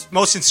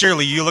 Most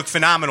sincerely, you look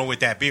phenomenal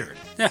with that beard.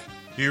 Yeah.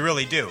 You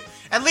really do.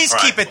 At least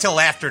keep it till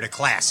after the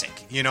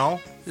classic, you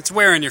know? It's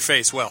wearing your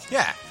face well.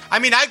 Yeah. I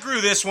mean, I grew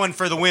this one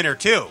for the winter,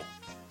 too.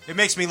 It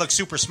makes me look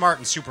super smart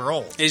and super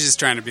old. He's just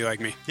trying to be like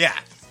me. Yeah.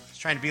 He's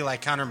trying to be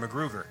like Conor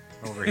McGruber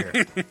over here.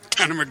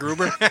 Conor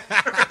McGruber?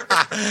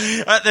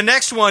 The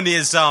next one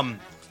is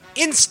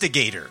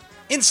Instigator.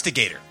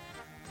 Instigator.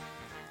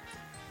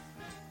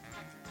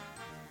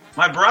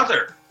 My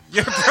brother.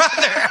 Your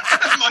brother.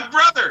 My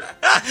brother.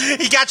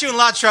 He got you in a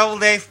lot of trouble,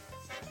 Dave.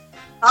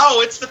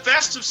 Oh, it's the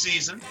festive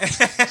season.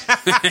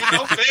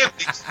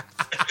 Families.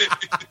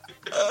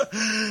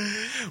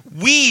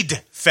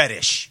 Weed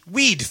fetish.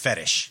 Weed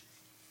fetish.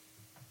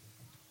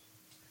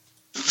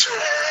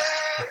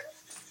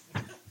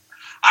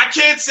 I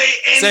can't say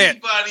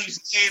anybody's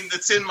name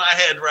that's in my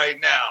head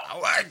right now.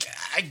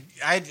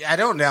 I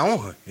don't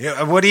know.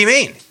 What do you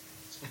mean?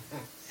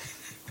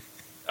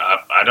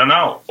 I don't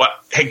know.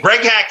 What? Hey,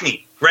 Greg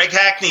Hackney. Greg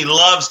Hackney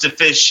loves to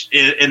fish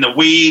in the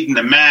weed and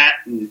the mat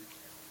and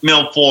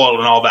milfoil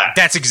and all that.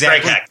 That's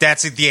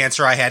the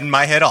answer I had in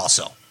my head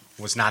also.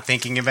 Was not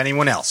thinking of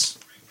anyone else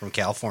from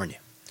California.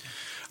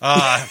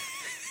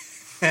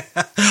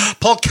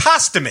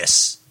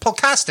 Pulcostomus.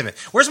 Pulcostomus.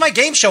 Where's my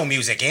game show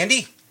music,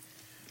 Andy?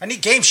 I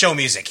need game show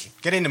music.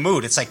 Get in the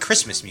mood. It's like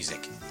Christmas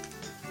music.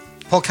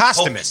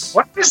 Pulcostomus.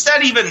 What does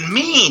that even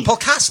mean?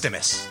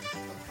 Pulcostomus.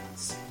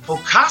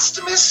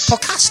 Pulcostomus?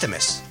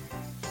 Pulcostomus.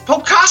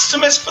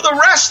 Pulcostomus for the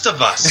rest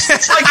of us.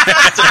 It's like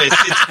Festivus.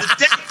 It's the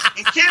day.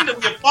 In Canada,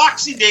 we have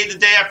Boxing Day the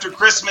day after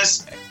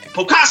Christmas.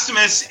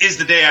 Pulcostomus is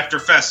the day after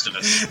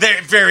Festivus.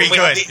 They're very good.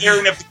 Have the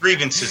airing of the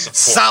grievances, of course.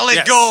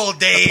 Solid gold,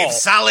 Dave.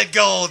 Solid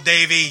gold,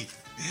 Davey.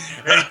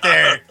 Right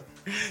there.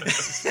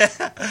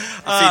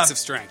 Feats of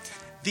strength.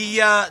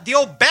 The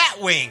old bat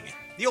wing.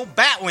 The old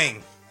bat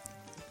wing.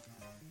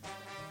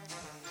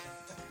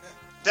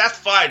 Death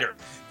Fighter.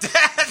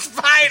 Death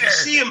Fighter. You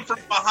see him from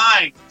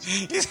behind.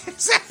 It's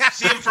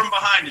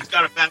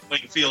got a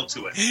Batwing feel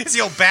to it. It's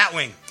the old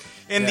Batwing.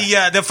 And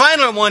the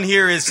final one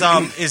here is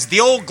the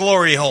old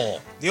glory hole.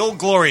 The old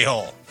glory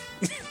hole.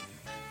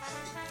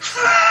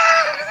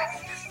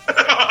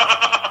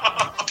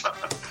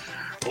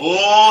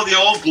 Oh, the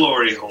old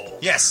glory hole.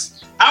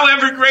 Yes. How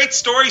every great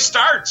story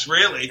starts,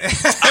 really.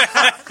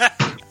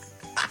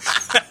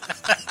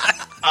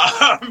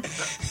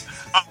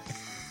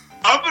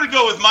 I'm going to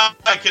go with Mike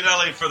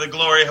Iaconelli for the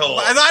glory hole.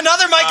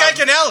 Another Mike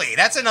Iaconelli.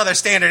 That's another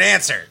standard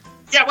answer.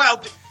 Yeah,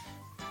 well,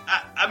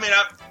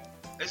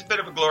 he's a bit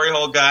of a glory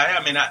hole guy. I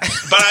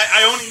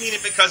only mean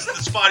it because the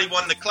spot he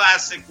won the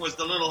Classic was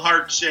the little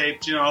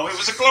heart-shaped, it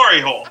was a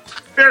glory hole.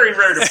 Very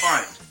rare to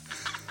find.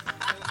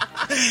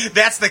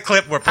 That's the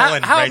clip we're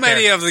pulling. How right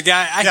many there. of the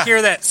guys? I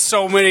hear that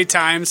so many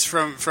times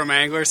from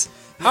anglers.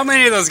 How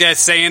many of those guys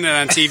saying it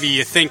on TV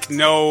you think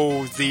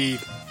know the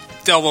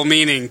double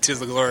meaning to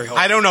the glory hole?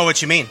 I don't know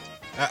what you mean.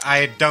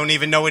 I don't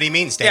even know what he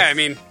means, Dave. Yeah, I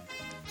mean,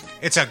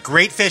 it's a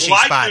great fishing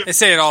spot. They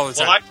say it all the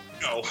time. Well,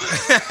 I know.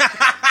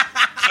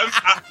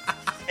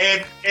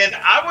 and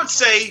I would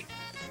say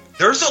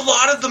there's a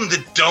lot of them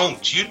that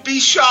don't. You'd be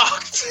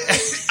shocked.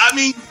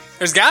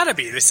 There's got to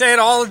be. They say it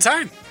all the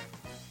time.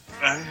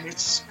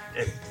 It's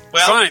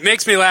fun. It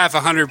makes me laugh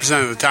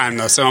 100% of the time,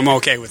 though, so I'm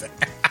okay with it.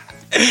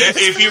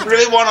 If you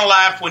really want to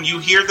laugh when you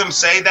hear them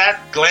say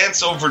that,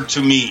 glance over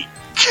to me.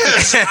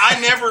 Because I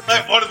never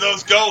let one of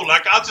those go.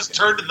 Like, I'll just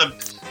turn to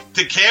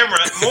the camera,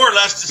 more or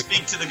less to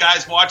speak to the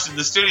guys watching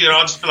the studio, and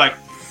I'll just be like...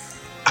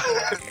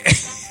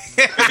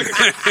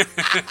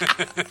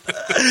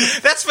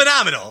 That's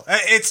phenomenal.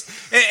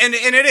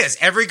 It is.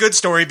 Every good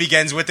story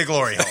begins with the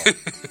glory hole.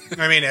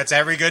 That's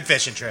every good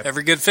fishing trip.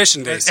 Every good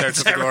fishing day starts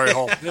with the glory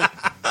hole. Yeah.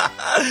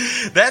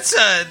 That's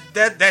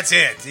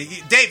it.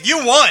 Dave,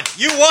 you won.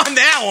 You won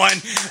that one.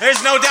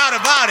 There's no doubt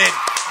about it.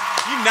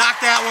 You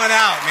knocked that one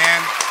out,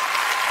 man.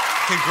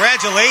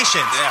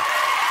 Congratulations. Yeah.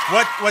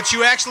 What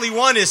you actually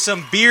won is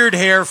some beard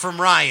hair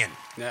from Ryan.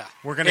 Yeah.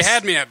 He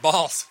had me at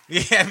balls.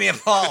 You had me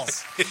at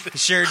balls.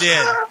 Sure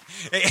did.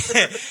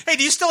 Hey,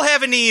 do you still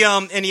have any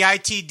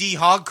ITD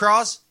hog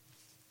craws?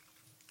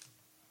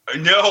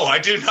 No, I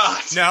do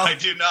not. No, I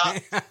do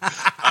not.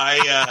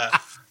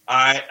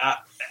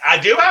 I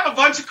do have a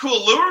bunch of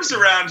cool lures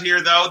around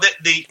here, though.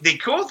 The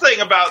cool thing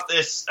about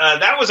this,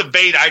 that was a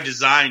bait I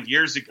designed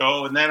years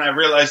ago, and then I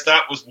realized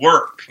that was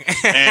work,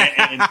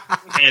 and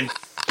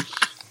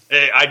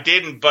I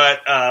didn't.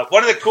 But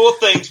one of the cool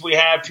things we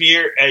have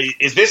here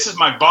is this is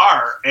my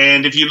bar,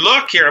 and if you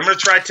look here, I'm going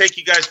to try to take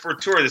you guys for a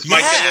tour. This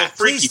might get a little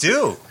freaky. Please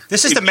do.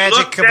 This is the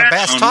magic of a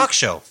Bass Talk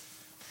Show.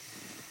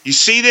 You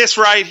see this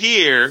right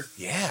here?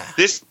 Yeah.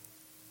 This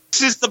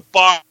is the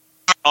bar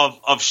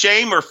of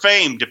shame or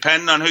fame,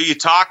 depending on who you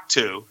talk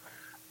to.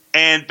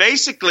 And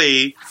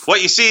basically,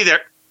 what you see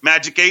there,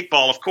 Magic 8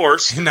 Ball, of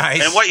course.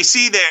 Nice. And what you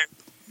see there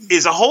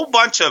is a whole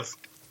bunch of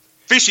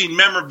fishing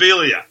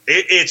memorabilia.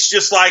 It's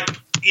just like,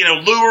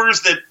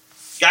 lures that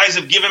guys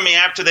have given me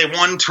after they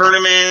won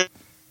tournaments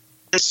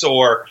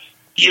or,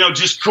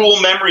 just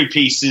cool memory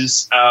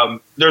pieces.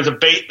 There's a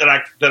bait that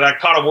I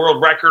caught a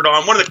world record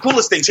on. One of the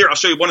coolest things here, I'll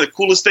show you one of the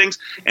coolest things,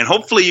 and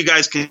hopefully you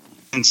guys can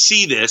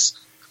see this.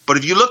 But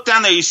if you look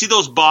down there, you see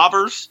those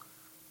bobbers?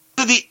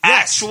 Those are the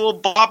actual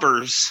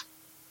bobbers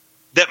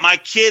that my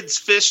kids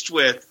fished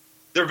with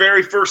their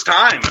very first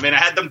time. I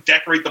had them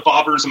decorate the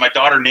bobbers, and my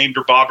daughter named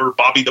her bobber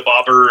Bobby the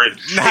Bobber. And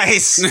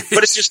nice.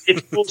 But it's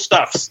cool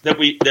stuff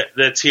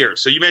that's here.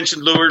 So you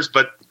mentioned lures,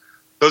 but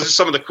those are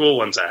some of the cool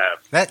ones I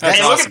have. That's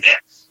awesome. Look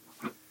at this.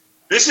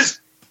 This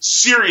is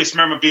serious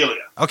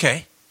memorabilia.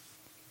 Okay.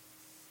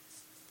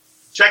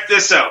 Check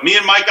this out. Me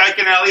and Mike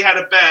Iaconelli had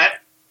a bet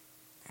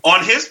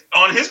on his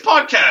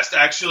podcast,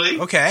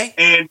 actually. Okay.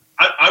 And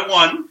I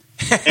won.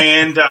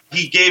 And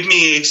he gave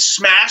me a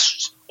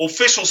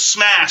official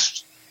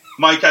smashed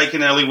Mike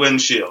Iaconelli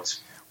windshield.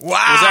 Wow.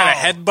 Was that a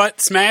headbutt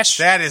smash?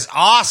 That is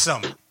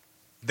awesome.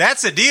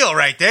 That's a deal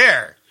right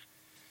there.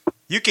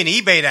 You can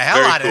eBay the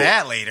hell out of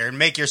that later and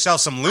make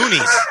yourself some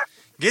loonies.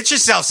 Get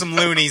yourself some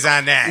loonies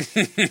on that.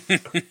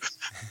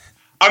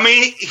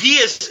 He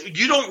is.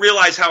 You don't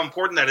realize how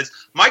important that is.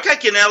 Mike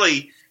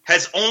Iaconelli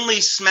has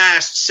only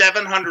smashed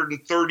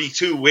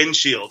 732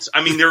 windshields.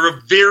 There are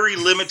a very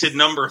limited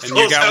number of those.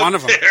 You got one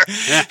of them.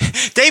 Yeah.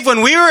 Dave,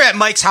 when we were at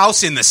Mike's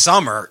house in the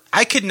summer,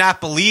 I could not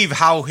believe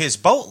how his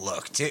boat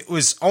looked. It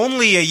was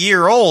only a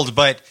year old,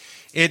 but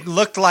it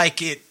looked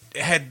like it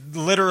had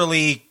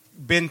literally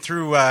been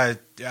through a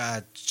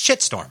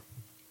shitstorm.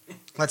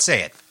 Let's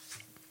say it.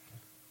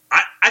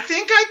 I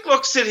think I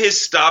looks at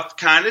his stuff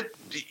kind of,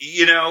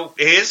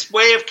 his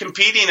way of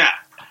competing.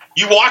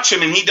 You watch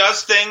him and he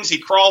does things. He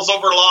crawls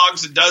over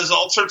logs and does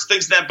all sorts of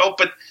things in that boat.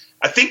 But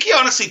I think he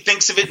honestly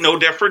thinks of it no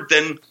different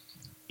than,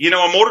 a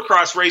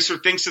motocross racer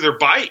thinks of their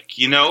bike.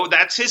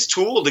 That's his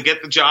tool to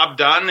get the job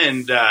done.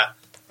 And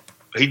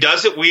he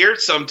does it weird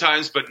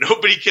sometimes, but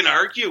nobody can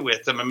argue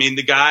with him.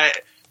 The guy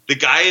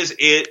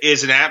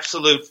is an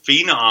absolute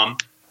phenom.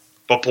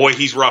 But boy,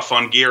 he's rough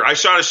on gear. I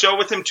shot a show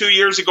with him 2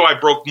 years ago. I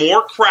broke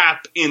more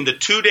crap in the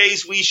 2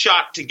 days we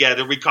shot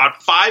together. We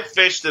caught 5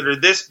 fish that are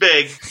this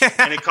big,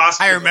 and it cost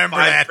me I remember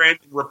that. $5,000 in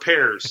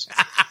repairs.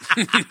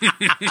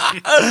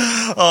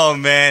 Oh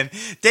man,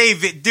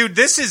 Dave, dude,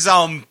 this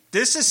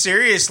has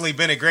seriously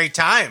been a great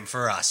time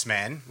for us,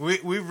 man. We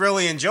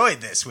really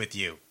enjoyed this with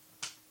you.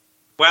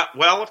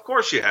 Well, of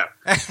course you have.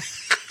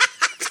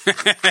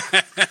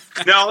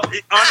 No,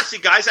 honestly,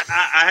 guys,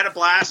 I had a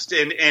blast,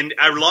 and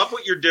I love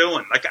what you're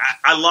doing. Like,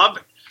 I love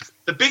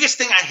the biggest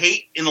thing I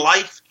hate in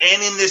life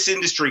and in this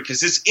industry, because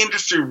this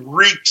industry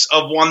reeks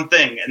of one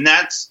thing, and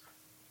that's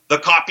the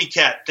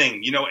copycat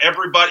thing. You know,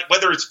 everybody,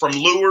 whether it's from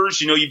lures,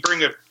 you know, you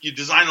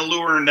design a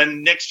lure, and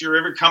then next year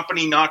every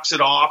company knocks it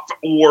off,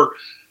 or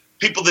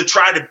people that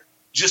try to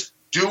just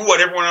do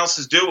what everyone else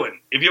is doing.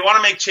 If you want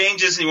to make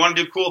changes and you want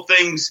to do cool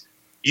things,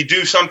 you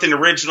do something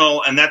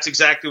original, and that's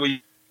exactly what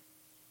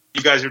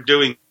you guys are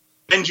doing.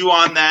 Send you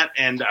on that,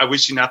 and I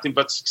wish you nothing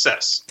but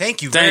success.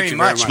 Thank you very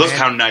much. Look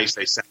how nice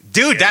they sound.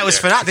 Dude, that was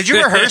phenomenal. Did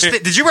you rehearse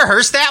Did you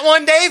rehearse that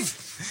one,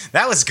 Dave?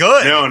 That was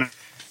good.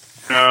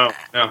 No.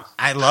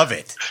 I love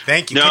it.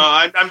 Thank you. No,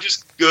 I'm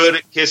just good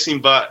at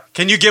kissing butt.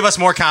 Can you give us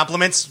more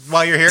compliments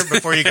while you're here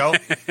before you go?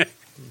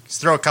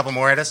 Just throw a couple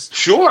more at us.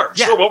 Sure.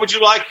 What would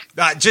you like?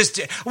 Well,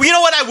 you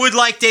know what I would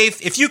like, Dave?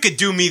 If you could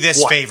do me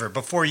this favor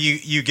before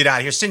you get out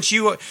of here. Since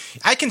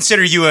I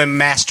consider you a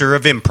master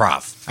of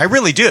improv. I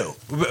really do.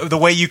 The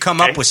way you come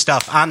up with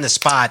stuff on the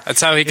spot.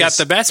 That's how he got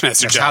the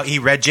Bassmaster job. That's how he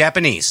read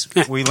Japanese.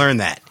 We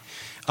learned that.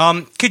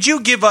 Could you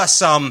give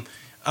us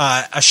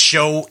a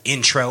show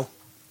intro?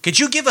 Could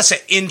you give us an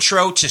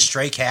intro to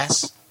Stray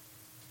Casts?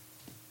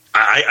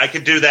 I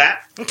could do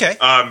that. Okay.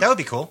 That would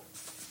be cool.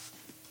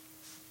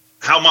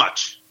 How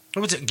much?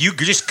 You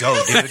just go,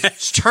 dude.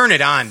 Just turn it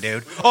on,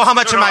 dude. Oh, how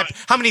much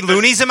how many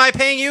loonies am I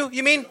paying you?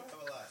 You mean?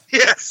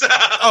 Yes.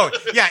 Oh,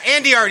 yeah.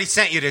 Andy already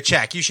sent you the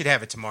check. You should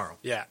have it tomorrow.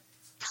 Yeah.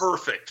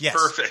 Perfect. Yes.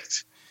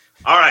 Perfect.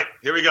 All right.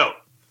 Here we go.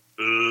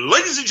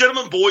 Ladies and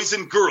gentlemen, boys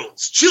and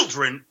girls,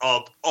 children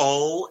of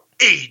all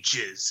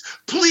ages,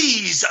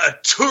 please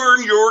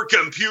turn your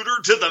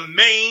computer to the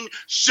main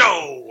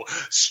show.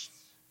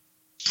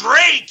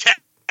 Stray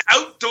Cat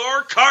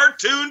Outdoor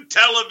Cartoon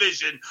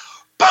Television.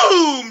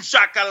 Boom,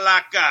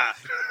 shakalaka.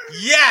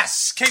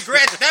 Yes,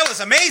 congrats. That was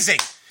amazing.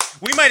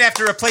 We might have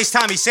to replace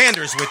Tommy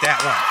Sanders with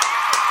that one.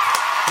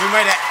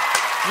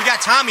 We got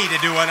Tommy to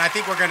do one. I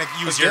think we're going to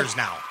use yours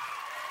now.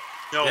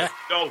 No,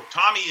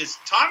 Tommy,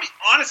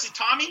 honestly,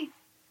 Tommy,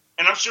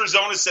 and I'm sure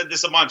Zona said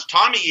this a bunch,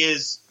 Tommy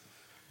is,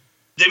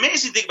 the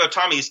amazing thing about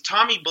Tommy is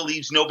Tommy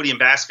believes nobody in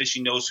bass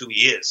fishing knows who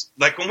he is.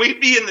 Like when we'd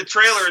be in the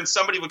trailer and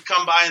somebody would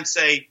come by and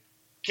say,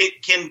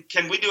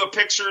 can we do a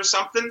picture or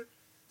something?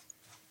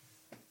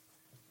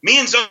 Me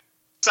and Zona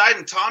side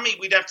and Tommy,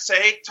 we'd have to say,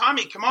 hey,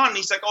 Tommy, come on. And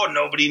he's like, oh,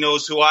 nobody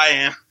knows who I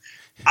am.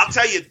 I'll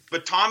tell you,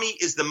 but Tommy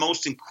is the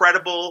most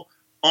incredible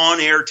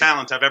on-air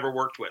talent I've ever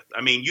worked with.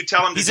 I mean, you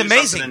tell him to do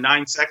something in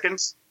 9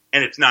 seconds,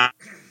 and it's not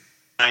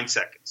 9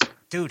 seconds.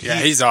 Dude,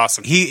 he's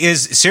awesome. He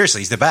is,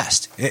 seriously, he's the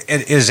best.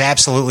 It is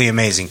absolutely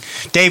amazing.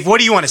 Dave, what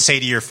do you want to say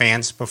to your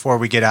fans before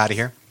we get out of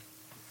here?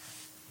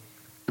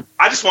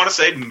 I just want to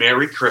say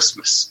Merry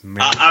Christmas.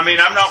 I mean,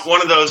 I'm not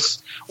one of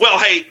those. Well,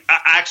 hey,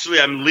 actually,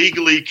 I'm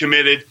legally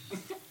committed.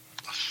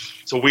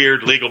 It's a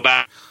weird legal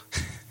battle,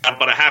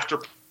 but I have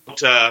to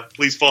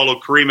please follow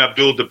Kareem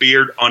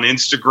Abdul-Dabeard on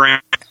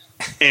Instagram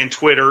and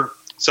Twitter.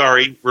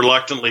 Sorry,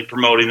 reluctantly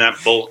promoting that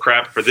bull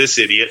crap for this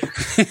idiot,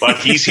 but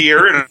he's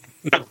here and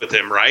I'm with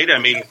him, right? I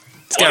mean,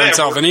 it's got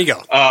himself an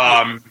ego.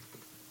 Yeah,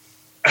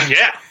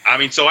 I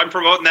mean, so I'm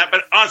promoting that.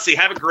 But honestly,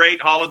 have a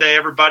great holiday,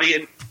 everybody,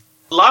 and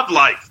love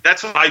life.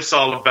 That's what life's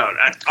all about.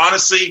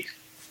 Honestly,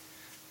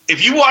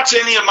 if you watch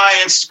any of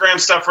my Instagram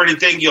stuff or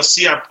anything, you'll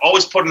see I've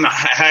always put in a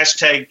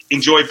hashtag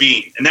enjoy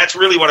being. And that's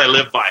really what I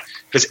live by.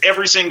 Because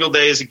every single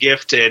day is a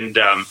gift, and,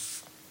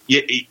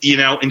 you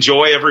know,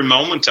 enjoy every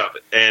moment of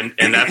it.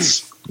 And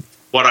that's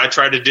what I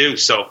try to do.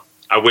 So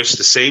I wish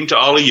the same to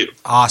all of you.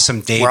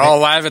 Awesome, David. We're all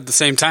live at the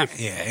same time.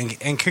 Yeah,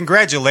 and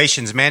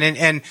congratulations, man.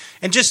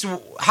 And just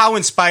how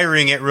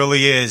inspiring it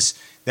really is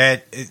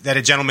that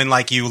a gentleman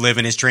like you live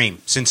in his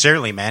dream.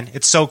 Sincerely, man.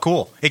 It's so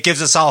cool. It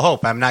gives us all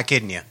hope. I'm not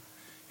kidding you.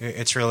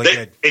 It's really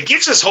good. It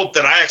gives us hope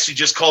that I actually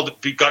just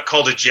got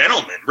called a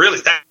gentleman. Really,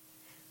 that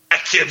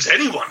gives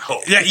anyone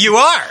hope. Yeah, you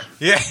are.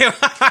 Yeah, you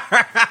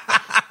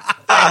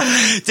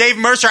are. Dave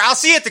Mercer, I'll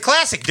see you at the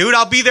Classic, dude.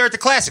 I'll be there at the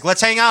Classic.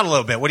 Let's hang out a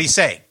little bit. What do you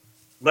say?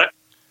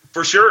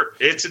 For sure.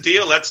 It's a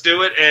deal. Let's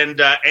do it.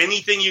 And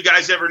anything you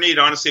guys ever need,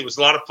 honestly, it was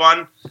a lot of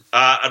fun.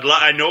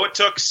 I know it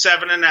took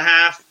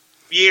 7.5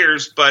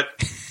 years, but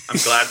I'm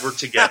glad we're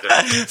together.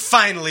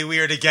 Finally, we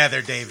are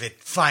together, David.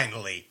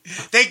 Finally.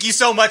 Thank you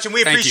so much, and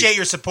we appreciate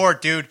your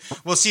support, dude.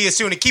 We'll see you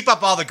soon, and keep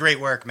up all the great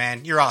work,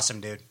 man. You're awesome,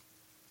 dude.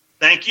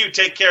 Thank you.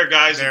 Take care,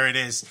 guys. There it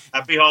is.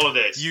 Happy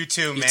holidays. You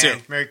too, man. You too.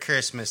 Merry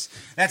Christmas.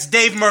 That's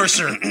Dave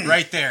Mercer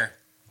right there.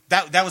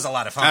 That was a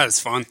lot of fun. That was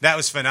fun. That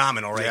was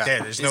phenomenal right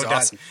there. There's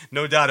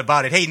no doubt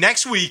about it. Hey,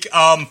 next week,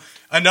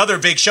 another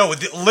big show.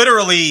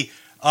 Literally,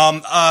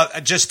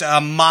 Just a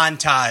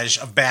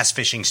montage of bass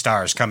fishing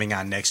stars coming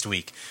on next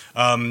week.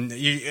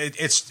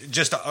 It's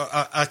just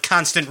a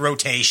constant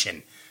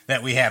rotation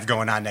that we have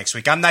going on next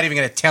week. I'm not even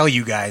going to tell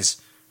you guys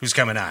who's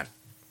coming on.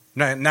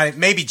 No,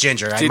 maybe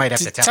Ginger. I might have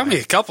to tell me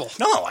a couple.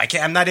 No, I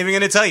can't. I'm not even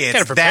going to tell you.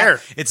 Gotta prepare.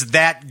 It's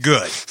that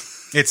good.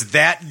 It's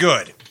that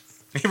good.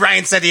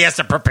 Ryan said he has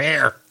to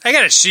prepare. I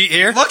got a sheet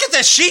here. Look at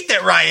the sheet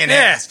that Ryan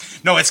has.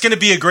 No, it's going to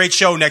be a great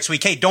show next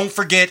week. Hey, don't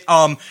forget,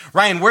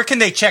 Ryan, where can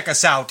they check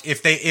us out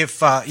if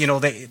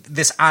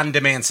this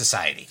on-demand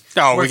society?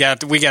 Oh, we got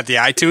the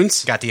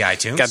iTunes. Got the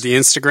iTunes. Got the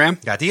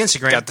Instagram. Got the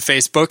Instagram. Got the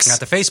Facebooks. Got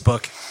the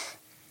Facebook.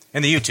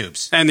 And the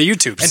YouTubes. And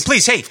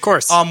please, hey, of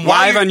course,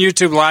 live on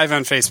YouTube, live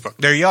on Facebook.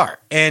 There you are.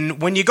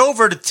 And when you go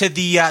over to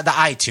the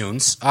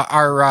iTunes,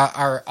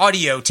 our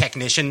audio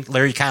technician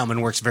Larry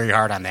Kyleman works very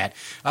hard on that.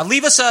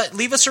 Leave us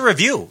a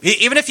review,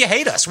 even if you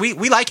hate us. We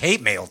like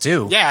hate mail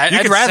too. Yeah,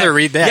 I'd rather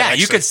read that. Yeah,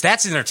 actually. you could.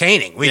 That's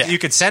entertaining. You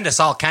could send us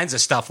all kinds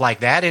of stuff like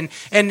that,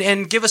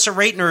 and give us a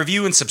rate and a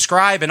review and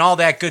subscribe and all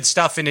that good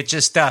stuff. And it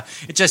just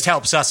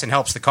helps us and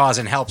helps the cause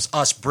and helps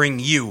us bring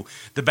you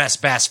the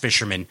best bass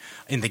fishermen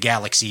in the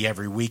galaxy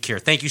every week here.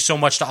 Thank you so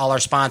much to all our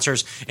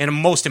sponsors, and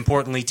most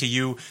importantly to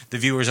you, the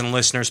viewers and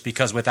listeners,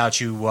 because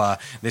without you,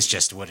 this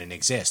just wouldn't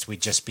exist.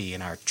 We'd just be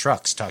in our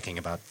trucks talking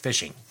about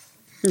fishing.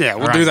 Yeah,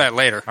 we'll do that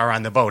later. Or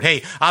on the boat.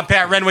 Hey, I'm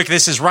Pat Renwick.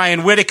 This is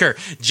Ryan Whitaker,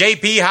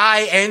 JP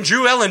High,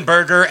 Andrew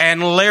Ellenberger,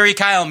 and Larry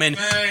Kyleman.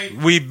 Hey.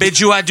 We bid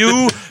you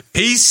adieu.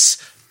 Peace.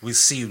 We'll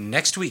see you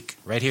next week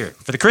right here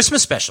for the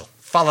Christmas special.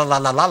 Fa la la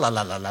la la la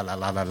la la la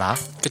la la la.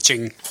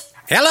 Ka-ching.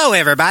 Hello,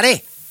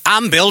 everybody.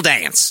 I'm Bill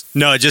Dance.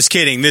 No, just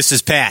kidding. This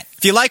is Pat.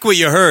 If you like what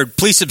you heard,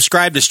 please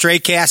subscribe to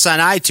Straycast on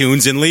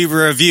iTunes and leave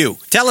a review.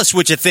 Tell us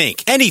what you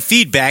think. Any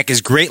feedback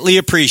is greatly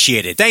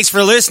appreciated. Thanks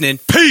for listening.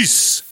 Peace.